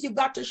 shift if you've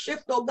got to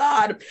shift, oh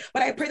God.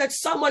 But I pray that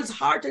someone's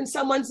heart and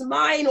someone's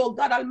mind, oh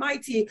God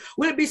Almighty,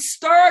 will be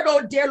stirred,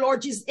 oh dear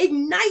Lord Jesus.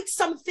 Ignite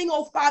something,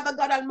 oh Father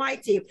God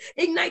Almighty.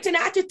 Ignite an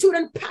attitude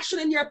and passion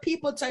in your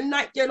people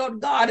tonight, dear Lord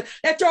God.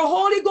 Let your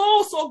Holy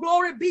Ghost, oh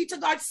glory be to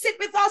God, sit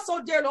with us,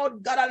 oh dear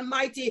Lord God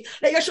Almighty.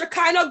 Let your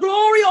Shekinah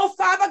glory, oh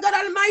Father God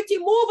Almighty,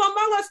 move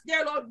among us,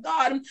 dear Lord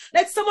God.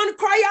 Let someone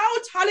cry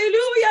out,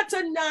 hallelujah,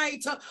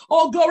 tonight.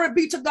 Oh glory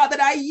be to God,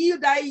 that I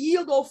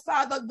yield, oh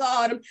Father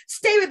God.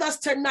 Stay with us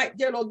tonight,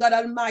 dear Lord God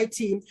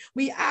Almighty.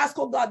 We ask,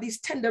 oh God, these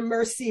tender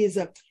mercies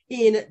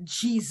in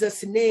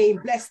Jesus' name.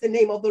 Bless the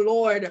name of the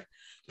Lord.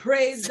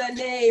 Praise the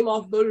name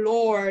of the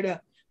Lord.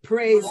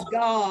 Praise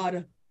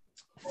God.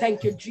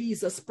 Thank you,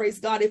 Jesus. Praise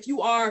God. If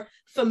you are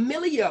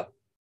familiar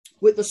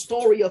with the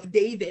story of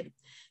David,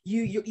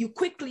 you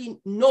quickly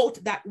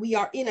note that we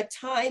are in a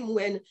time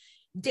when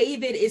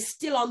David is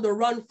still on the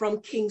run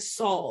from King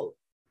Saul.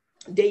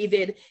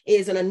 David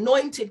is an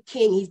anointed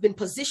king. He's been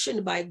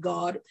positioned by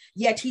God,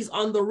 yet he's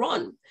on the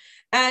run.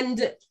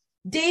 And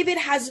David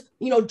has,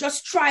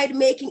 just tried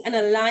making an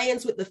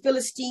alliance with the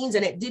Philistines,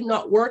 and it did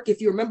not work.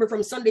 If you remember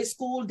from Sunday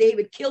school,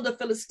 David killed a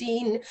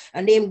Philistine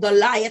named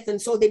Goliath,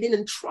 and so they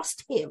didn't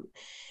trust him.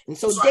 And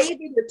so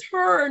David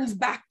returns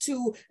back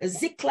to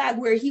Ziklag,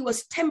 where he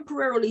was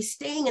temporarily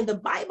staying. And the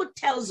Bible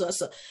tells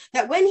us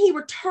that when he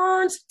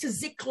returns to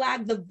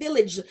Ziklag, the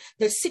village,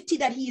 the city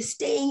that he is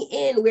staying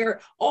in, where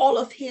all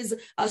of his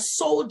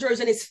soldiers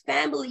and his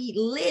family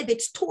live,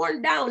 it's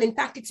torn down. In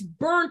fact, it's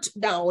burnt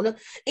down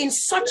in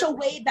such a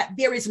way that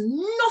there is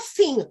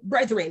nothing,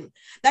 brethren,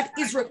 that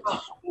is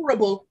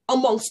recoverable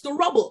amongst the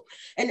rubble.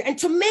 And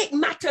to make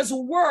matters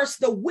worse,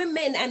 the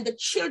women and the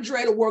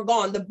children were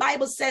gone. The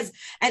Bible says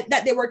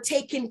that they were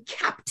taken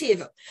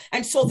captive.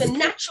 And so the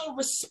natural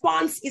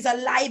response is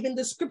alive in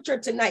the scripture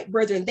tonight,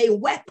 brethren. They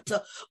wept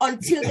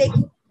until they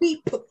could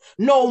weep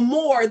no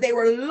more. They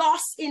were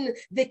lost in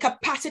the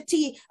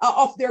capacity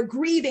of their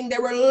grieving. They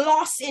were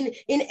lost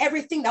in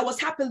everything that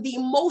was happening. The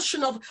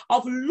emotion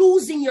of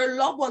losing your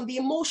loved one, the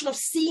emotion of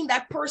seeing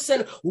that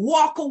person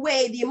walk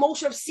away, the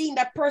emotion of seeing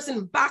that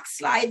person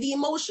backslide, the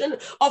emotion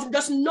of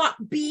just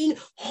not being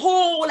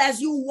whole as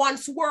you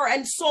once were.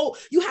 And so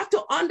you have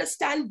to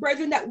understand,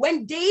 brethren, that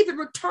when David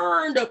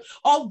returned,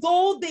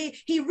 although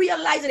he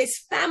realized that his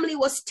family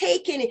was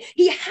taken,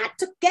 he had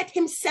to get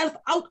himself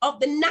out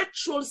of the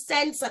natural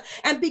sense face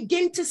and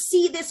begin to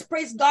see this,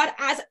 praise God,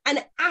 as an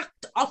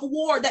act of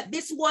war, that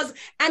this was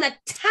an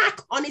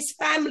attack on his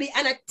family,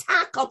 an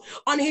attack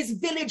on his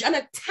village, an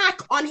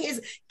attack on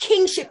his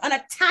kingship, an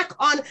attack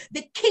on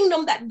the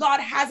kingdom that God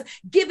has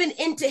given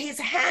into his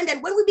hand.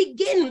 And when we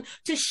begin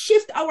to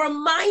shift our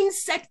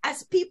mindset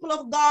as people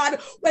of God,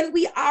 when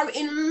we are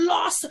in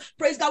loss,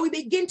 praise God, we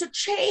begin to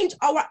change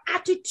our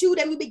attitude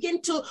and we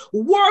begin to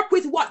work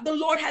with what the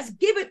Lord has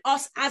given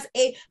us as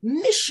a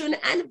mission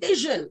and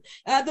vision.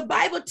 The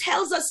Bible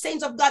tells us,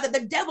 saints of God, that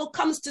the devil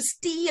comes to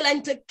steal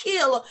and to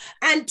kill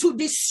and to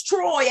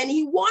destroy, and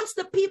he wants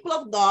the people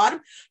of God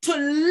to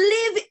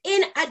live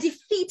in a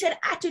defeated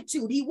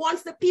attitude. He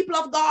wants the people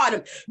of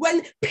God,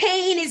 when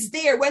pain is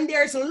there, when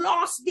there's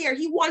loss there,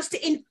 he wants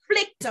to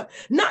inflict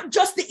not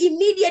just the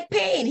immediate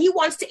pain, he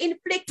wants to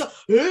inflict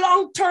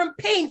long-term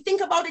pain.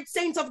 Think about it,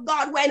 saints of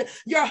God, when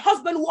your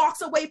husband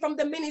walks away from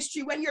the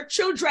ministry, when your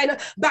children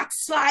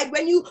backslide,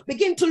 when you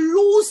begin to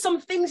lose some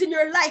things in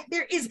your life,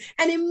 there is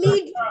an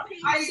immediate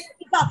pain,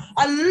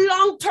 a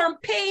long-term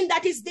pain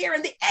that is there,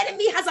 and the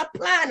enemy has a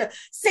plan,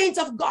 saints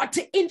of God,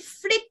 to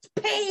inflict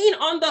pain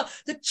on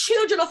the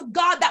children of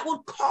God that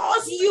would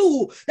cause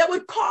you, that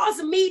would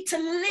cause me to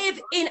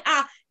live in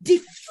a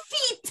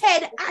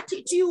defeated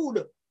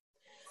attitude.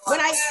 When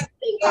I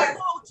think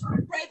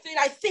about, brethren,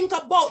 I think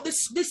about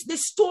this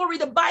story.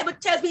 The Bible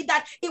tells me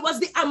that it was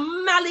the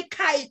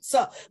Amalekites,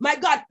 my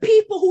God,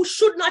 people who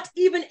should not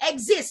even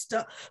exist,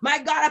 my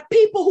God,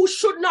 people who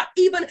should not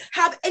even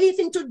have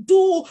anything to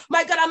do,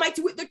 my God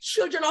Almighty, with the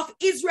children of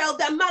Israel.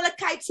 The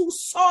Amalekites who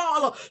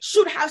Saul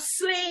should have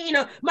slain,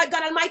 my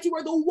God Almighty,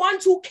 were the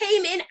ones who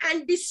came in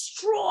and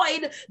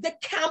destroyed the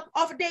camp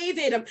of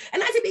David.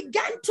 And as I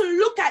began to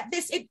look at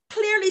this, it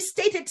clearly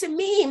stated to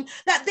me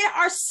that there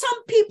are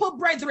some people,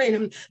 brethren,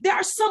 there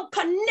are some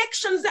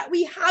connections that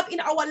we have in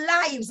our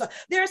lives.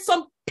 There are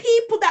some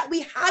people that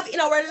we have in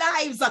our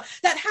lives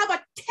that have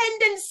a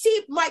tendency,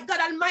 my God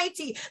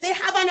Almighty, they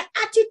have an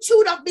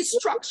attitude of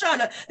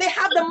destruction. They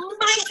have the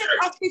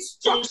mindset of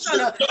destruction.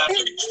 They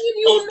mean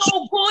you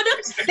no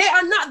good. They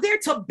are not there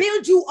to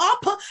build you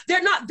up.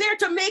 They're not there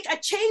to make a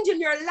change in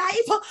your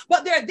life,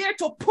 but they're there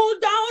to pull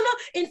down.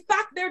 In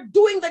fact, they're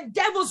doing the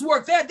devil's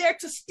work. They're there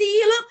to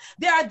steal.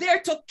 They are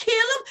there to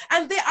kill,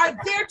 and they are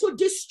there to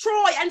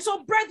destroy. And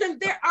so, brethren,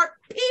 there are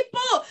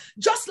people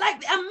just like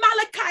the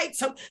Amalekites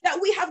that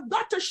we have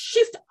got to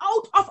shift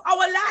out of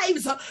our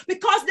lives,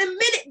 because the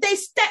minute they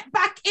step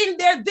back in,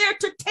 they're there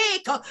to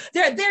take,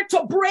 they're there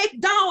to break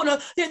down,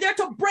 they're there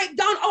to break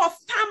down our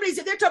families,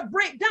 they're there to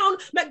break down,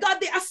 my God,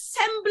 the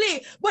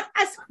assembly. But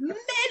as men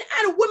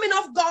and women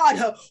of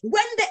God,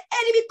 when the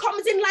enemy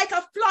comes in like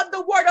a flood,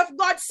 the word of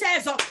God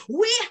says,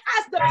 we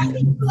as the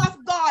people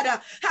of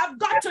God have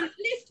got to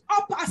lift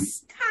up a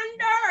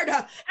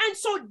standard. And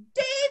so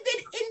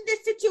David, in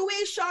this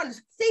situation,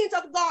 saints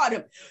of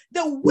God,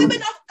 the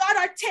women of God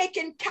are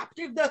taken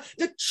captive.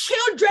 The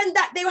children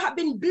that they have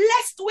been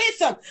blessed with,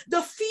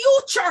 the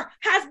future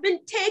has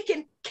been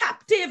taken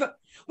captive.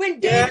 When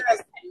David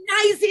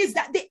recognizes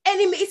that the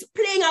enemy is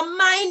playing a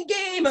mind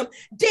game,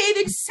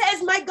 David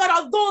says, my God,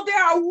 although they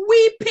are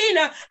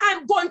weeping,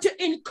 I'm going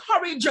to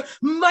encourage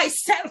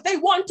myself. They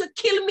want to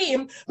kill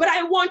me, but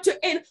I want to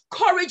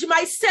encourage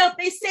myself.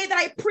 They say that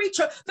I preach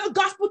the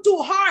gospel too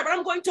hard, but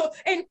I'm going to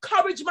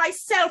encourage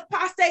myself.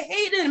 Pastor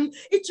Hayden,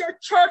 it's your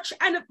church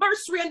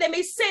anniversary, and they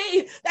may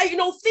say that, you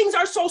know, things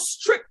are so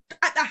strict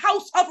at the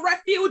house of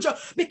refuge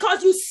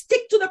because you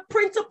stick to the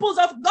principles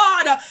of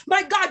God.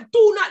 My God,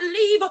 do not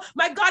leave,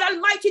 my God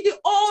Almighty, the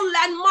old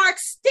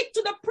landmarks. Stick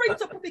to the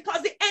principle,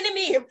 because the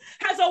enemy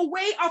has a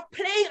way of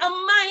playing a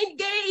mind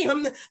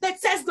game that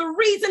says the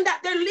reason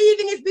that they're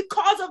leaving is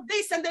because of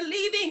this, and the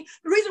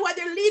reason why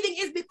they're leaving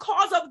is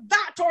because of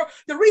that, or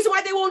the reason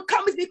why they won't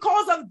come is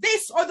because of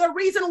this, or the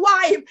reason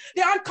why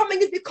they aren't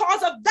coming is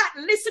because of that.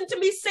 Listen to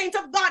me, saints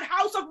of God,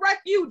 house of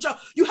refuge,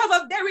 you have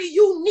a very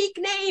unique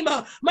name,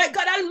 my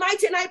God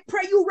Almighty, and I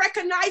pray you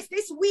recognize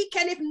this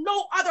weekend, if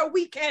no other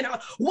weekend,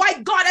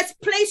 why God has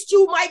placed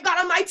you, my God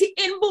Almighty,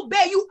 in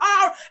Mubay. You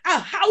are a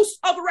house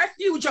of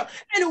refuge,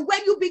 and when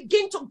you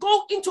begin to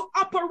go into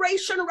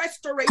Operation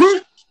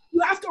Restoration, you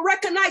have to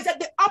recognize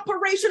that the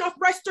operation of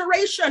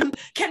restoration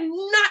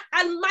cannot,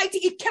 Almighty,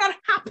 it cannot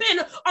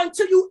happen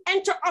until you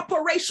enter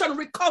Operation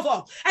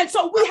Recover. And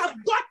so we have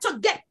got to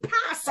get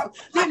past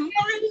the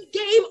mind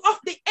game of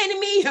the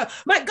enemy,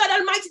 my God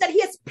Almighty, that he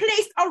has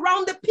placed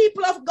around the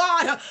people of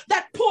God,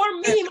 that poor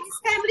me,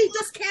 my family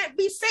just can't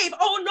be saved.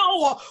 Oh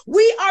no,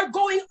 we are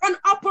going on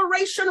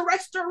Operation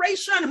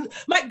Restoration.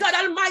 My God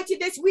Almighty,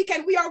 this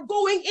weekend we are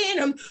going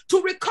in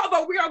to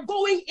recover. We are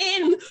going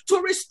in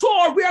to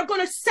restore. We are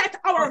going to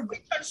set our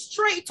vision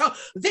straight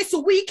this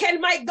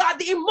weekend. My God,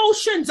 the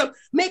emotions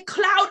may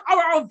cloud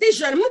our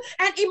vision,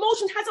 and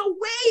emotion has a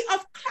way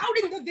of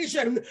clouding the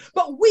vision,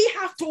 but we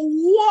have to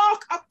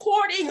walk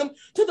according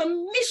to the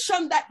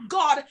mission that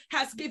God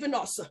has given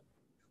us.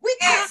 We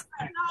can't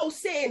allow,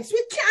 saints,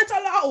 we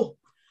cannot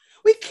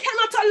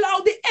allow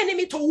the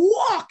enemy to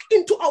walk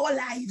into our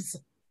lives,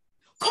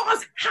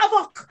 cause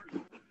havoc,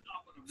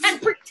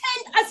 and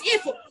pretend as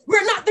if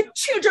we're not the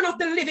children of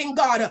the living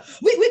God.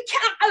 We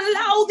can't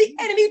allow the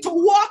enemy to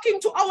walk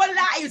into our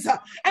lives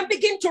and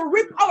begin to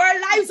rip our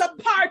lives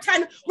apart,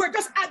 and we're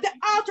just at the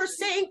altar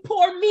saying,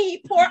 poor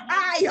me, poor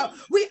I.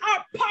 We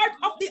are part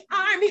of the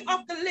army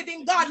of the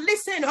living God.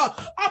 Listen,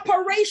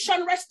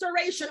 Operation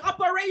Restoration,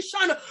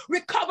 Operation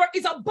Recover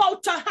is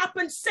about to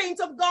happen,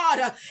 saints of God.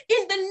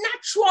 In the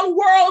natural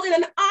world, in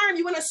an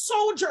army, when a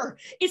soldier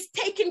is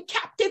taken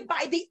captive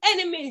by the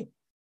enemy,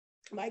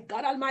 my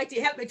God Almighty,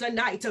 help me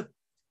tonight.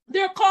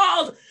 They're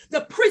called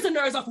the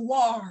prisoners of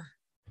war.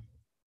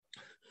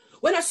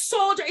 When a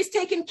soldier is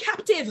taken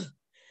captive,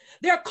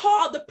 they're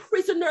called the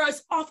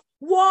prisoners of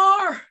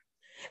war.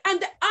 And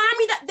the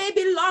army that they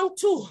belong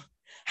to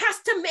has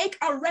to make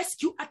a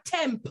rescue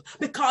attempt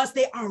because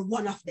they are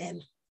one of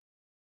them.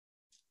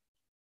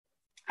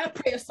 I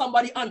pray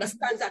somebody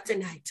understands that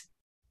tonight.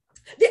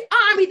 The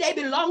army they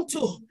belong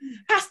to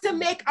has to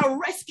make a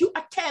rescue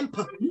attempt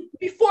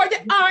before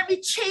the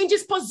army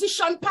changes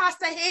position,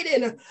 Pastor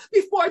Hayden,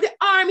 before the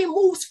army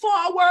moves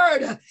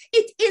forward.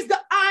 It is the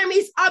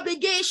army's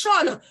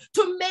obligation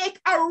to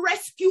make a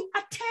rescue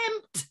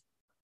attempt.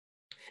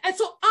 And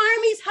so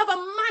armies have a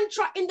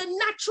mantra in the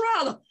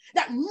natural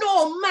that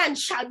no man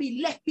shall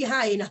be left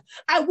behind.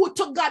 I would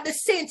to God the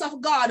saints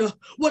of God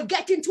will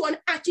get into an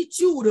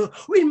attitude,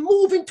 we'll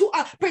move into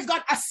a, praise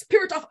God, a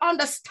spirit of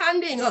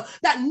understanding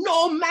that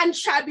no man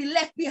shall be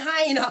left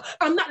behind.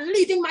 I'm not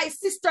leaving my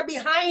sister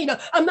behind.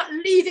 I'm not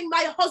leaving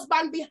my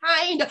husband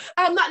behind.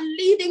 I'm not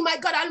leaving, my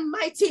God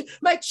Almighty,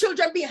 my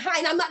children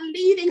behind. I'm not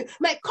leaving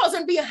my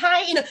cousin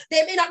behind.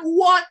 They may not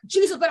want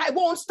Jesus, but I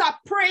won't stop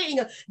praying.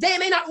 They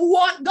may not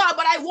want God,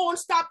 but I won't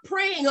stop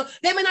praying.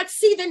 They may not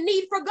see the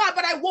need for God,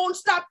 but I won't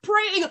stop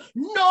praying.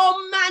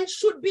 No man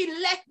should be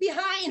left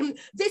behind.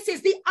 This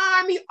is the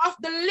army of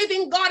the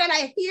living God, and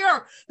I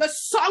hear the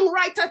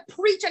songwriter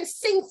preach and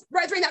sing,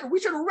 brethren, that we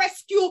should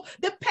rescue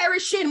the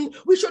perishing.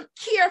 We should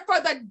care for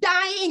the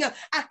dying.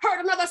 I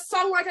heard another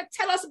songwriter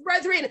tell us,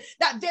 brethren,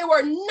 that there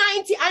were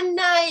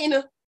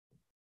 99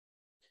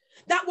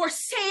 that were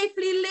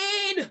safely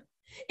laid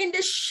in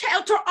the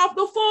shelter of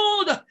the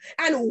fold,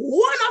 and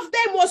one of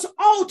them was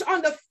out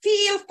on the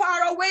field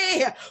far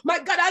away. My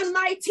God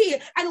Almighty.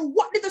 And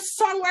what did the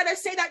songwriter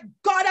say? That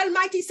God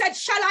Almighty said,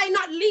 shall I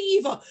not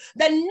leave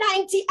the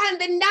 90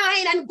 and the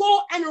 9 and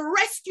go and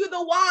rescue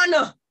the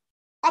one?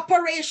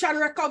 Operation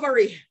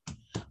Recovery,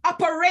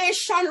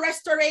 Operation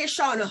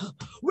Restoration.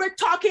 We're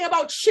talking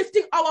about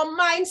shifting our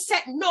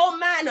mindset. No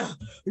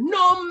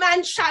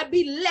man shall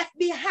be left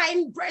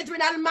behind,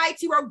 brethren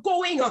Almighty. We're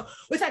going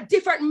with a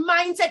different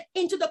mindset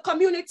into the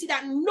community,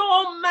 that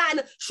no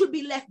man should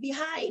be left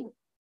behind.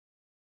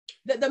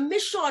 The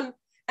mission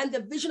and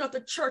the vision of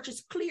the church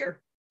is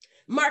clear.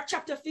 Mark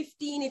chapter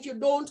 15, if you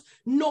don't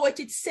know it,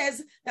 it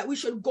says that we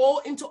should go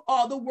into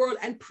all the world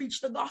and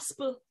preach the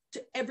gospel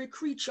to every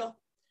creature.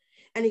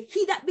 And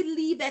he that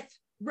believeth,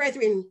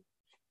 brethren,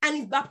 and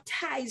is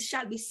baptized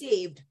shall be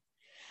saved,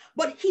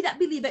 but he that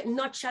believeth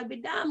not shall be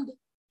damned.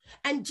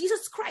 And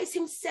Jesus Christ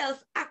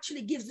himself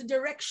actually gives the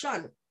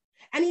direction.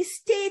 And he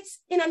states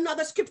in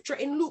another scripture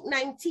in Luke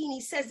 19,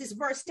 he says this,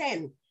 verse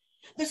 10,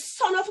 the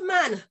Son of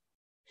Man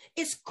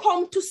is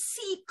come to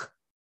seek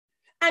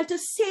and to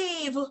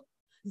save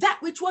that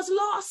which was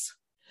lost.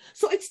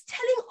 So it's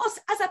telling us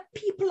as a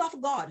people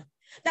of God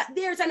that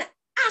there's an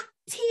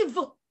active,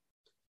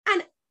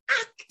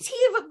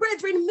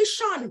 brethren,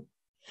 mission.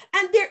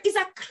 And there is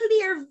a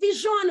clear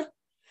vision.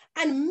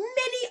 And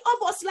many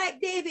of us, like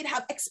David,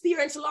 have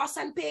experienced loss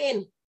and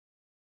pain.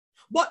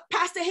 But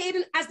Pastor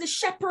Hayden, as the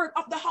shepherd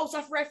of the house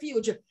of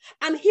refuge,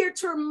 I'm here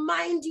to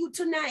remind you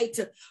tonight,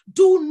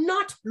 do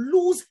not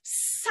lose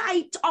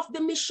sight of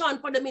the mission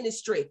for the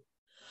ministry.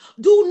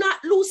 Do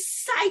not lose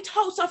sight,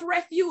 house of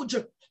refuge,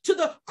 to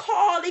the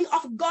calling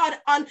of God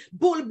on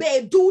Bull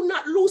Bay. Do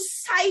not lose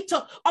sight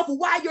of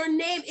why your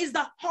name is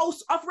the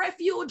house of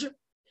refuge.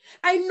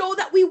 I know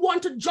that we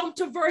want to jump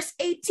to verse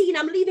 18.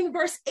 I'm leaving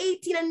verse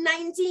 18 and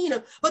 19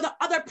 for the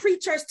other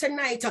preachers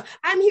tonight.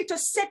 I'm here to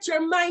set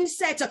your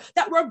mindset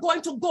that we're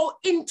going to go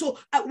into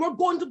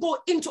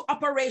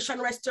Operation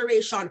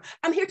Restoration.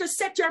 I'm here to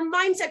set your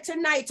mindset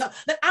tonight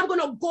that I'm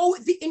going to go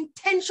with the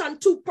intention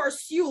to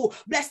pursue.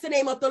 Bless the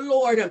name of the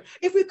Lord.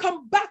 If we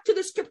come back to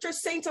the scripture,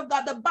 saints of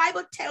God, the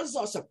Bible tells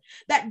us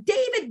that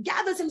David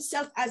gathers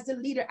himself as the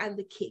leader and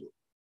the king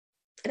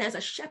and as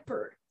a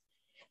shepherd.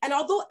 And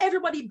although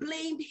everybody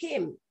blamed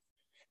him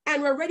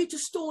and were ready to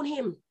stone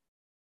him,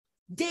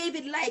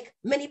 David, like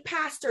many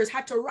pastors,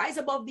 had to rise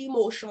above the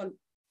emotion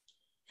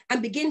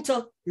and begin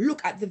to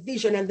look at the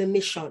vision and the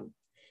mission.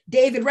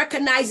 David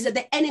recognizes that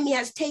the enemy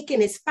has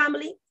taken his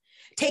family,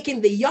 taken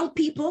the young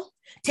people,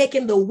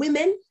 taken the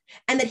women,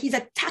 and that he's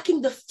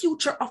attacking the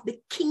future of the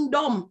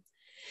kingdom.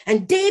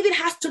 And David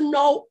has to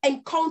now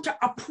encounter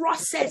a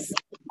process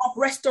of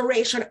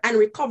restoration and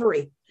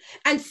recovery.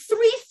 And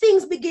 3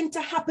 things begin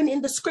to happen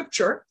in the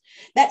scripture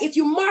that if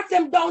you mark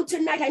them down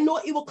tonight, I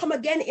know it will come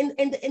again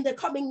in the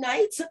coming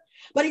nights,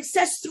 but it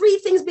says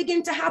 3 things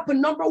begin to happen.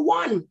 Number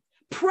 1,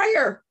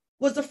 prayer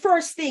was the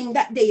first thing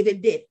that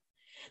David did.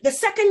 The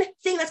second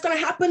thing that's going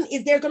to happen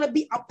is there's going to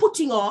be a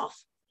putting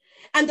off.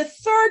 And the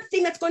third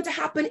thing that's going to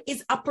happen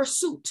is a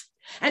pursuit.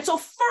 And so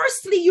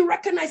firstly, you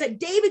recognize that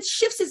David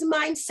shifts his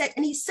mindset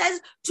and he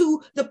says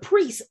to the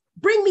priest,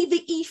 bring me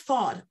the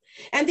ephod.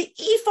 And the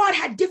ephod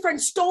had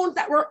different stones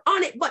that were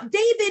on it, but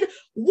David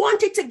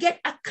wanted to get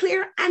a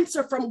clear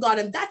answer from God.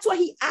 And that's why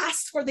he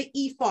asked for the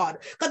ephod,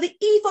 because the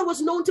ephod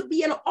was known to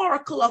be an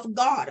oracle of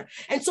God.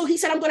 And so he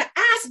said, I'm going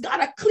to ask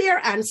God a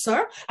clear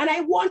answer, and I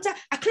want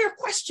a clear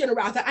question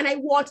rather, and I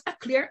want a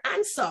clear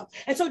answer.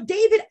 And so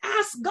David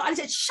asked God, he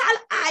said, shall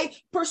I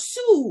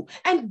pursue?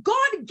 And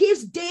God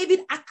gives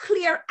David a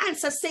clear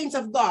answer, saints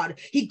of God.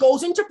 He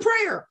goes into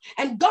prayer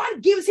and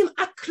God gives him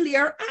a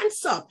clear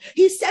answer.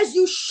 He says,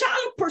 you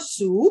shall pursue.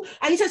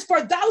 And he says,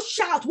 for thou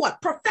shalt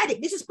what?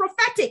 Prophetic. This is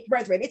prophetic,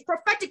 brethren. It's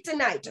prophetic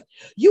tonight.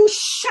 You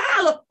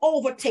shall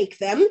overtake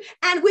them,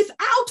 and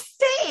without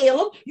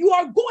fail, you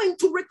are going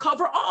to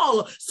recover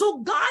all. So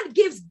God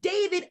gives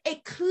David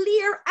a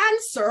clear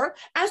answer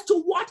as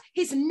to what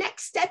his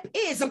next step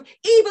is.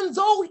 Even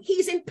though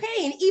he's in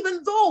pain,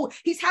 even though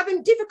he's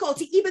having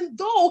difficulty, even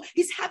though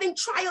he's having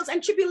trials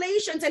and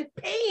tribulations and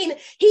pain,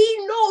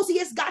 he knows he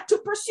has got to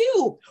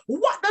pursue.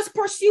 What does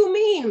pursue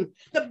mean?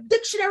 The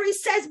dictionary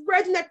says,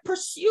 brethren, that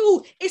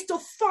pursue is to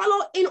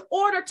follow in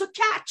order to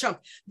catch.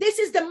 This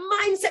is the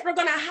mindset we're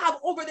going to have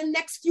over the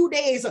next few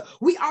days.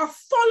 We are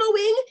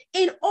following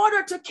in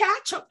order to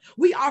catch.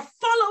 We are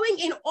following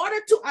in order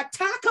to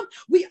attack.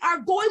 We are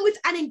going with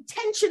an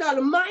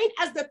intentional mind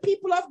as the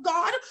people of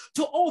God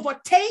to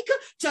overtake,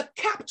 to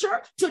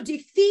capture, to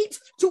defeat,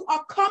 to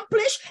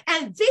accomplish.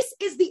 And this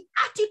is the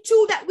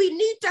attitude that we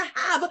need to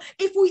have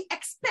if we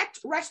expect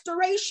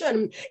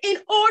restoration. In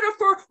order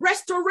for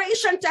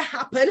restoration to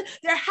happen,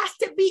 there has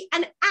to be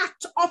an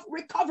act of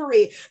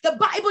recovery. The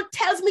Bible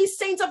tells me,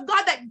 saints of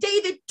God, that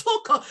David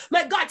took,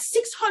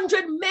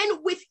 600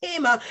 men with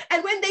him.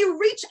 And when they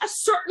reached a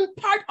certain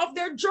part of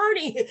their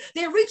journey,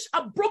 they reached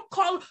a brook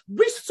called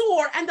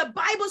Resor. And the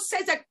Bible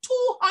says that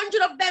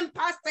 200 of them,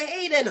 Pastor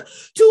Hayden,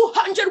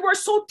 200 were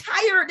so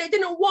tired, they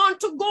didn't want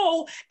to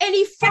go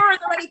any further.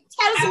 And it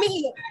tells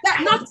me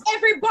that not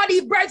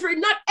everybody, brethren,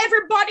 not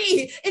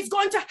everybody is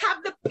going to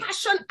have the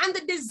passion and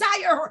the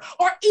desire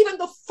or even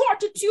the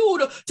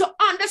fortitude to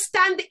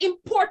understand the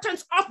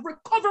importance of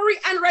recovery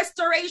and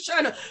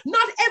restoration.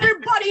 Not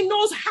everybody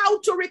knows how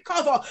to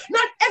recover.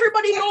 Not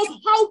everybody knows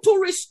how to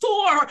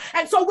restore.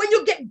 And so when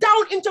you get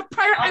down into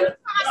prayer and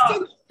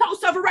fasting,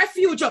 House of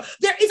Refuge,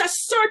 there is a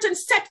certain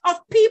set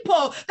of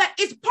people that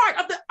is part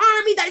of the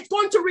army that is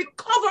going to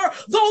recover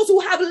those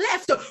who have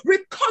left,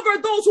 recover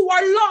those who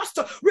are lost,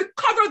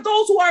 recover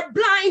those who are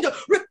blind,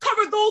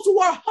 recover those who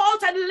are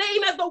halt and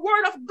lame, as the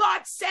word of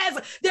God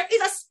says. There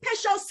is a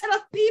special set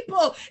of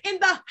people in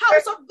the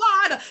house of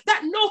God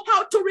that know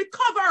how to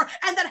recover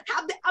and that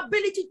have the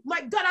ability, my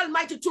God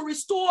Almighty, to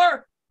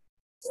restore.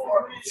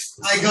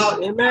 My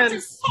God. Amen.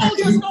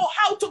 Soldiers know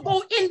how to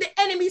go in the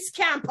enemy's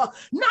camp.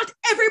 Not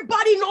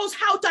everybody knows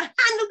how to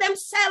handle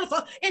themselves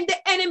in the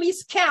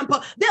enemy's camp.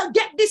 They'll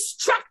get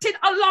distracted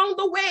along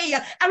the way.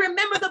 And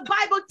remember, the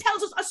Bible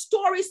tells us a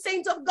story,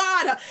 saints of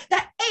God,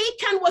 that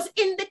Achan was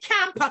in the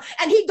camp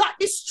and he got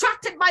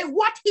distracted by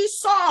what he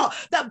saw.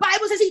 The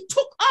Bible says he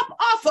took up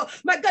off,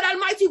 my God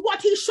Almighty,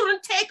 what he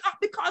shouldn't take up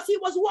because he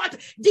was what?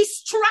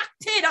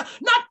 Distracted.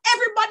 Not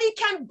everybody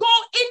can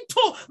go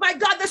into, my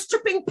God, the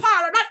stripping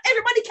parlor. Not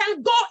everybody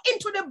can go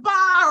into the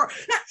bar.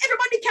 Not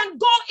everybody can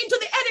go into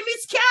the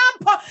enemy's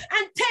camp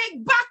and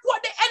take back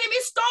what the enemy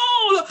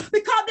stole,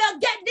 because they'll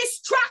get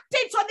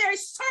distracted. So there are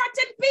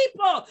certain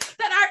people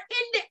that are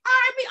in the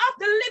army of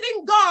the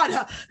living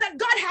God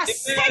that God has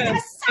set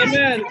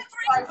aside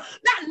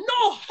that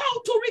know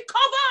how to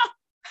recover.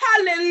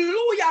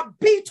 Hallelujah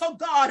be to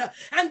God.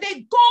 And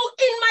they go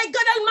in, my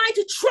God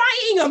Almighty,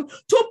 trying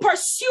to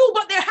pursue,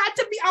 but there had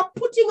to be a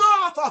putting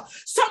off.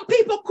 Some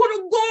people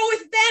couldn't go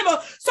with them.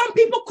 Some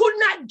people could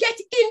not get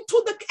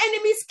into the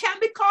enemy's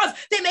camp because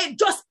they may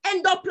just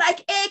end up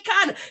like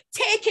Achan,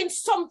 taking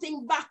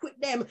something back with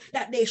them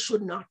that they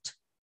should not.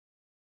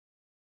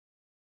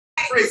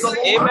 Praise the Lord.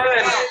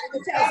 Amen.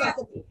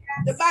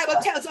 The Bible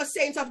tells us,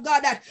 saints of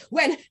God, that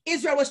when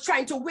Israel was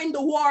trying to win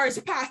the wars,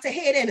 Pastor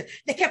Hayden,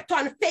 they kept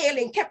on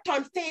failing,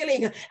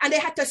 and they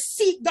had to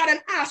seek God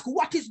and ask,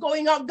 what is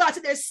going on? God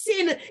said, there's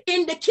sin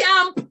in the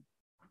camp.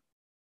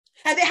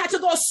 And they had to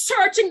go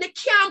searching the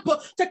camp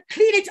to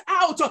clean it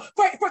out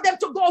for them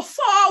to go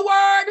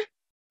forward.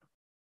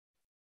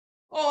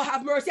 Oh,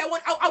 have mercy. I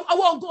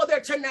won't go there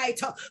tonight.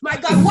 My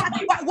God,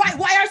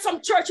 why are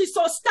some churches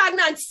so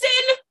stagnant?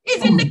 Sin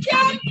is in the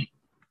camp.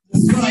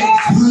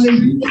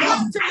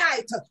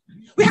 Tonight,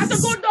 we have to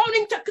go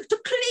down to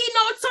clean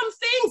out some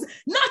things.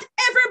 Not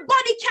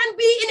everybody can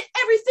be in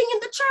everything in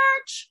the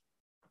church.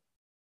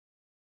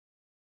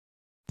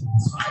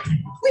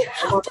 We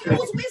have to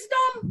use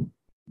wisdom.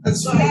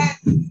 That's right.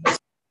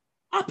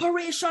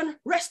 Operation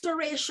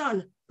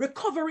Restoration,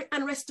 recovery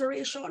and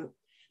restoration.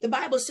 The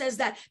Bible says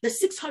that the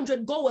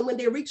 600 go, and when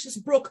they reach this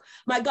brook,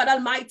 my God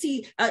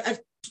Almighty,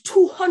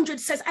 200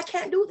 says, I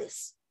can't do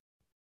this.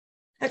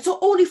 And so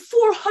only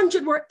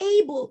 400 were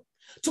able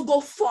to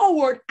go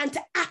forward and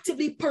to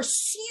actively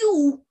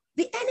pursue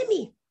the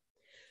enemy.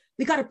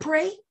 We got to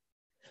pray,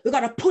 we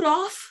got to put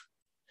off,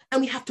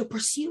 and we have to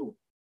pursue.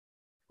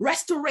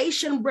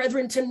 Restoration,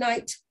 brethren,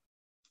 tonight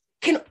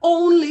can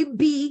only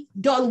be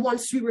done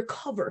once we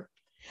recover.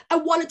 I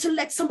wanted to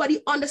let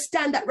somebody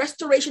understand that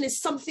restoration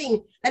is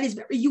something that is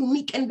very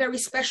unique and very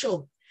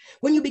special.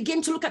 When you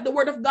begin to look at the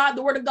word of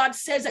God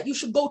says that you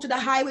should go to the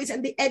highways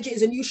and the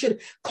edges, and you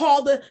should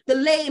call the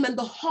lame and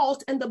the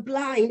halt and the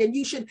blind, and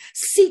you should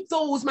seek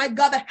those, my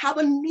God, that have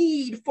a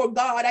need for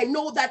God. I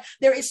know that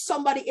there is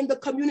somebody in the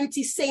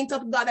community, saint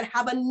of God, that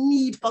have a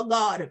need for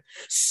God.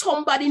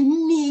 Somebody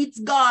needs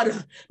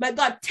God. My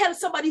God, tell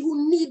somebody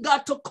who need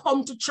God to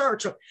come to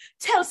church.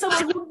 Tell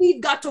someone who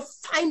need God to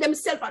find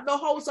themselves at the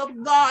house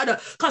of God,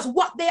 because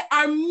what they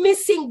are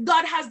missing,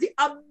 God has the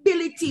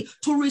ability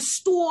to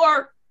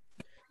restore.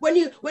 When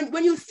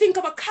you think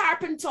of a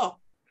carpenter,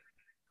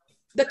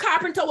 the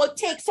carpenter will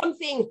take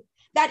something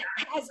that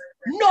has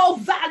no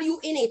value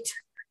in it.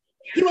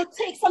 He will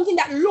take something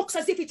that looks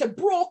as if it's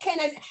broken,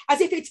 as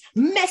if it's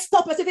messed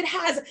up, as if it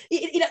has,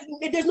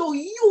 there's no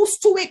use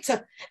to it.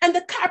 And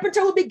the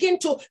carpenter will begin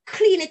to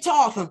clean it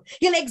off.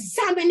 He'll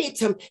examine it.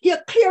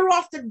 He'll clear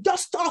off the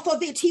dust off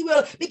of it. He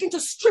will begin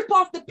to strip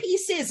off the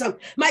pieces,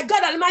 my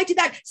God Almighty,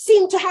 that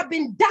seem to have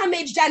been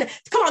damaged. And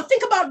come on,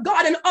 think about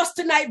God and us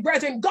tonight,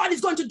 brethren. God is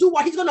going to do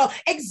what? He's going to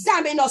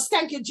examine us.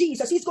 Thank you,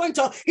 Jesus. He's going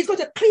to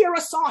clear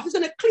us off. He's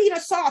going to clean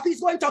us off.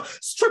 He's going to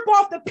strip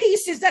off the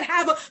pieces that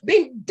have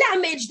been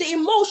damaged, the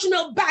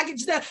emotional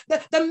baggage, the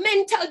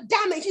mental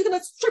damage. He's going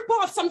to strip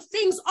off some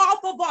things off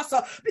of us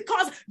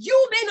because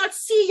you may not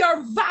see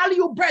your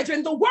value,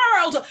 brethren. The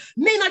world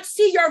may not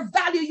see your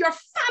value. Your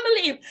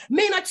family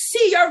may not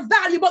see your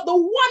value, but the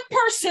one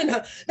person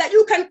that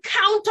you can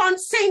count on,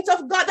 saints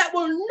of God, that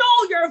will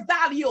know your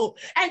value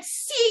and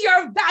see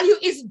your value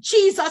is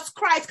Jesus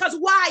Christ. Because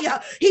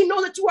why? He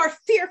knows that you are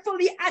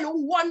fearfully and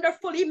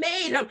wonderfully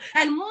made,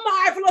 and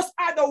marvelous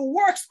are the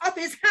works of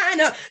his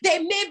hand. They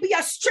may be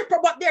a stripper,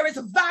 but there is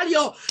value.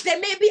 There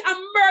may be a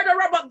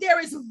murderer, but there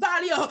is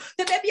value.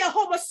 There may be a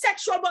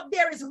homosexual, but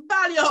there is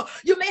value.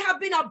 You may have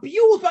been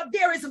abused, but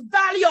there is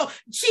value.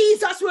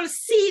 Jesus will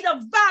see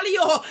the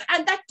value.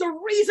 And that's the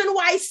reason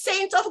why,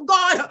 saints of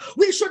God,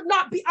 we should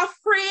not be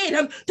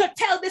afraid to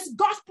tell this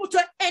gospel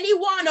to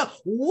anyone.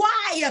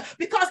 Why?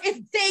 Because if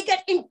they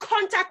get in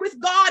contact with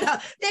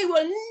God, they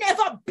will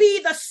never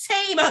be the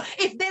same.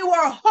 If they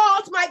were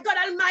halt, my God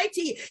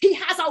Almighty, he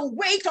has a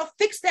way to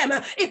fix them.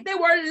 If they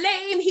were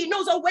lame, he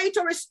knows a way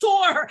to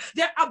restore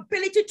their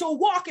ability to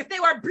walk. If they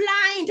were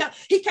blind,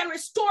 he can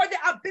restore their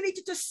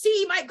ability to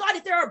see. My God,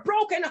 if they are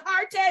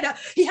broken-hearted,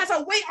 he has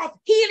a way of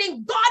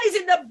healing. God is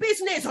in the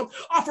business of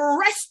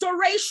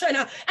restoration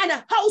and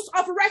a house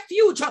of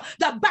refuge.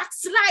 The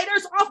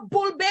backsliders of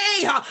Bull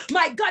Bay,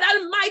 my God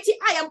Almighty,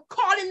 I am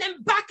calling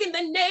them back in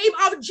the name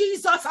of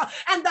Jesus.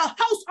 And the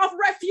house of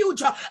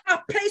refuge, a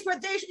place where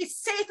there is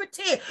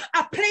safety,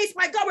 a place,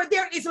 my God, where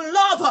there is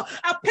love,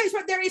 a place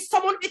where there is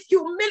someone with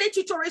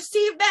humility to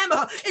receive them,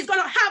 is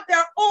going to have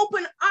their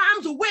open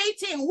arms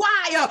waiting.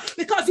 Why?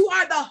 Because you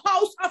are the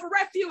house of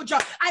refuge.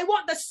 I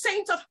want the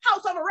saints of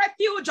house of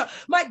refuge,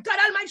 my God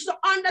Almighty, to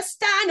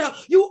understand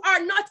you are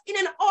not in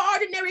an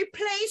ordinary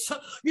place.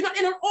 You're not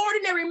in an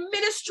ordinary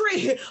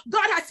ministry.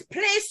 God has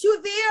placed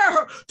you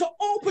there to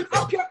open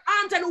up your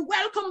arms and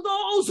welcome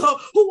those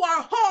who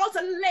are halt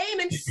and lame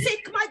and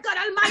sick, my God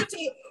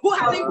Almighty, who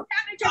have been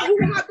damaged and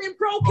who have been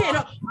broken.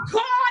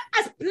 God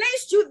has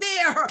placed you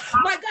there,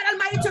 my God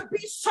Almighty, to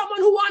be someone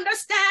who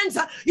understands.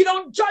 You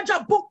don't judge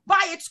a book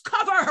by its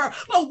cover,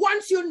 but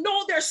once you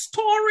know their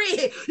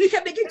story, you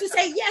can begin to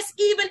say, yes,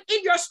 even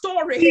in your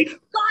story,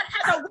 God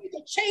has a way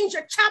to change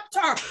a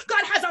chapter.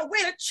 God has a way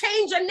to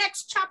change the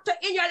next chapter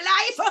in your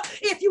life.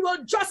 If you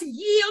will just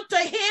yield to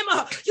him,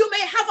 you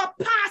may have a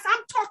past.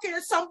 I'm talking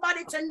to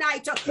somebody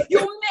tonight. You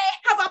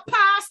may have a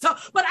past,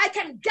 but I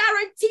can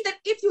guarantee that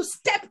if you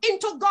step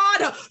into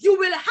God, you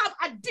will have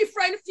a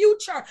different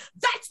future.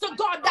 That's the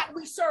God that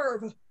we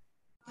serve.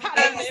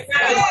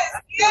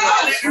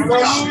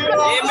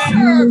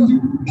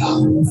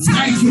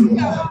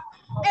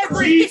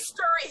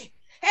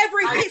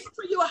 Every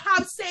history you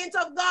have, saints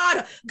of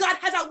God, God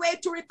has a way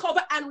to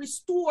recover and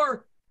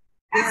restore.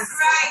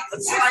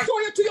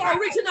 Restore you to your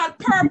original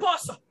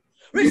purpose.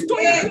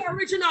 Restore you to your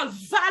original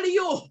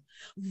value.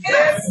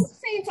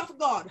 Saints of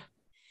God.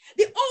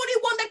 The only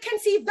one that can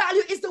see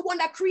value is the one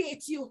that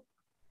creates you.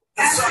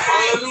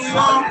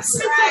 God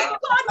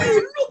will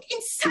look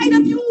inside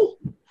of you,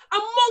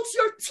 amongst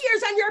your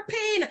tears and your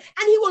pain,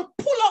 and he will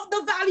pull out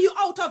the value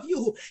out of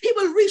you. He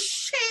will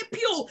reshape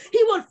you.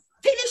 He will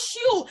finish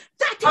you.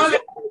 That is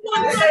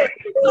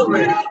the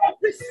one that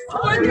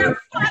restore their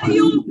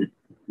value.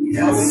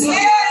 Yes.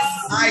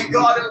 My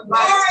God,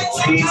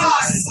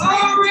 Jesus.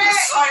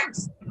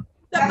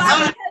 The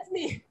Bible tells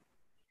me,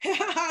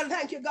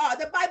 thank you, God.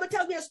 The Bible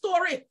tells me a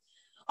story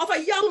of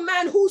a young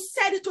man who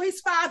said to his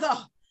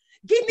father,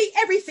 give me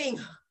everything.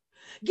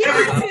 Give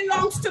me what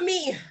belongs to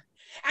me.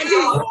 And he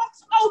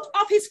walks out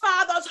of his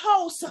father's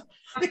house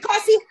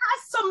because he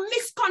has some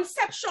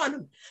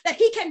misconception that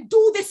he can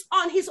do this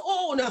on his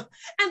own.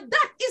 And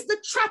that is the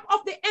trap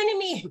of the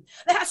enemy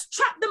that has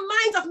trapped the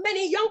minds of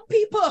many young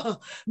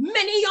people,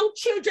 many young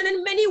children,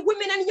 and many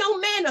women and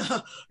young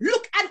men.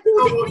 Look at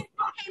who the enemy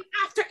came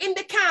after in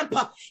the camp.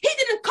 He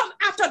didn't come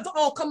after the,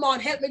 oh, come on,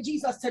 help me,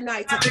 Jesus,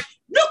 tonight.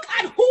 Look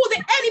at who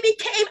the enemy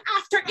came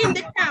after in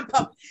the camp.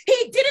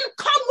 He didn't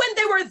come when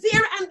they were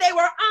there and they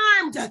were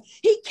armed.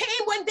 He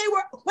came when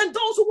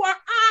those who were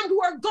armed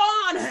were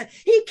gone.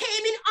 He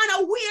came in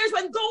unawares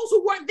when those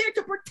who weren't there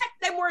to protect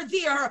them were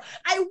there.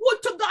 I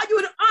would to God you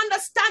would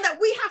understand that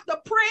we have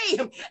to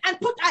pray and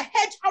put a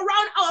hedge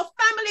around our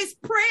families,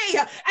 pray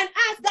and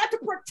ask God to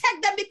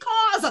protect them,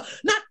 because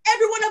not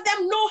every one of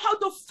them know how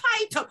to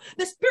fight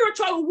the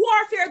spiritual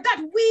warfare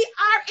that we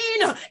are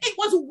in. It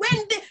was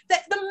when the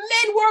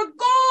men were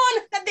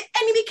gone that the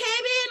enemy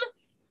came in.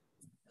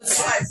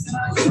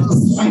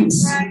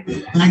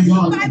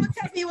 The Bible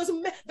tells me it was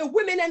the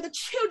women and the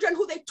children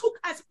who they took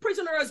as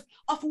prisoners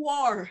of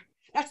war.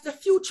 That's the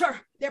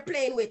future they're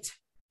playing with.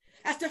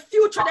 That's the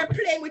future they're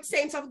playing with,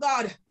 saints of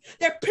God.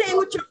 They're playing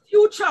with your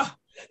future.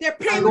 They're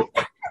playing with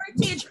your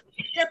heritage.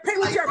 They're playing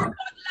with your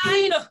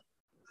bloodline.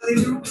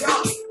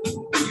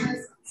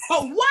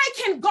 But why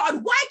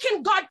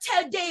can God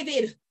tell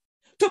David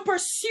to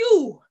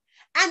pursue,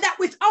 and that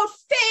without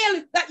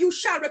fail that you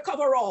shall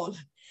recover all?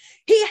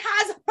 He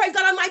has, praise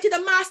God Almighty,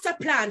 the master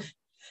plan.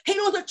 He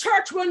knows the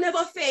church will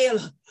never fail.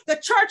 The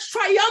church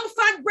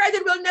triumphant,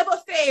 brethren, will never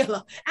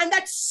fail. And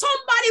that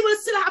somebody will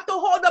still have to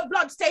hold the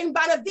bloodstained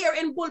banner there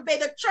in Bull Bay.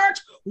 The church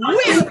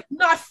will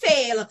not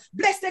fail.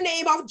 Bless the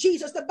name of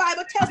Jesus. The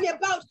Bible tells me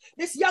about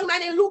this young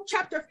man in Luke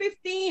chapter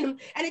 15.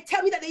 And it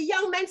tells me that the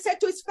young man said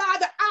to his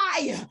father,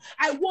 I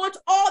want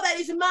all that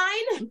is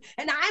mine,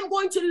 and I'm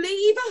going to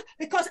leave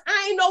because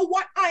I know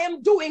what I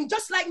am doing.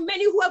 Just like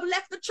many who have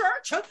left the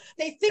church,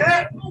 they think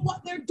they know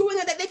what they're doing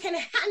and that they can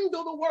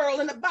handle the world.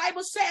 And the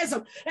Bible says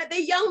that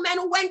the young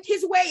man went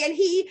his way and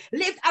he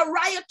lived a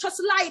riotous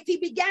life. He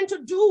began to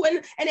do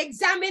and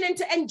examine and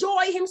to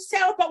enjoy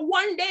himself. But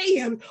one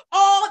day,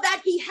 all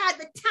that he had,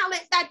 the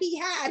talent that he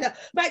had,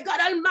 by God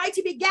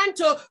Almighty, began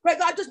to, by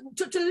God,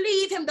 to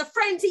leave him. The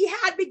friends he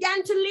had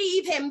began to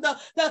leave him.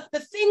 The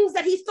things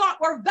that he thought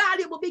were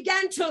valuable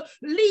began to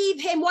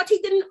leave him. What he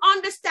didn't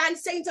understand,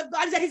 saints of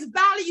God, is that his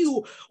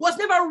value was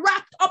never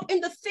wrapped up in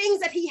the things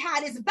that he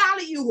had. His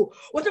value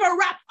was never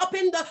wrapped up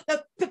in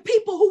the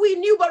people who he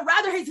knew, but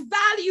rather his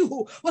value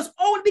was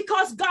only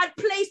because God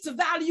placed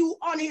value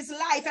on his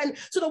life. And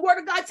so the word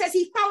of God says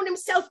he found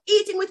himself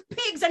eating with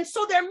pigs. And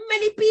so there are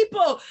many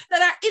people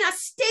that are in a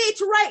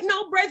state right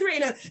now,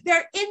 brethren.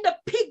 They're in the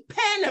pig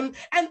pen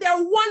and they're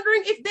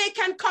wondering if they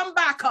can come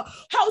back.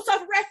 House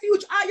of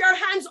Refuge, are your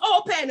hands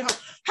open?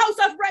 House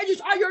of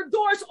Refuge, are your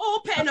doors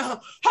open?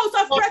 House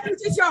of Refuge,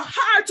 is your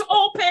heart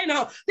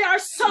open? There are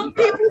some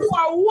people who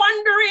are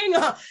wondering,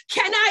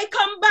 can I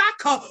come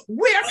back?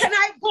 Where can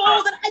I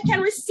go that I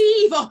can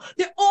receive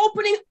the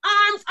opening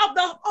arms of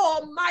the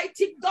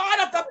Almighty God,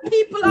 of the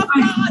people of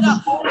God?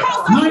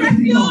 House of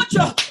Refuge,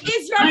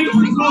 is your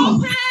doors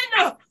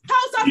open?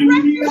 House of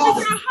Refuge, is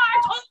your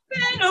heart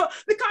open?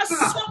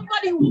 Because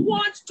somebody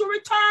wants to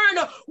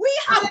return. We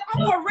have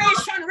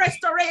Operation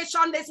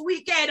Restoration this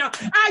weekend.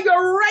 Are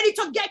you ready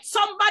to get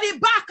somebody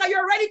back? Are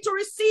you ready to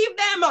receive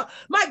them?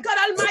 My God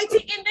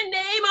Almighty, in the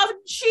name of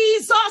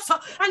Jesus.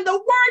 And the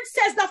word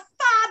says the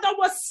Father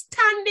was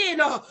standing.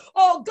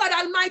 Oh God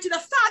Almighty, the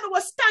Father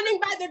was standing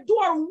by the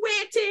door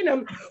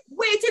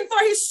waiting for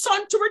his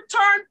son to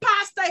return,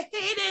 Pastor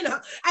Hayden.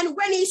 And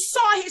when he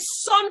saw his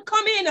son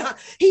come in,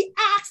 he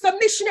asked the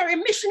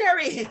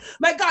missionary,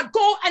 my God,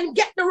 go and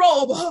get the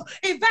robe.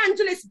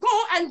 Evangelist,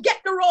 go and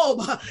get the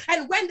robe.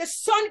 And when the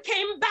son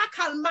came back,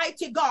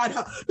 Almighty God,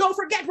 don't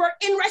forget, we're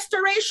in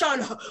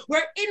restoration.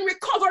 We're in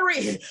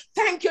recovery.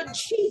 Thank you,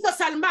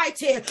 Jesus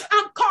Almighty.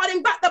 I'm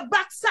calling back the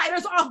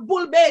backsliders of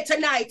Bull Bay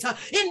tonight.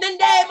 In the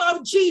name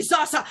of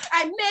Jesus.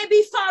 I may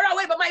be far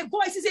away, but my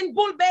voice is in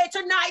Bull Bay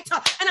tonight.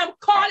 And I'm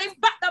calling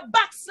back the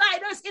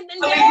backsliders in the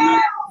name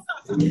of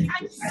Jesus.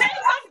 And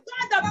saints of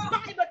God, the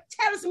Bible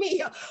tells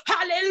me,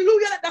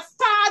 hallelujah, that the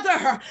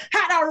Father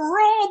had a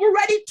robe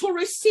ready to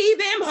receive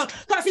him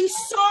because he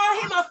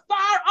saw him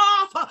afar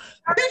off.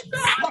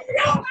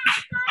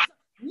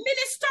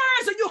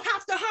 Ministers, you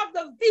have to have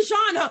the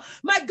vision.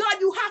 My God,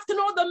 you have to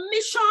know the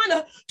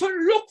mission to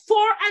look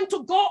for and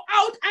to go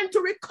out and to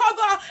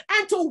recover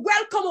and to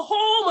welcome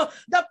home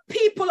the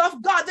people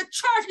of God. The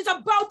church is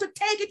about to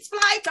take its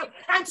flight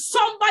and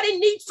somebody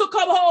needs to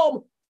come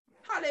home.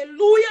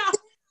 Hallelujah.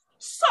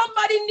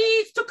 Somebody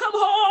needs to come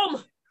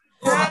home.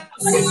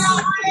 Somebody needs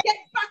to get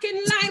back in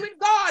line with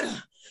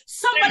God.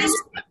 Somebody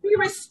needs to be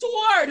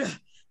restored.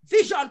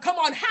 Vision. Come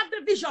on, have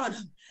the vision.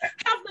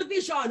 Have the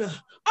vision.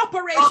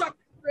 Operation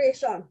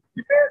Restoration.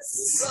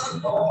 Yes.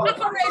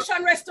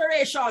 Operation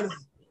Restoration.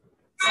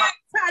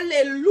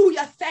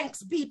 Hallelujah.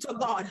 Thanks be to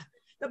God.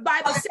 The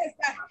Bible says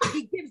that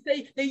he gives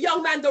the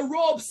young man the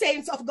robe,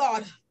 saints of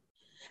God.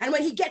 And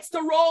when he gets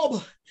the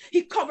robe,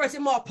 he covers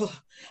him up.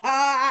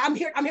 I'm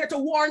here to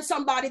warn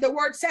somebody. The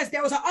word says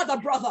there was another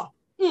brother.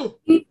 There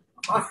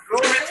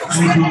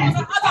was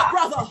another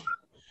brother.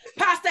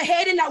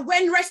 Hayden, that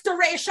when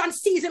restoration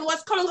season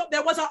was coming up,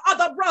 there was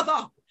another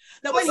brother.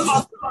 That when he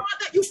saw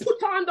that you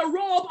put on the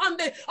robe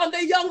on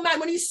the young man,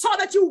 when he saw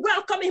that you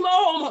welcome him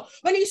home,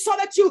 when he saw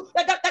that you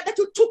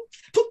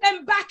took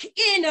them back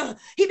in,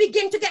 he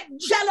began to get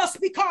jealous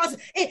because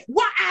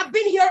what I've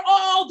been here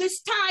all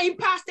this time,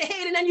 Pastor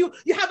Hayden, and you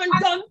haven't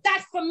done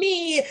that for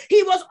me.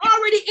 He was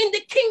already in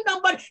the kingdom,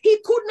 but he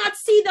could not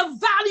see the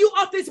value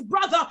of his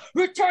brother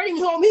returning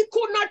home. He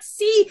could not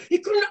see, he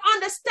couldn't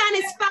understand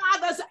his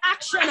father's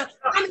action.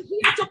 I'm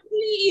here to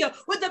plead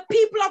with the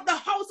people of the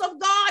house of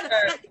God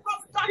that you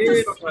have got to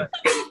see the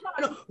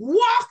vision,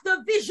 walk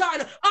the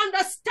vision,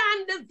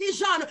 understand the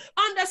vision,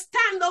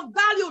 understand the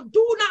value.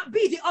 Do not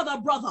be the other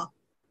brother.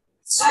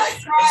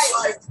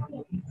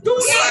 Do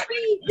not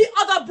be the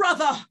other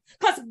brother,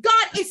 because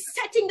God is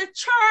setting the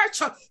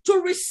church to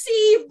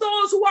receive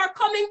those who are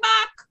coming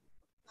back.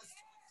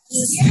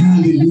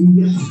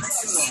 Hallelujah.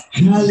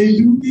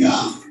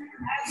 Hallelujah.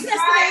 Bless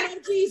the name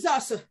of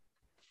Jesus.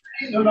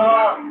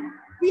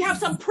 We have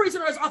some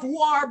prisoners of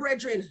war,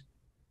 brethren.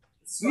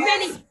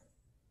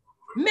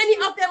 Many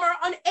of them are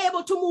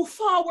unable to move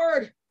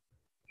forward.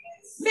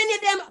 Many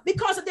of them,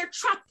 because of they're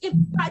trapped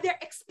by their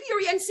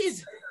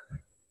experiences,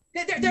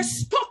 they're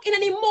stuck in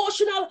an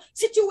emotional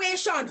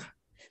situation.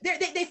 They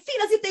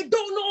feel as if they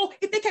don't know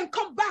if they can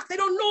come back. They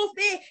don't know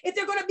if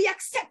they're going to be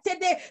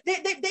accepted. They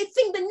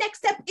think the next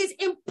step is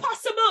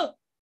impossible.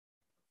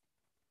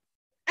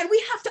 And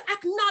we have to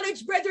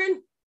acknowledge,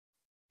 brethren,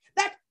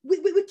 that we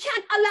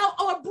can't allow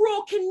our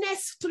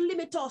brokenness to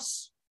limit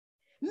us.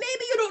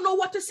 Maybe you don't know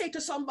what to say to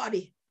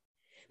somebody.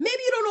 Maybe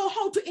you don't know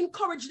how to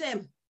encourage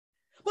them.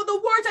 But the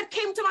words that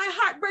came to my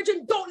heart,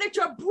 brethren, don't let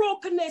your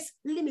brokenness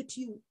limit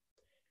you.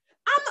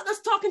 I'm not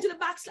just talking to the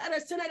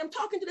backsliders tonight. I'm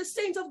talking to the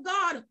saints of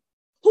God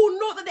who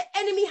know that the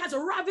enemy has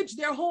ravaged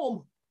their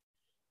home,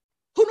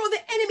 who know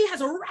the enemy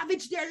has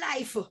ravaged their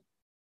life.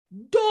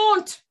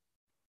 Don't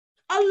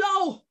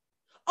allow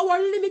our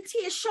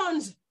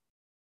limitations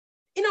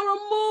in our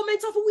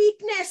moments of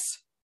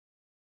weakness,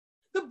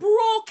 the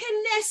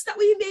brokenness that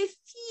we may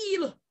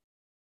feel,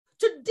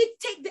 to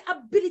dictate the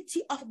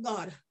ability of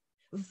God.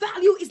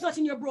 Value is not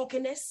in your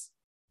brokenness.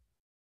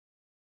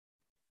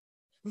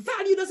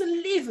 Value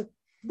doesn't live,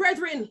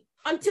 brethren,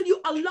 until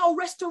you allow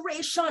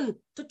restoration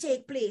to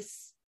take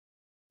place.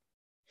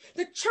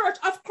 The church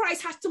of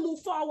Christ has to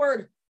move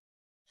forward.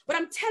 But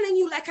I'm telling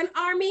you, like an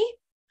army,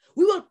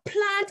 we will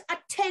plant a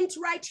tent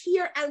right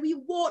here and we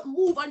won't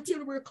move until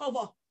we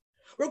recover.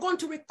 We're going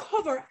to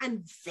recover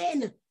and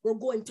then we're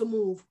going to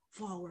move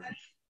forward.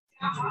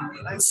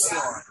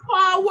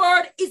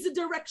 Forward is the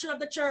direction of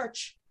the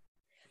church.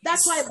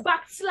 That's why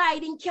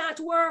backsliding can't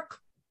work.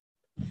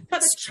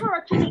 Because the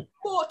church's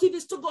motive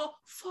is to go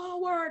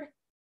forward.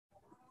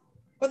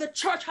 But the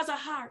church has a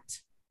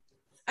heart.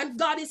 And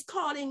God is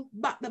calling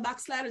back the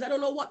backsliders. I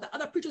don't know what the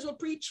other preachers will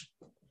preach.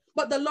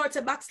 But the Lord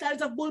said,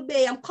 backsliders of Bull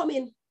Bay, I'm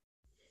coming.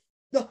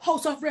 The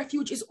house of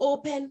refuge is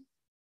open.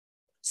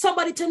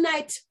 Somebody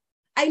tonight,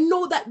 I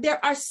know that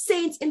there are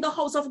saints in the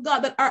house of God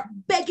that are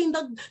begging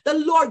the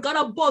Lord God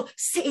above,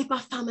 save my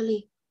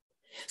family,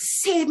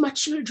 save my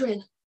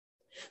children.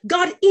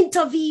 God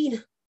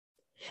intervene.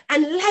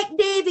 And like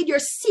David, you're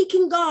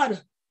seeking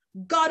God.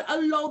 God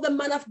allow the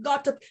man of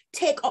God to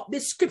take up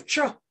this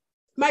scripture.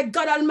 My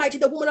God Almighty,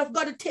 the woman of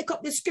God to take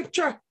up this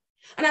scripture.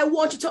 And I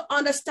want you to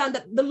understand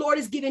that the Lord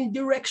is giving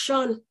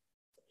direction.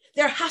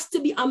 There has to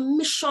be a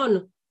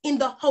mission in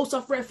the house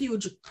of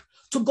refuge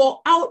to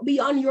go out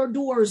beyond your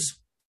doors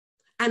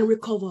and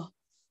recover.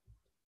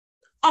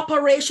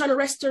 Operation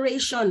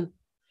restoration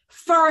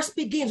first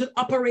begins with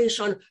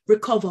operation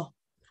recover.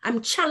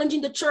 I'm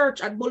challenging the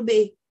church at Bull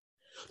Bay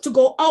to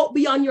go out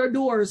beyond your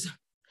doors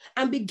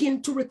and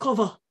begin to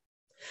recover.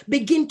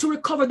 Begin to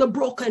recover the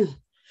broken.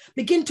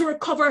 Begin to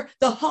recover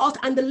the halt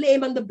and the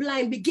lame and the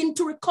blind. Begin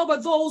to recover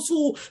those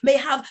who may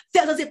have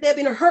felt as if they've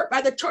been hurt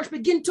by the church.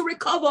 Begin to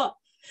recover.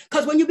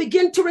 Because when you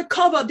begin to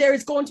recover, there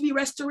is going to be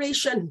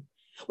restoration.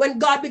 When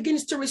God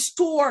begins to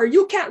restore,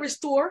 you can't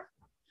restore.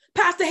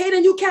 Pastor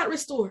Hayden, you can't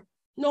restore.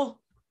 No.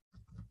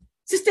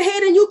 Sister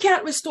Hayden, you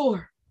can't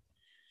restore.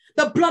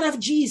 The blood of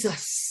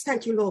Jesus.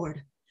 Thank you,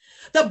 Lord.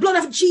 The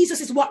blood of Jesus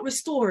is what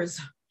restores.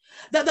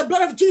 The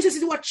blood of Jesus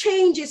is what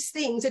changes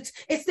things.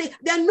 It's the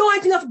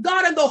anointing of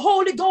God and the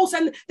Holy Ghost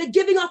and the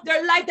giving of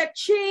their life that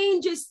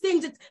changes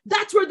things.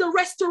 That's where the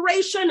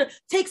restoration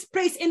takes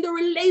place, in the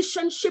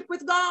relationship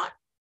with God.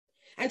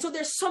 And so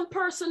there's some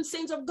persons,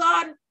 saints of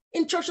God,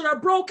 in church that are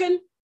broken.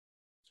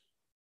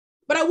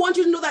 But I want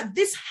you to know that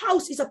this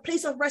house is a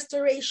place of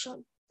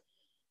restoration.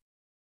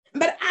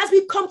 But as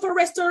we come for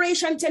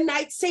restoration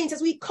tonight, saints,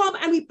 as we come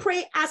and we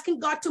pray, asking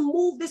God to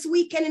move this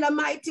weekend in a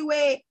mighty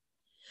way,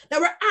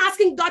 that we're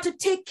asking God to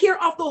take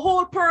care of the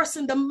whole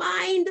person, the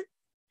mind,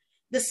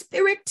 the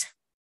spirit,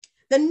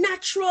 the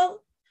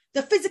natural,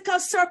 the physical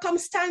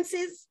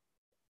circumstances.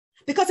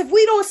 Because if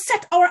we don't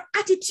set our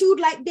attitude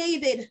like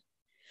David,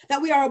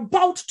 that we are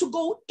about to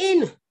go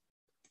in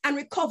and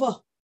recover,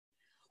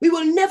 we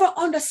will never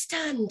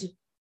understand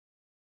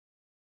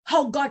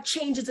how God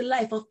changes the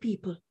life of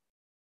people.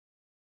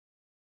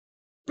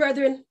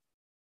 Brethren,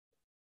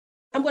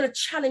 I'm going to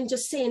challenge the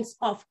saints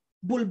of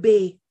Bull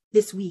Bay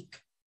this week.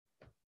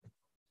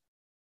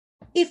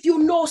 If you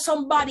know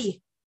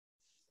somebody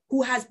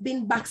who has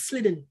been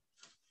backslidden,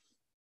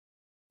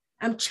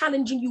 I'm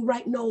challenging you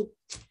right now.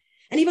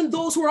 And even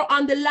those who are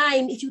on the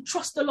line, if you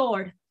trust the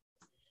Lord,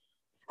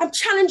 I'm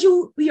challenging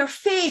you with your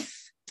faith.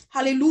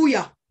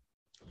 Hallelujah.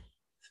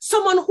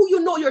 Someone who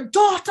you know, your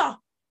daughter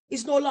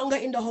is no longer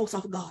in the house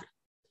of God.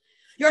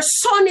 Your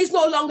son is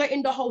no longer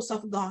in the house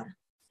of God.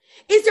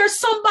 Is there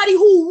somebody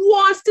who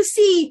wants to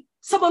see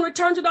someone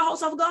return to the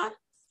house of God?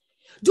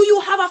 Do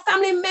you have a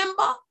family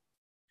member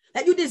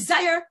that you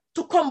desire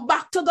to come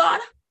back to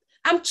God?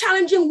 I'm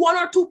challenging one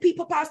or two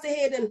people, Pastor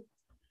Hayden.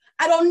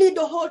 I don't need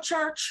the whole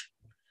church.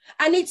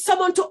 I need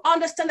someone to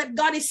understand that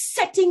God is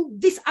setting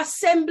this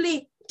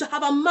assembly to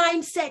have a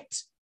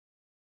mindset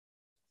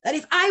that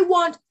if I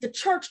want the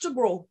church to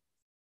grow,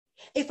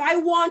 if I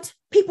want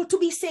people to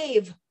be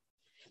saved,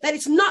 that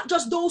it's not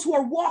just those who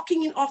are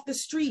walking in off the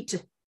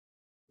street.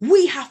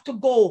 We have to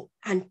go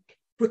and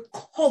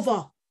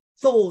recover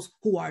those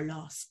who are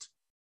lost.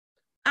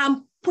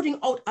 I'm putting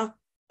out an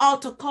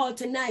altar call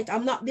tonight.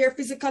 I'm not there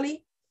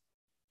physically,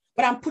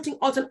 but I'm putting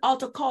out an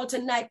altar call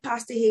tonight,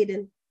 Pastor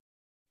Hayden,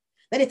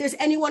 that if there's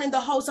anyone in the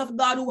house of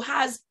God who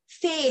has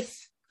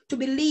faith to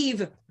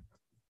believe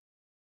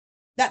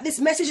that this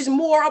message is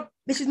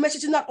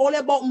not only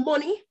about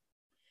money.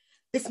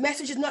 This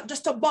message is not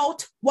just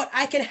about what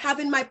I can have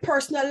in my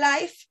personal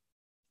life,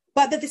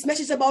 but that this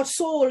message is about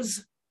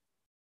souls.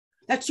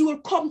 That you will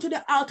come to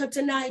the altar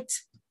tonight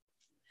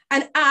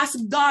and ask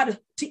God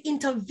to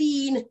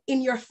intervene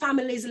in your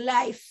family's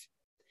life.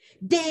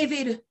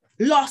 David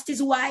lost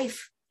his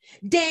wife.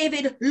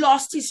 David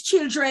lost his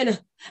children.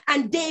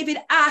 And David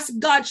asked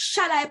God,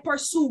 shall I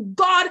pursue?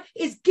 God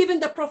is giving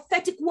the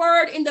prophetic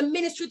word in the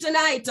ministry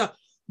tonight.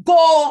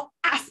 Go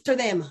after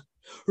them.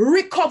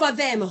 Recover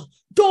them.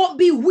 Don't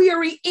be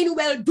weary in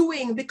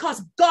well-doing,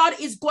 because God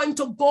is going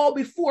to go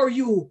before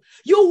you.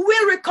 You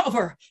will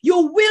recover.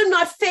 You will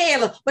not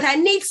fail. But I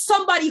need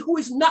somebody who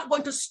is not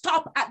going to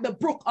stop at the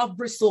brook of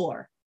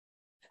Bresor.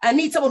 I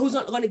need someone who's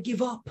not going to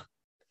give up.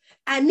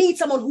 I need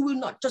someone who will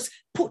not just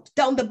put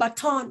down the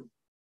baton.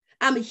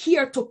 I'm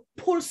here to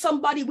pull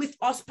somebody with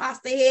us,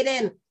 Pastor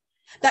Hayden,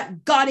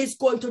 that God is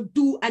going to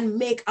do and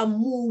make a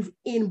move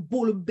in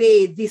Bull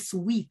Bay this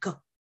week.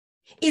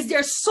 Is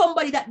there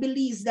somebody that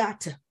believes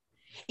that?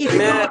 If you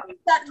believe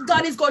that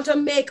God is going to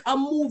make a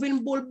move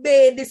in Bull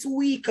Bay this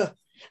week,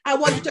 I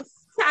want you to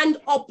stand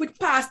up with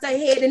Pastor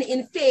Hayden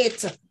in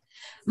faith.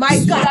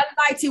 My God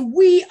Almighty,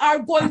 we are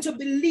going to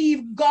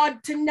believe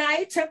God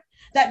tonight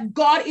that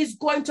God is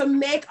going to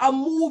make a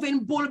move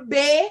in Bull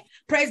Bay.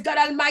 Praise God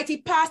Almighty.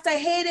 Pastor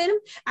Hayden,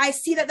 I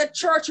see that the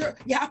church,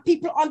 you have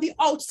people on the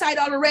outside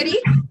already.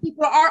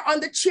 People are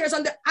on the chairs.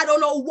 I don't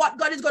know what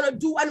God is going to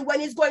do and when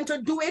he's going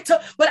to do it.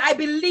 But I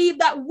believe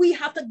that we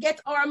have to get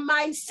our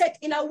mind set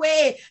in a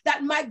way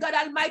that, my God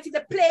Almighty,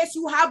 the place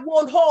you have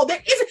won't hold.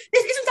 This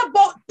isn't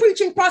about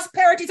preaching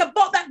prosperity. It's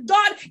about that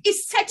God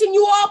is setting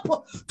you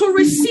up to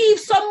receive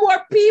some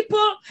more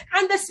people.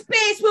 And the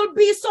space will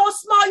be so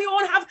small. You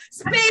won't have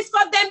space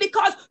for them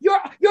because you're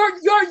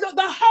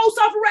the house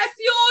of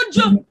refuge.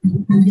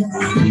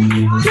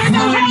 You're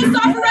the house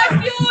of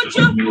refuge.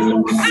 I'm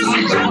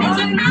calling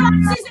the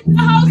nurses in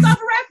the house of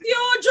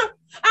refuge.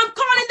 I'm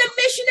calling the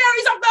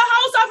missionaries of the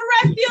house of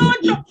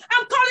refuge.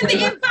 I'm calling the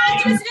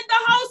evangelists in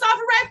the house of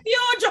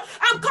refuge.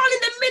 I'm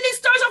calling the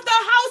ministers of the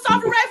house of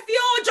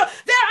refuge.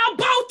 They're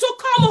about to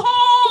come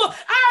home.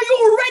 Are you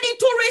ready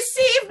to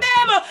receive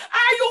them?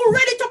 Are you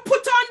ready to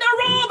put on the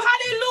robe?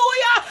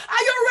 Hallelujah.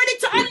 Are you ready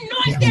to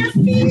anoint their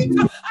feet?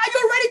 Are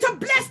you ready to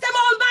bless them,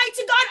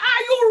 Almighty God?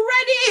 Are you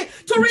ready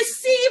to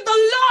receive the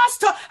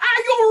lost?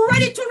 Are you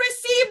ready to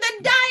receive the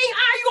dying?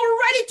 Are you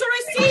ready to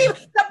receive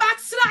the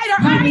backslider?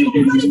 Are you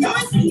ready to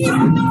receive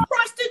the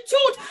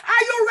prostitute?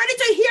 Are you ready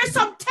to hear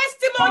some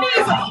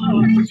testimonies? I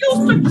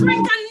used to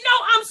drink and now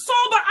I'm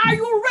sober. Are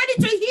you ready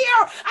to hear?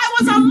 I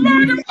was a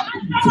murderer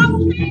and now I'm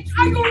clean.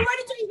 Are you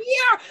ready to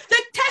hear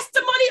the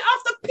testimony of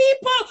the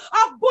people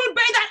of Bull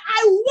Bay that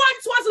I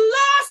once was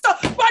lost,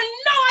 but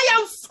now I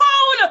am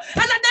found,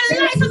 and that the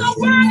light of the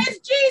world is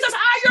Jesus?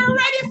 Are you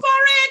ready for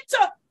it?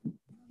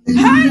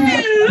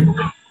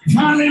 Hallelujah.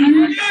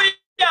 Hallelujah.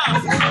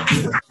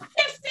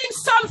 Lifting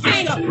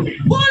something.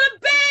 Bull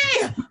Bay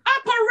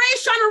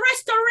Operation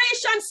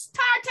Restoration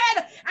started.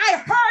 I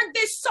heard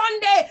this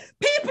Sunday.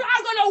 People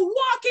are going to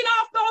walk in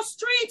off those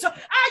streets. Are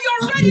you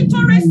ready to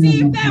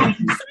receive them?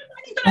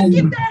 Somebody's going to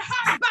give their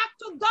heart back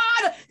to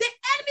God. The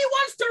enemy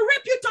wants to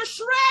rip you to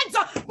shreds,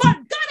 but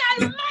God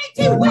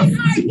Almighty, we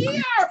are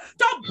here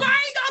to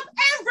bind up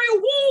every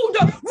wound.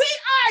 We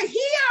are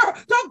here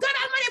to, God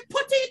Almighty,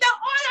 put in the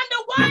oil and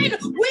the wine.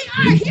 We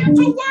are here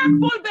to work,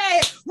 Bull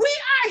Bay. We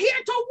are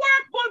here to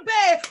work, Bull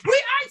Bay. We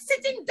aren't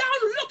sitting down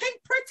looking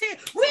pretty.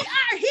 We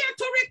are here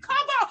to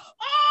recover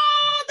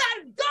all that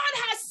God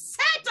has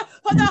set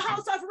for the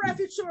house of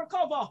refuge to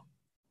recover.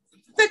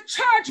 The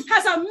church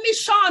has a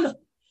mission.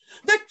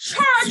 The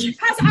church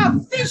has a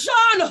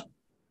vision.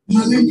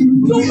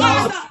 You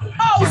are the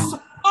house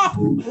of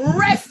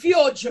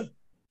refuge.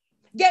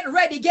 Get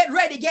ready, get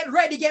ready, get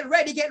ready, get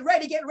ready, get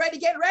ready, get ready,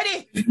 get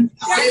ready.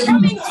 They're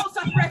coming, House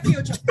of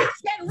Refuge.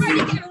 Get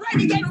ready, get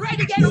ready, get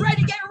ready, get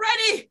ready, get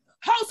ready.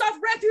 House of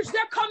Refuge,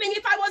 they're coming.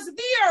 If I was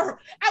there,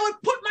 I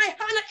would put my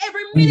hand on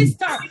every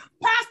minister.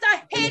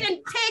 Pastor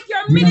Hayden, take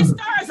your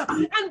ministers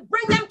and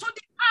bring them to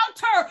the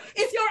altar.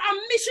 If you're a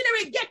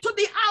missionary, get to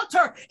the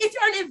altar. If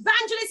you're an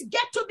evangelist,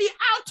 get to the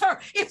altar.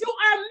 If you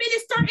are a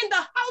minister in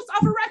the House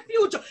of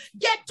Refuge,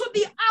 get to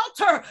the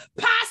altar.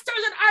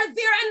 Pastors that are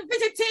there and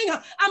visiting,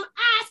 I'm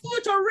asking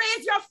you to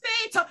raise your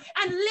faith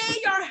and lay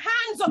your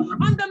hands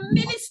on the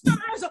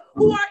ministers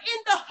who are in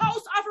the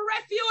House of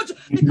Refuge,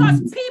 because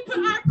people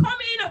are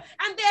coming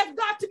and they've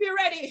got to be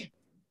ready.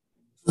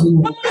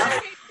 Come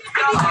on,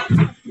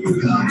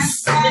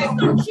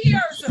 some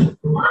cheers.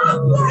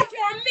 If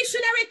you're a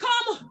missionary,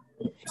 come.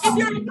 If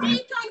you're a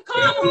deacon,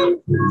 come.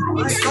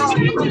 If you're an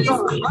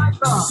evangelist,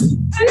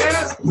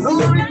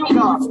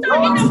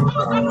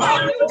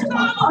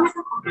 come.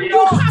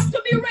 You have to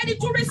be ready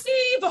to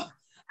receive.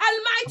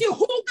 Almighty,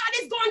 who God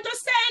is going to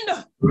send.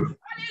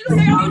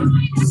 Hallelujah.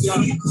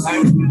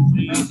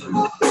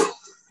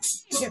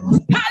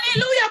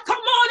 Hallelujah.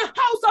 Come on,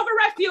 House of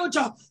Refuge.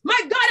 My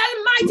God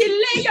Almighty,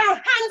 lay your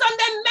hands on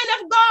them men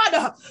of God,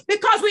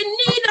 because we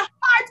need the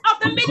heart of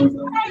the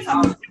ministers,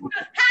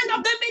 the hand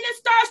of the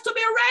ministers to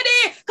be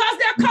ready, because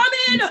they're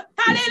coming.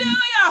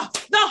 Hallelujah.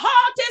 The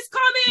halt is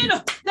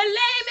coming. The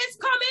lame is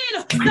coming.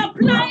 The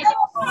blind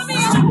is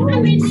coming. And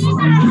we need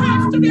our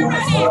hearts to be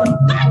ready.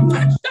 God,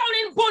 touch down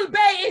in Bull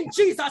Bay in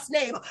Jesus'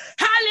 name.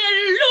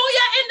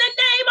 Hallelujah. In the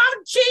name of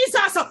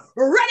Jesus.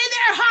 Ready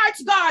their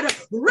hearts, God.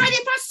 Ready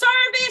for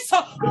service.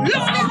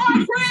 Lonely or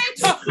great.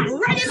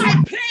 Ready my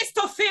place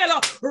to fill.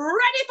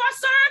 Ready for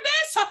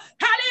service.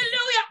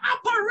 Hallelujah.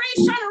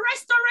 Operation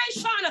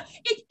Restoration.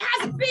 It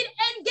has been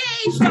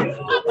engaged.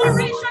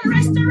 Operation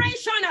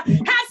Restoration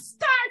has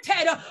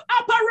started.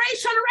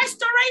 Operation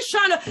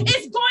Restoration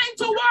is going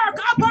to work.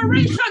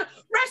 Operation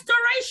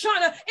Restoration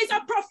is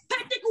a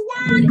prophetic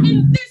word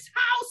in this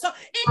house.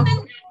 In the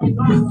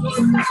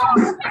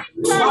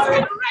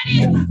get ready.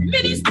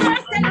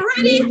 Ministers, get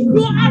ready.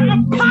 You are a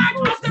part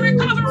of the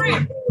recovery.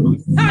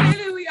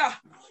 Hallelujah.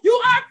 You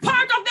are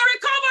part of the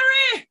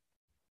recovery.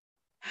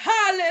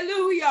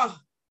 Hallelujah.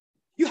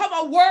 You have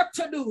a work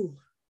to do.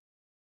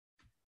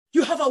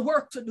 You have a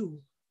work to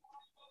do.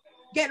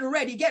 Get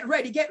ready, get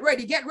ready, get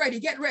ready, get ready,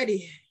 get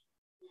ready.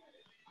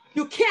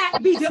 You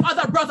can't be the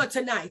other brother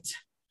tonight.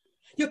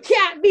 You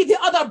can't be the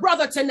other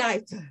brother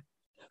tonight.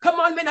 Come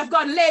on, men of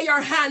God, lay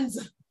your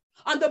hands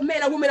on the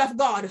men and women of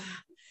God.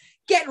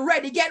 Get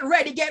ready, get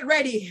ready, get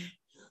ready.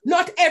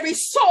 Not every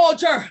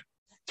soldier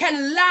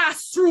can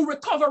last through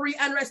recovery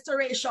and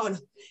restoration.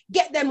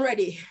 Get them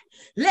ready.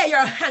 Lay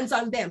your hands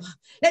on them.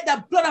 Let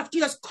the blood of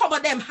Jesus cover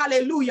them.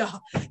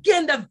 Hallelujah. Give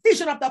them the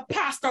vision of the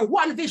pastor.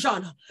 One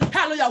vision.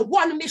 Hallelujah.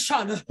 One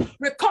mission.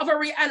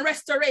 Recovery and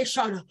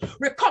restoration.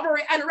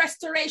 Recovery and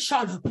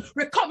restoration.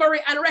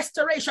 Recovery and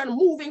restoration.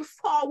 Moving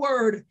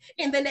forward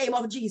in the name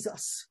of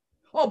Jesus.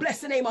 Oh, bless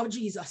the name of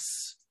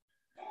Jesus.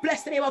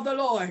 Bless the name of the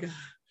Lord.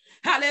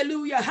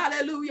 Hallelujah,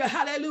 hallelujah,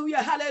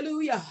 hallelujah,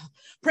 hallelujah.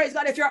 Praise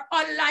God. If you're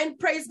online,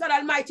 praise God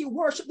Almighty,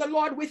 worship the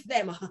Lord with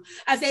them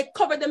as they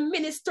cover the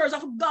ministers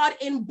of God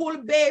in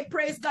Bull Bay.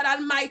 Praise God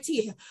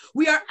Almighty.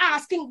 We are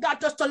asking God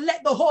just to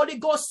let the Holy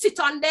Ghost sit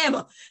on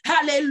them.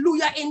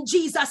 Hallelujah, in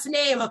Jesus'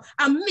 name.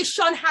 A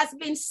mission has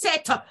been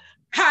set.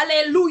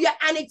 Hallelujah.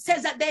 And it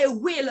says that they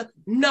will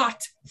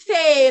not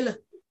fail.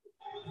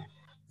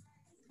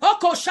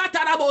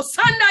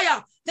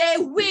 They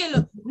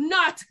will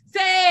not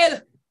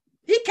fail.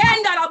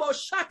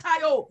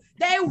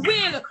 They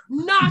will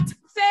not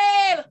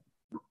fail.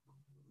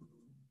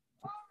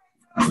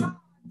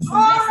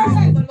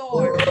 The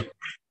Lord.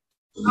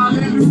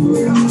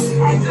 Hallelujah.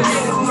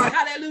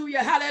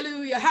 Hallelujah.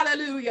 Hallelujah.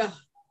 Hallelujah.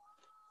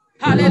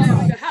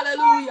 Hallelujah.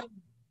 Hallelujah.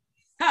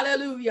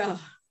 Hallelujah.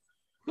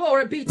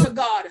 Glory be to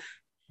God.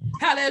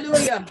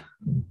 Hallelujah.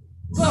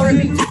 Glory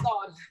be to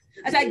God.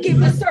 As I give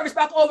the service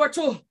back over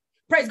to,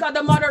 praise God,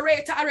 the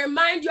moderator, I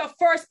remind you of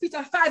 1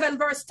 Peter 5 and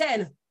verse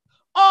 10.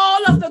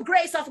 All of the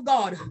grace of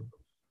God,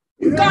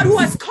 God who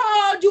has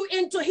called you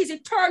into his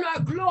eternal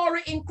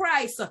glory in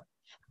Christ,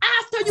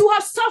 after you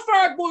have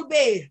suffered, Bull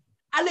Bay,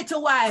 a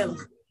little while,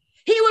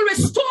 he will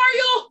restore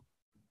you.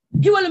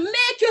 He will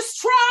make you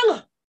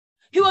strong.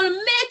 He will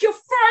make you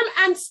firm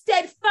and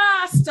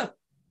steadfast.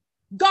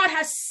 God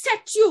has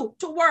set you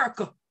to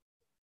work.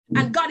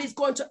 And God is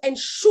going to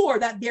ensure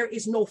that there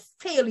is no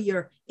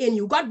failure in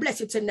you. God bless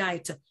you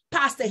tonight.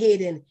 Pastor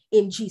Hayden,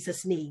 in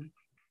Jesus' name.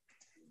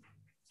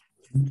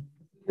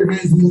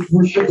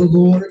 Worship the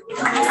Lord.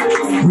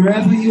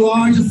 Wherever you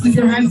are, just lift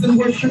your hands and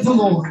worship the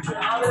Lord.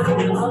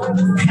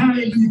 Hallelujah. Can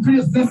you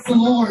bless the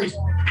Lord?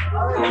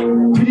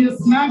 Can you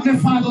just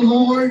magnify the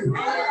Lord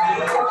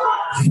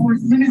for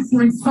his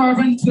ministering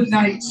servant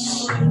tonight?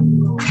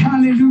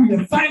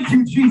 Hallelujah. Thank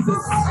you,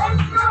 Jesus.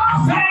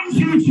 Thank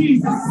you,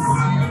 Jesus.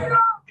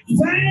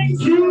 Thank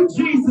you,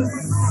 Jesus.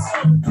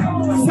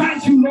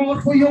 Thank you,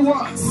 Lord, for your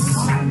works.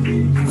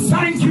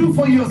 Thank you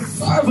for your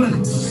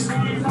servants.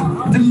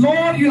 The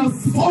Lord, you have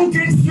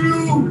spoken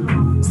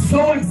through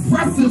so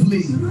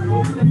expressively.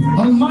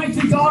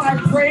 Almighty God, I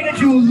pray that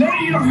you will lay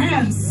your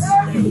hands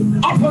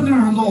upon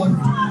her, Lord.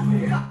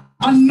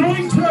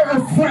 Anoint her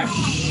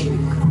afresh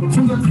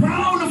from the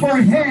crown of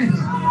her head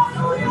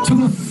to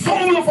the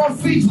sole of her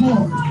feet,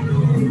 Lord.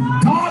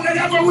 God, let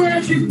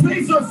everywhere she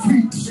places her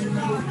feet,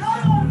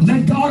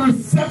 let God her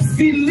steps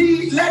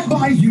be led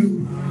by you.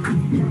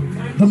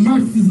 The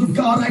mercies of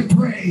God, I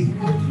pray,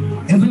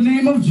 in the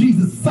name of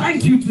Jesus.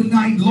 Thank you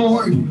tonight,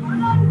 Lord,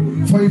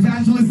 for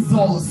Evangelist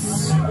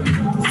Dawes.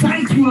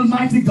 Thank you,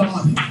 Almighty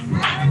God.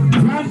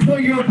 Grant her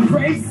your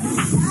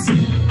grace.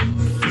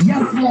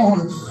 Yes,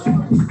 Lord.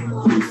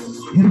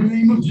 In the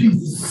name of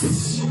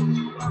Jesus.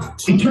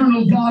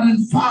 Eternal God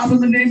and Father,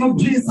 in the name of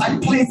Jesus, I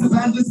place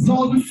Evangelist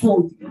Dawes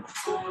before you.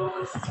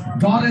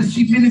 God, as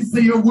she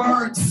ministers your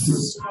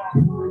words,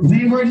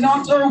 they were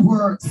not her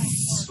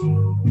words,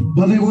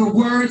 but they were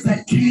words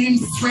that came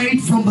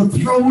straight from the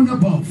throne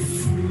above.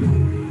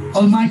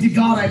 Almighty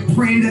God, I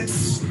pray that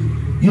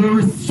you'll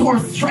restore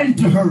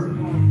strength to her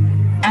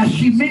as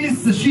she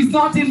ministers. She's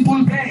not in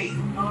Bull Bay.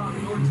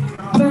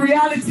 The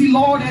reality,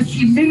 Lord, as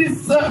she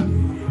ministers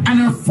and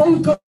her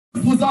focus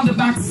was on the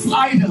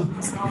backslider.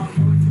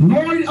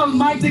 Lord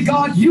Almighty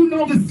God, you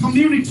know this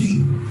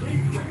community.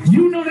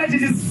 You know that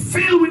it is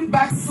filled with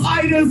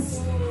backsliders,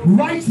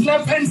 right,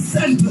 left, and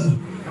center.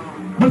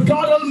 But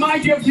God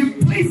Almighty, if you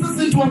place us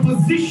into a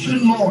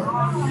position, Lord,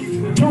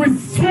 to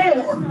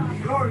restore,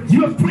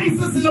 you have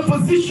placed us in a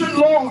position,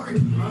 Lord,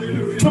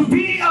 to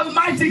be,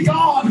 Almighty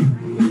God,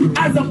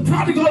 as a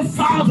prodigal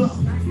father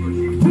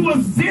who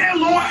was there,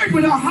 Lord,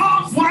 with our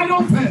hearts wide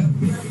open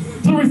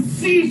to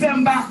receive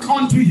them back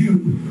unto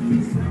you.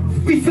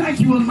 We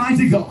thank you,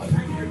 Almighty God.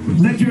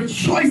 Let your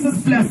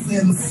choicest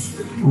blessings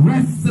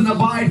rest and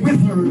abide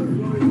with her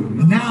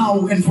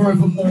now and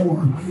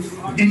forevermore.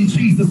 In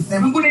Jesus'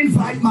 name. I'm going to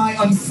invite my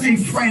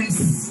unsaved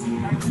friends,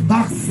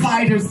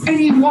 backsliders,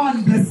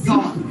 anyone, bless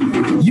God.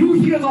 You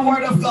hear the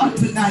word of God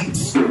tonight.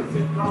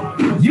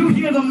 You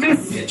hear the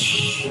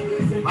message.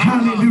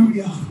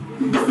 Hallelujah.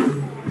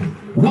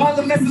 While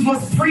the message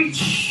was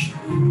preached,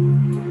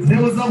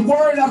 there was a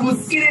word that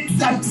was in it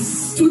that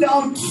stood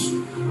out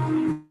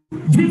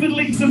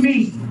vividly to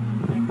me.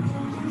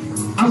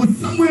 I was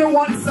somewhere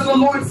once and the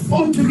Lord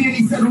spoke to me and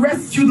he said,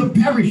 rescue the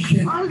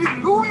perishing.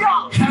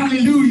 Hallelujah.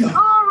 Hallelujah.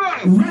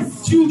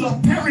 Rescue the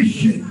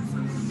perishing.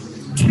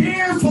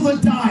 Care for the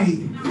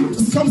dying.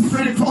 Just come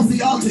straight across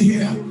the altar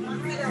here.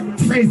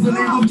 Praise the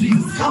name of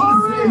Jesus.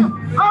 Come and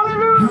say,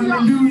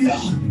 hallelujah. Hallelujah.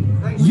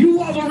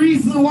 You are the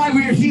reason why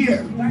we're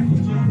here.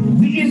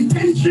 The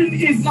intention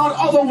is not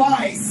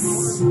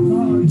otherwise.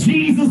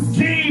 Jesus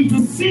came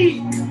to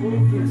seek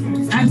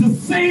and to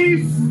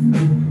save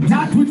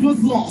that which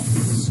was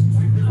lost.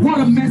 What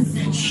a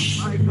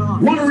message.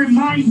 What a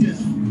reminder,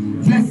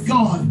 bless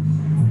God,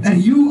 that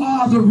you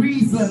are the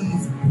reason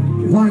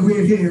why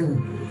we're here.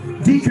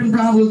 Deacon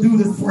Brown will do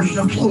this portion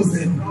of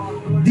closing.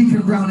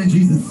 Deacon Brown, in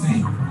Jesus'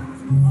 name.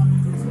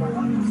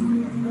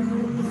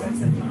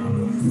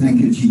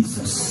 Thank you,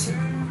 Jesus.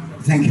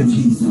 Thank you,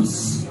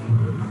 Jesus.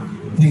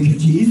 Thank you,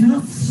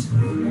 Jesus.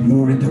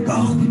 Glory to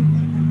God.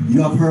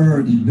 You have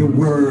heard the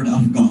word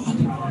of God.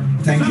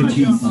 Thank you,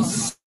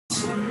 Jesus.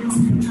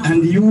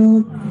 And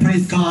you,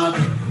 praise God,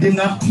 did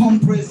not come,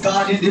 praise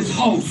God, in this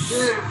house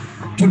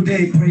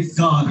today, praise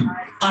God,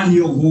 on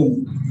your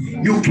home.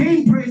 You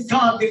came, praise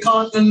God,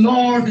 because the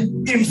Lord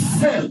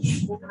himself,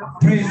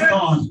 praise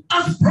God,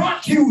 has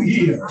brought you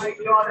here.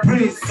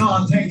 Praise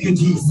God, thank you,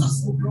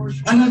 Jesus.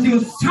 And as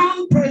you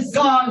stand, praise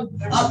God,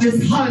 at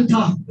this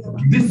altar,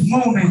 this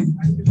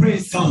moment,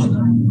 praise God,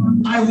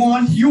 I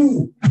want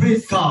you,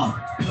 praise God,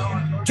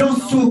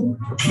 just to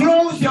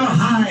close your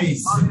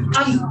eyes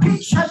and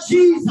picture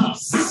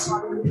Jesus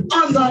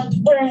on that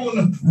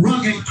old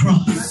rugged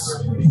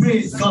cross.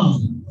 Praise God.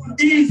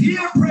 He is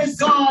here, praise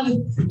God,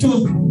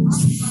 to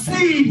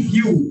save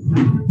you.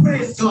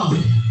 Praise God.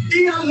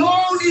 He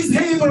alone is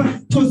able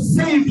to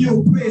save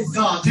you. Praise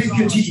God. Thank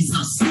you,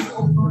 Jesus.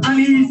 And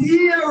he is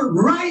here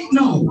right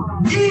now,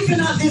 even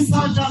at this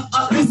altar,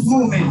 at this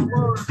moment.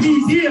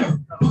 He's here.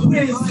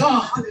 Praise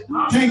God.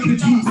 Thank you,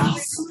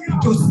 Jesus,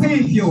 to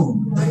save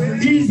you.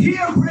 He's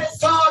here, praise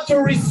God, to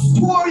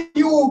restore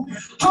you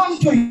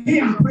unto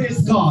him.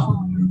 Praise God.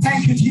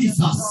 Thank you,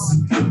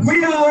 Jesus.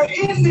 We are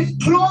in the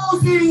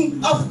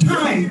closing of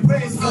time.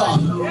 Praise God.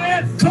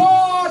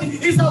 God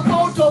is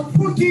about to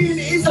put in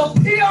his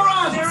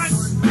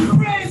appearance.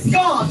 Praise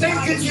God.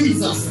 Thank you,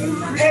 Jesus.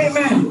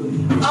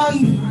 Amen.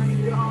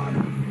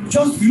 And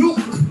just look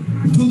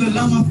to the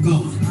Lamb of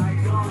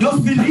God.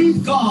 Just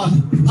believe God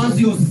as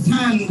you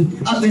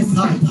stand at this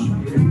altar.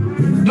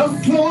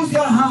 Just close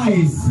your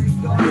eyes.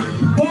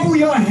 Bow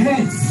your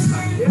heads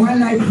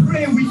while I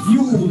pray with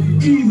you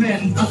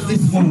even at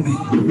this moment.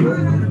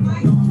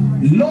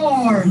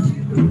 Lord,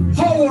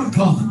 our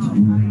God,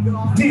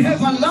 the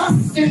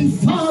everlasting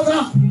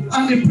Father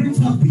and the Prince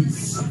of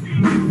Peace.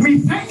 We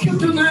thank you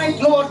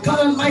tonight, Lord God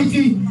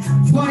Almighty,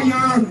 for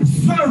your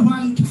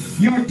servant,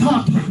 your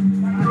daughter,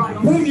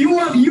 whom you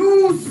have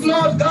used,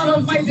 Lord God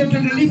Almighty, to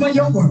deliver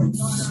your words.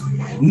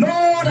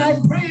 Lord, I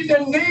pray in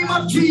the name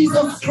of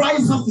Jesus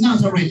Christ of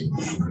Nazareth,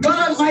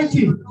 God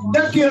Almighty,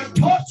 that you'll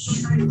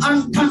touch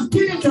and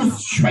continue to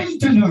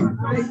strengthen her.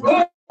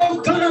 Oh,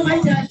 God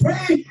Almighty, I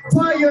pray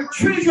for your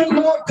children,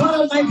 Lord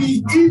God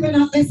Almighty, even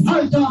at this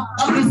altar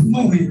at this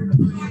moment.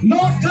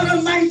 Lord God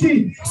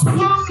Almighty,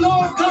 some,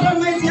 Lord God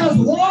Almighty, has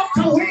walked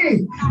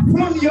away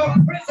from your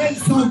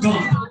presence, oh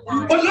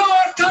God. But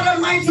Lord God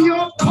Almighty,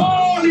 you're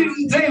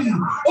calling them,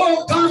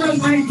 oh God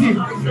Almighty,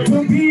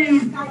 to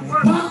be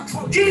back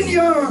in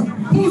your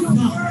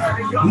bosom.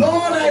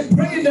 Lord, I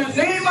pray in the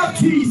name of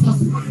Jesus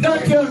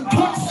that you'll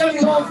touch them,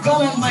 Lord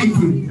God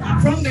Almighty,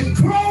 from the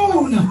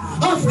crown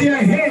of their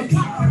head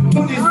to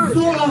the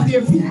sole of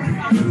their feet.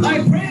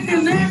 I pray in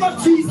the name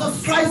of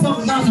Jesus Christ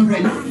of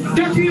Nazareth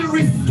that you'll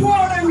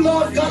restore them,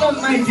 Lord God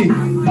Almighty,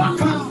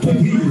 back unto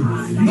thee.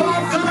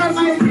 Lord God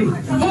Almighty,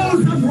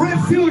 house of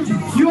refuge,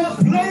 your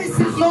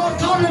places, Lord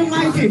God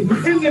Almighty,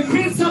 in the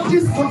midst of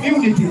this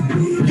community.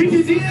 It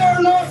is here,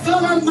 Lord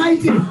God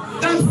Almighty,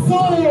 that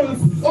souls,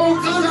 oh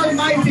God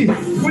Almighty,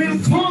 will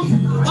come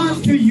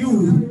unto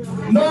you.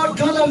 Lord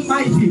God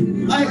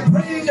Almighty, I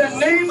pray in the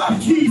name of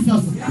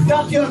Jesus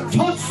that you'll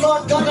touch,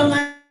 Lord God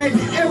Almighty,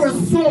 every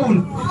soul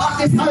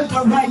at this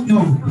altar right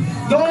now.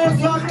 Those,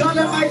 Lord God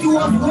Almighty, who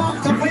have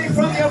walked away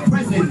from your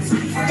presence.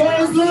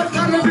 Those, Lord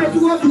God Almighty,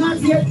 who have not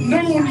yet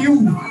known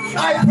you.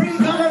 I pray,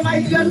 God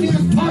Almighty, that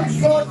you'll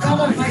touch, Lord God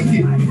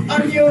Almighty,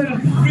 and you'll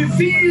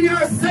reveal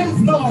yourself,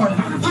 Lord,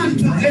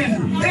 unto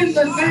them in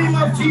the name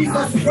of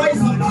Jesus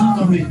Christ of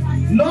Nazareth.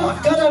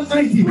 Lord God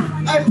Almighty,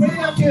 I pray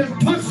that you'll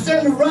touch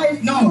them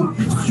right now.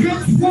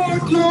 Stretch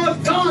forth,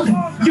 Lord God,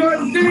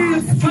 your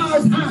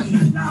nail-scarred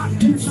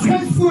hand.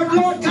 Stretch forth,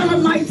 Lord God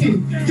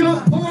Almighty, your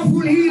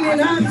powerful healing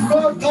hands,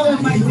 Lord God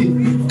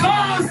Almighty.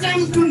 Cause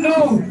them to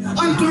know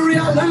and to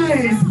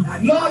realize,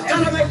 Lord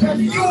God Almighty, that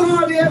you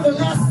are the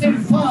everlasting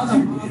Father,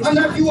 and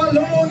that you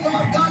alone,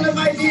 Lord God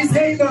Almighty, is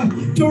able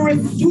to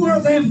restore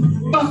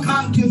them back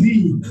unto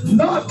thee.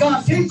 Lord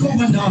God, take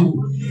over now.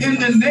 In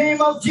the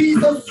name of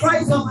Jesus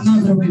Christ of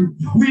Nazareth,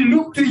 we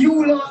look to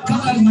you, Lord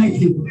God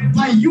Almighty.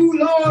 For you,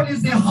 Lord,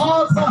 is the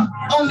author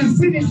and the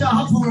finisher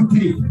of our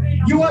faith.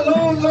 You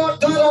alone, Lord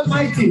God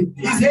Almighty,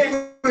 is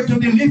able to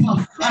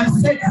deliver and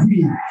set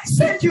free.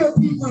 Set your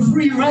people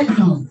free right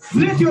now.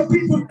 Let your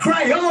people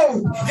cry out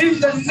in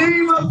the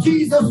name of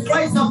Jesus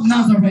Christ of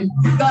Nazareth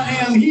that I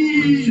am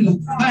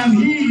healed, I am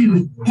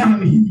healed, I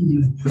am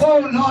healed. Oh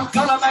Lord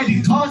God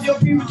Almighty, cause your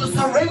people to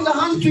surrender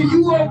unto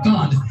you, oh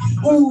God,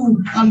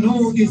 who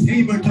alone is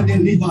able to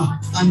deliver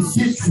and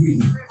set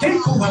free.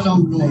 Take over now,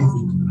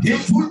 Lord.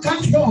 Take full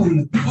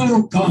control,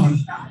 oh God.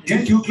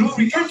 Get your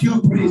glory, get your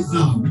praise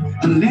now,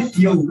 and let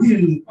your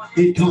will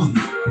be done.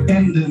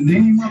 In the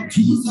name of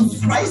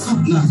Jesus Christ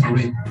of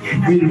Nazareth,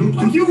 we look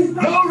to you,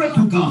 glory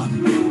to God.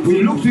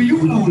 We look to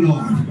you now,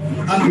 Lord,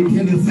 and we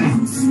tell you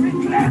thanks.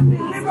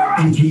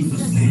 In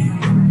Jesus' name.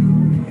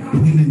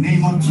 In the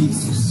name of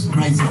Jesus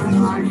Christ of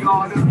Nazareth.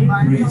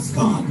 Praise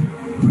God.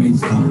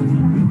 Praise God.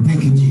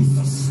 Thank you,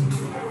 Jesus.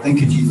 Thank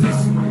you,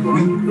 Jesus.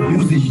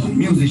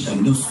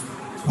 Musician, just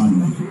one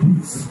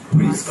moment.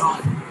 Praise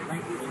God.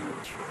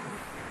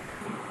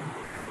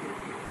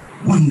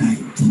 One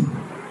night,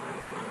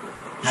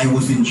 I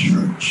was in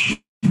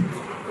church.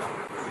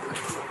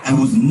 I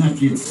was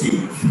not yet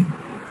saved.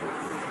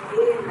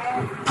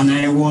 And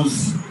I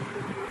was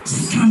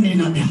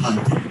standing at the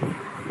altar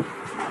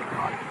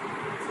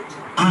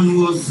and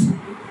was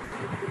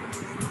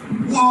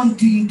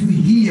wanting to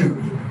hear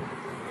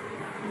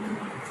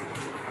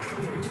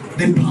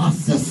the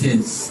pastor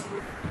says,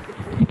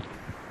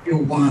 "Your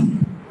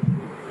one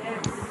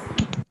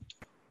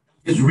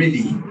is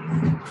ready."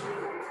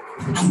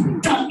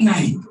 And that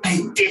night,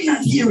 I did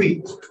not hear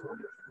it.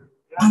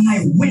 And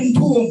I went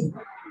home,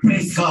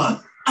 praise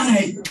God, and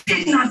I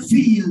did not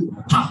feel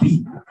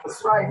happy.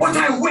 But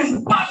I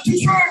went back to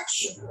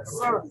church.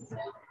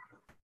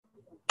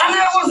 And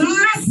I was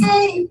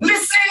listening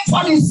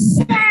for the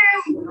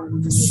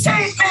same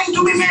statement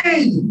to be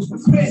made.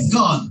 Praise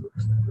God.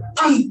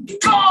 And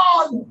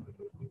God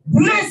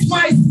bless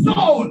my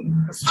soul.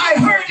 I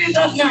heard it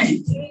that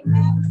night.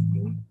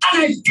 And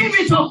I give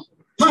it up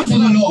unto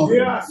the Lord.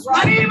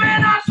 And even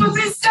unto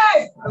this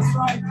day,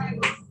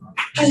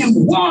 I am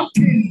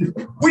walking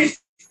with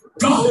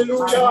God.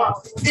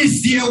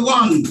 Is there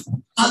one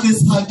at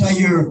this altar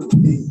here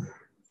today?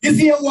 Is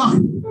there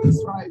one?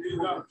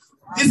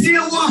 Is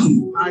there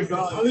one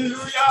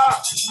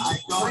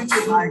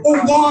who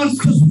wants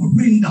to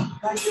surrender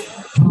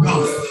to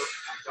God?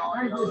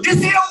 Is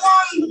there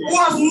one who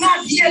has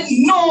not yet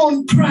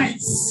known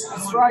Christ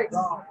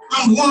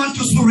and want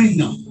to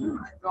surrender?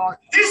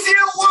 Is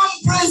there one,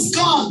 praise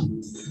God,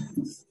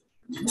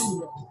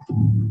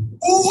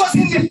 who was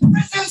in the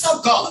presence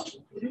of God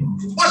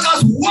but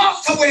has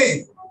walked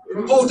away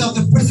out of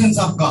the presence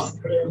of God?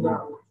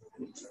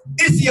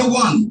 Is there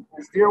one?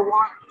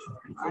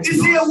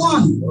 Is there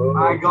one?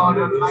 My God.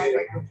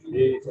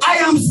 I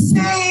am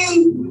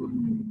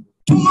saying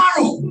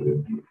tomorrow.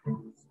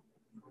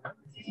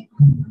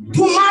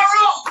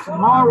 Tomorrow.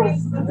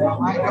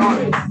 My God.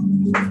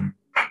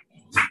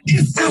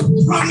 It's a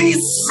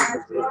promise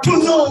to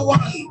no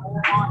one.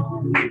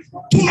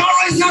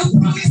 Tomorrow is not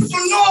promised to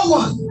no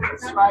one.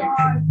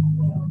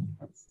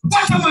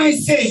 What am I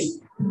saying?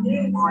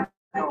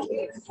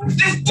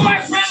 This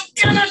boyfriend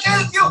cannot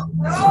help you.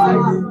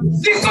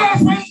 The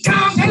girlfriend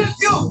can't help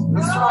you.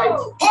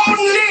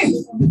 Only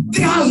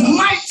the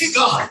Almighty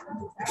God,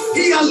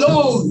 He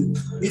alone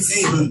is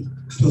able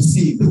to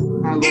save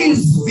you.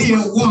 Is there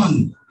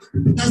one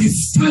that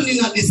is standing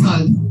at this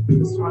altar?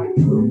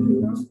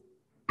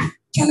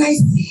 Can I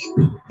see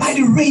by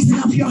the raising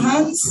of your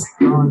hands?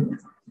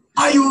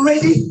 Are you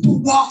ready to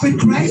walk with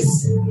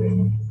Christ?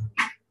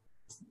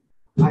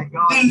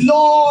 The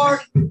Lord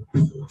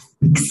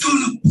is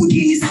going to put in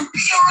His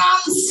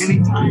appearance.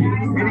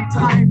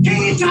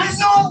 Anytime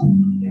now.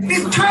 The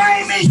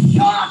time is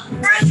short,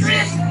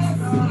 brethren.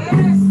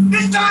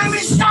 The time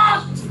is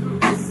short.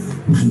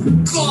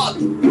 And God,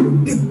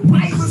 the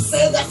Bible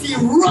says that He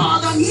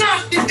rather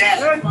not the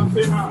death of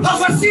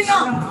a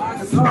sinner,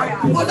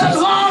 but that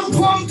all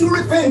come to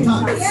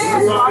repentance.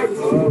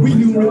 Will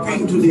you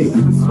repent today?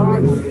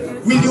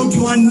 Will you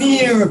draw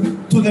near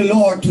to the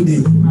Lord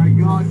today?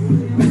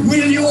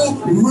 Will you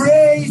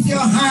raise your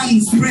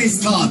hands,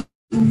 praise God,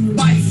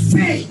 by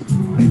faith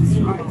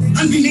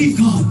and believe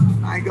God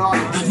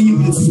that He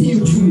will see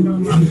you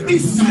through from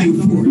this time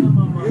forward?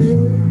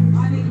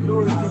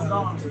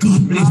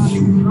 God bless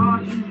you.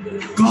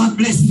 God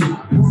bless you.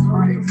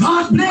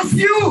 God bless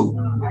you.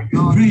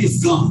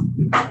 Praise God.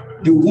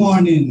 The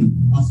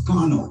warning has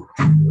gone out.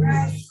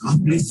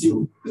 God bless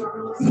you.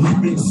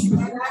 God bless you.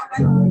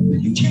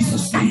 In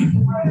Jesus'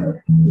 name.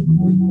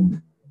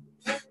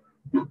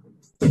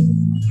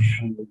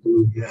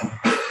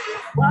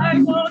 Why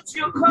won't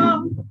you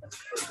come?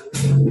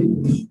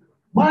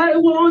 Why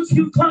won't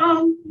you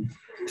come?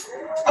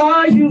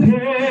 Are you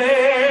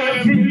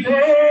heavy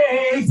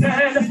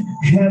laden?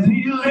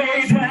 Heavy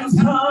laden,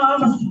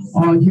 come.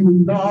 Are you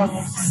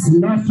lost?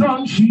 Lost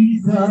from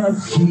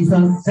Jesus?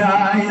 Jesus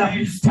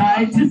died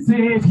to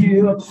save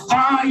you.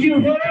 Are you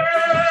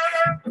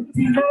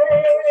heavy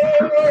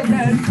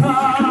laden?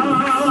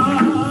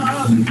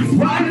 Come.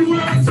 Why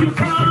won't you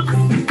come?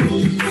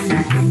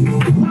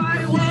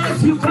 Why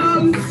won't you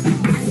come?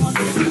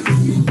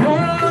 Oh,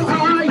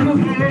 are you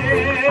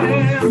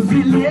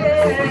heavy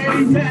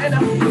laden?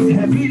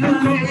 Heavy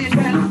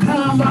laden,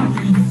 come.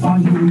 Are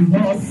you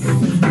lost?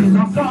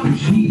 Lost from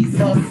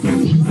Jesus?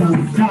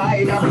 Jesus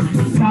died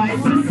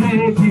to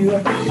save you.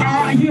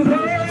 Are you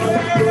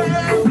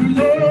heavy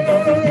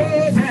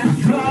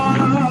laden?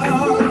 Come.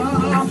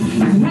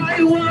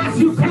 Why won't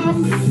you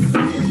come?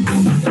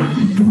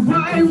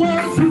 Why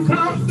won't you come?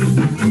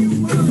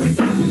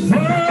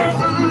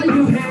 Oh, are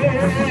you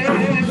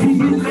heavy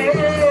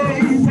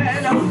laden?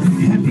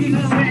 Heavy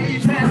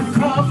laden,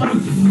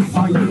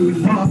 come. Are you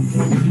lost?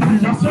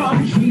 Lost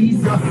from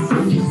Jesus?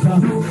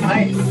 Jesus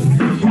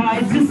died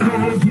to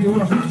save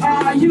you. Are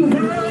you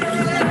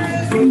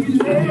heavy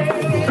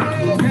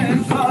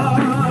laden?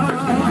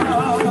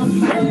 Come.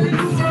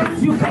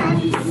 You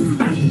come.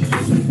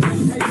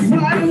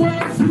 Why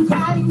won't you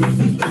come?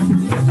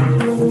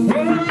 Oh,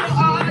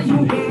 are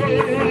you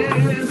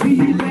heavy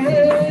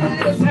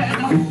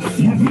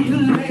laden? Heavy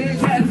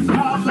laden,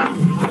 come.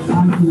 Are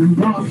you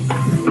lost?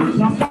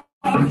 Lost from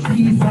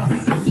Jesus?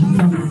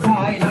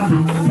 Jesus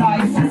died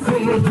to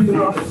save you.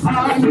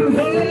 Are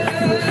you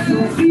heavy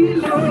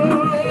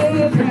laden?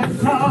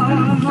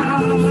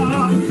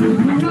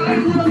 Come. Why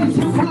won't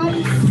you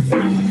come?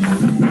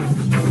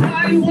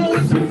 Why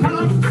won't you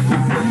come?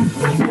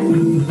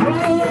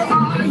 Oh,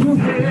 are you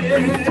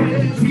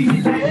heavy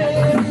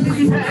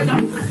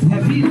laden?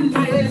 Heavy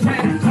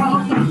laden,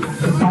 come.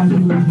 Are you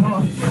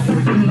lost?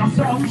 Lost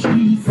from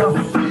Jesus?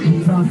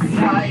 Jesus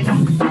died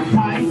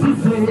to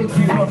save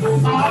you.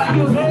 Are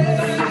you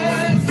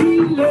heavy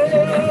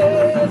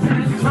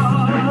laden?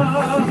 Come.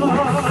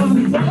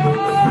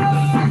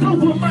 The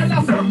woman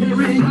of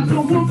Samaria,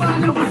 the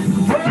woman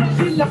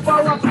she left for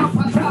a cup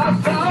of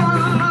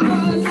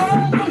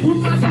the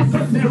woman of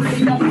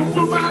Samaria, the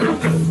woman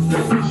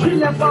she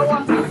left for a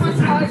cup of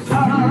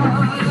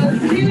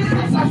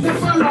Jesus, I said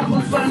for her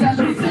husband, and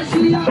she said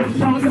she had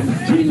done.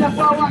 She left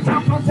for a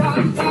cup of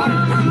Jesus,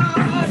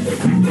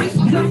 I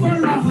said for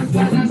her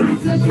husband, and she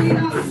said she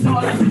had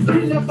done. She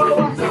left for a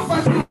cup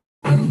of the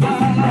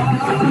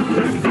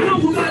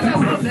woman of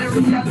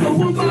Samaria, the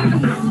woman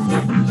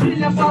she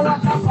left for a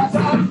cup of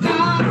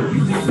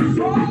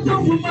the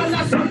woman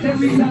of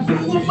Samaria, the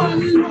woman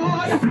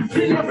Lord,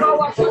 she left for a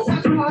cup of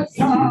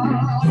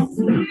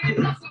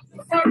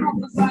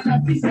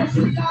she said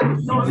she had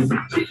done.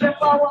 She left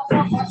for a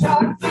cup of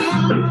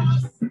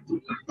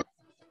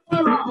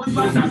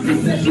she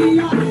said she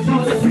had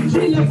done.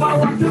 She left for a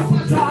cup of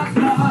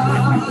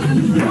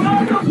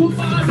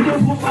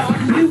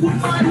the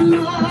woman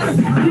Lord,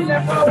 she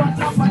left for a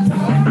cup of the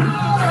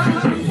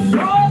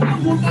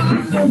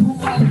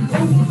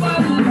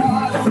woman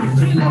Lord,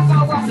 she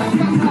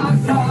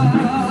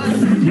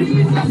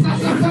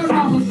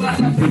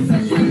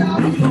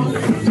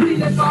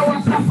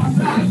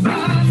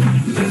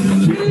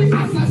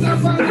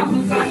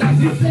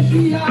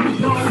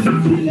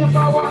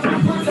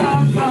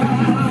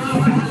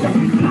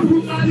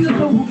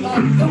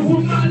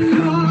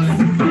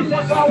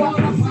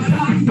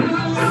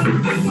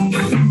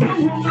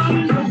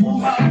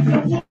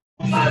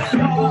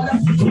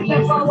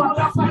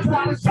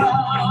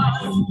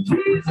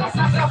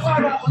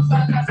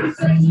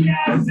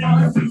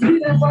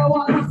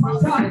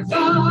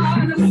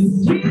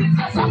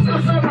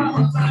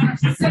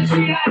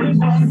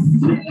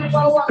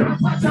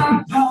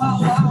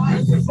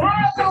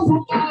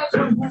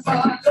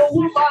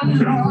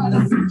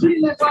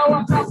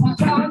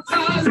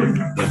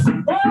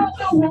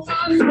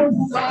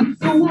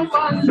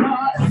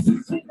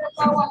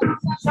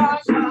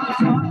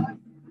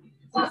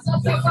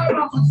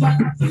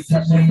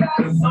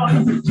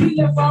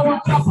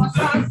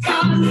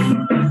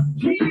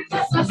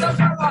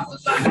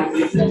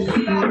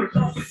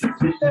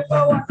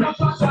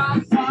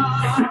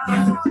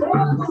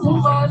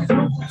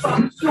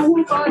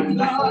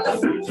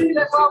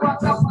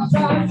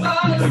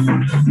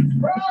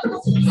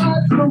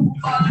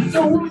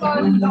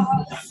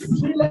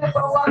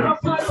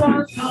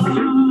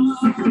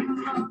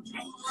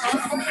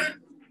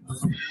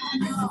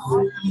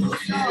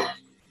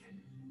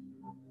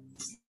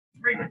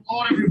Praise the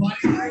Lord, everybody.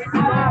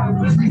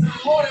 Praise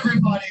the Lord,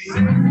 everybody.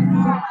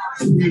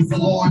 Praise the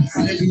Lord.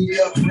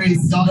 Hallelujah.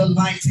 Praise God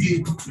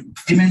Almighty.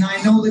 Amen.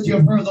 I know that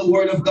you've heard the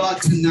word of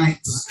God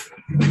tonight.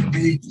 And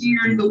in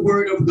hearing the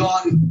word of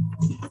God,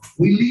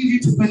 we leave you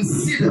to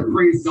consider,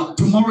 praise God.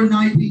 Tomorrow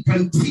night we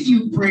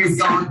continue, praise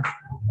God,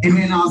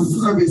 amen, our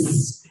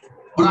service.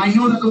 But I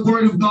know that the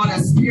word of God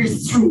has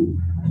pierced through.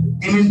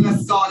 Amen,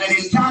 bless God. And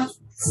in that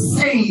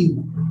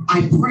saying,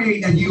 I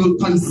pray that you will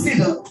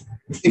consider,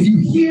 if you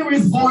hear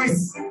his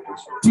voice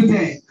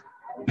today,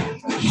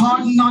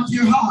 harden not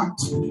your heart,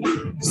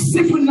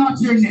 stiffen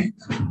not your neck.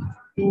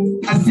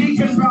 As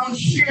Deacon Brown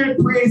shared,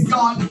 praise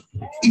God,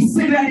 he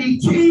said that he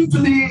came to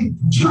the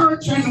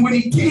church, and when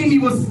he came, he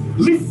was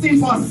listening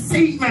for a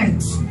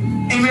statement.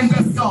 Amen,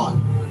 bless God.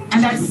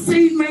 And that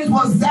statement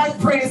was that,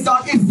 praise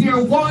God, is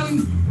there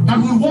one that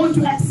will want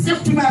to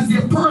accept him as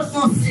their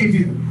personal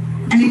Savior?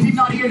 And he did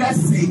not hear that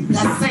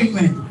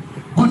statement.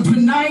 But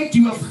tonight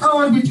you have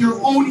heard with your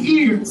own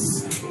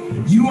ears.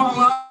 You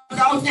are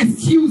without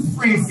excuse,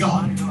 praise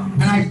God.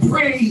 And I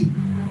pray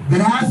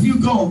that as you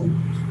go,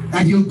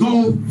 that you'll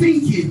go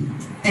thinking,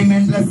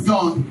 amen, bless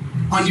God,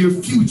 on your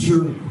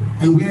future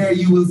and where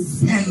you will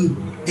spend,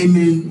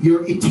 amen,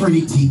 your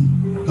eternity.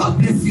 God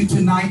bless you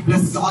tonight.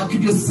 Bless God. You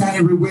just stand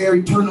everywhere,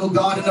 eternal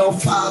God and our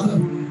Father.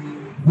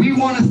 We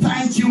want to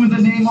thank you in the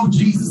name of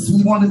Jesus.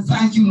 We want to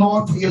thank you,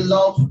 Lord, for your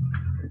love.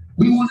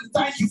 We want to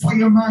thank you for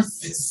your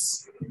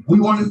mercies. We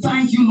want to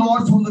thank you,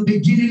 Lord, from the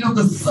beginning of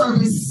the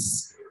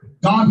service.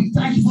 God, we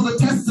thank you for the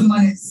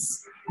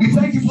testimonies. We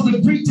thank you for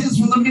the greetings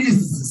from the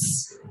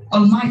ministers.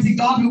 Almighty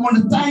God, we want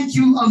to thank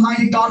you,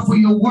 Almighty God, for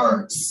your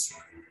words.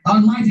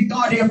 Almighty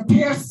God, they have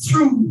pierced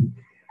through.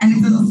 And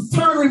it is a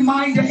stern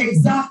reminder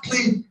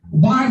exactly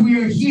why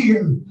we are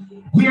here.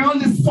 We are on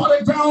this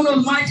solid ground,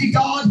 Almighty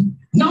God,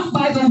 not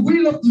by the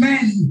will of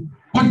men,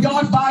 but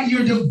God, by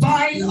your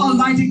divine,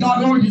 Almighty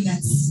God,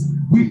 ordinance.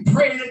 We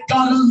pray that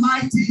God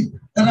Almighty,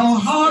 that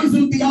our arms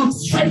will be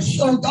outstretched,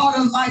 oh God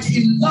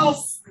Almighty, in love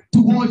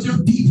towards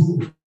your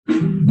people.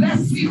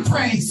 Bless, we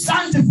pray,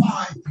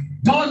 sanctify.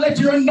 God, let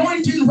your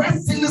anointing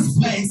rest in this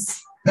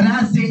place,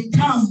 that as they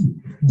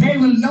come, they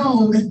will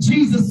know that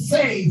Jesus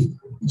saved,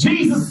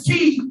 Jesus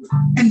keep,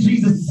 and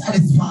Jesus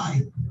satisfy.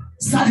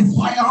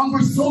 Satisfy our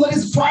hungry soul that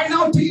is crying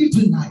out to you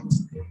tonight.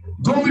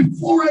 Go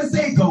before as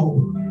they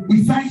go.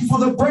 We thank you for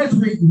the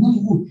brethren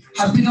who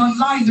have been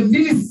online, the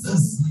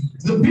ministers,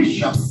 the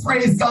bishops,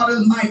 praise God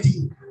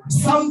Almighty.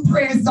 Some,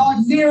 praise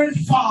God, near and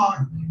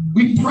far.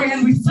 We pray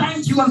and we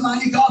thank you,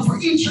 Almighty God, for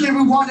each and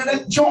every one that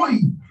has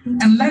joined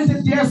and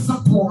lended their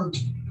support.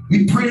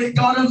 We pray that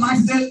God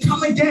Almighty, they'll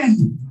come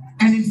again,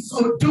 and in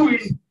so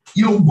doing,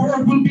 your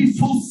word will be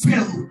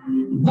fulfilled.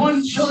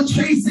 One shall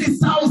chase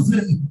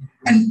 1,000,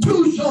 and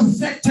two shall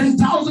set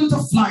 10,000 to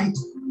flight.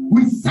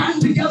 We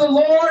stand together,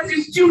 Lord,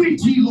 in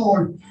unity,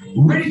 Lord,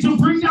 ready to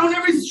bring down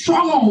every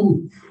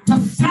stronghold, to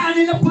stand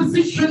in a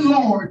position,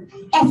 Lord,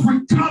 of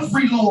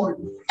recovery, Lord,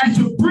 and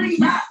to bring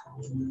back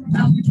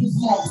that which was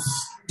lost.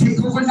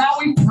 Take over now,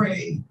 we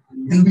pray,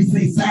 and we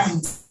say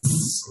thanks.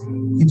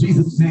 In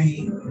Jesus'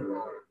 name.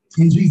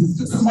 In Jesus.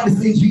 Could somebody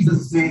say in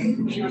Jesus'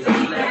 name?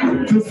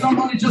 Could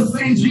somebody just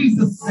say in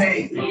Jesus'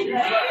 name?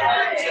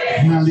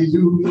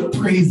 Hallelujah.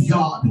 Praise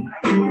God.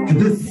 At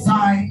this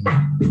time,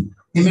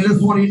 amen, I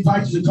just want to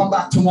invite you to come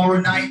back tomorrow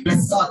night.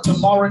 Let's start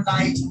tomorrow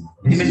night.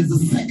 Amen. It's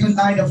the second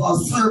night of our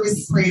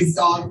service. Praise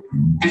God.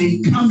 And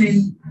in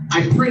coming,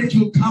 I pray that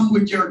you'll come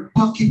with your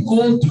bucket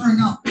all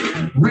turned up,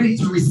 ready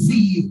to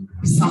receive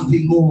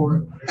something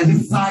more. At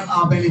this time,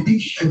 our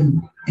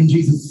benediction in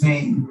Jesus'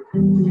 name.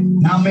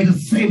 Now may the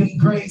saving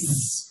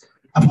grace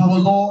of our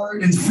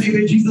Lord and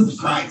Savior Jesus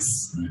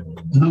Christ,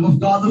 the love of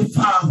God the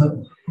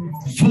Father,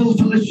 full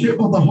fellowship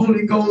of the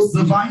Holy Ghost,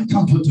 divine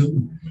comforter,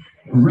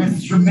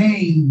 rest,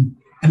 remain,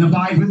 and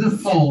abide with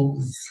us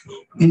all.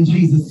 In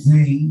Jesus'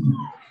 name,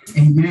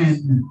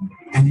 amen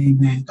and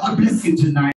amen. God bless you tonight.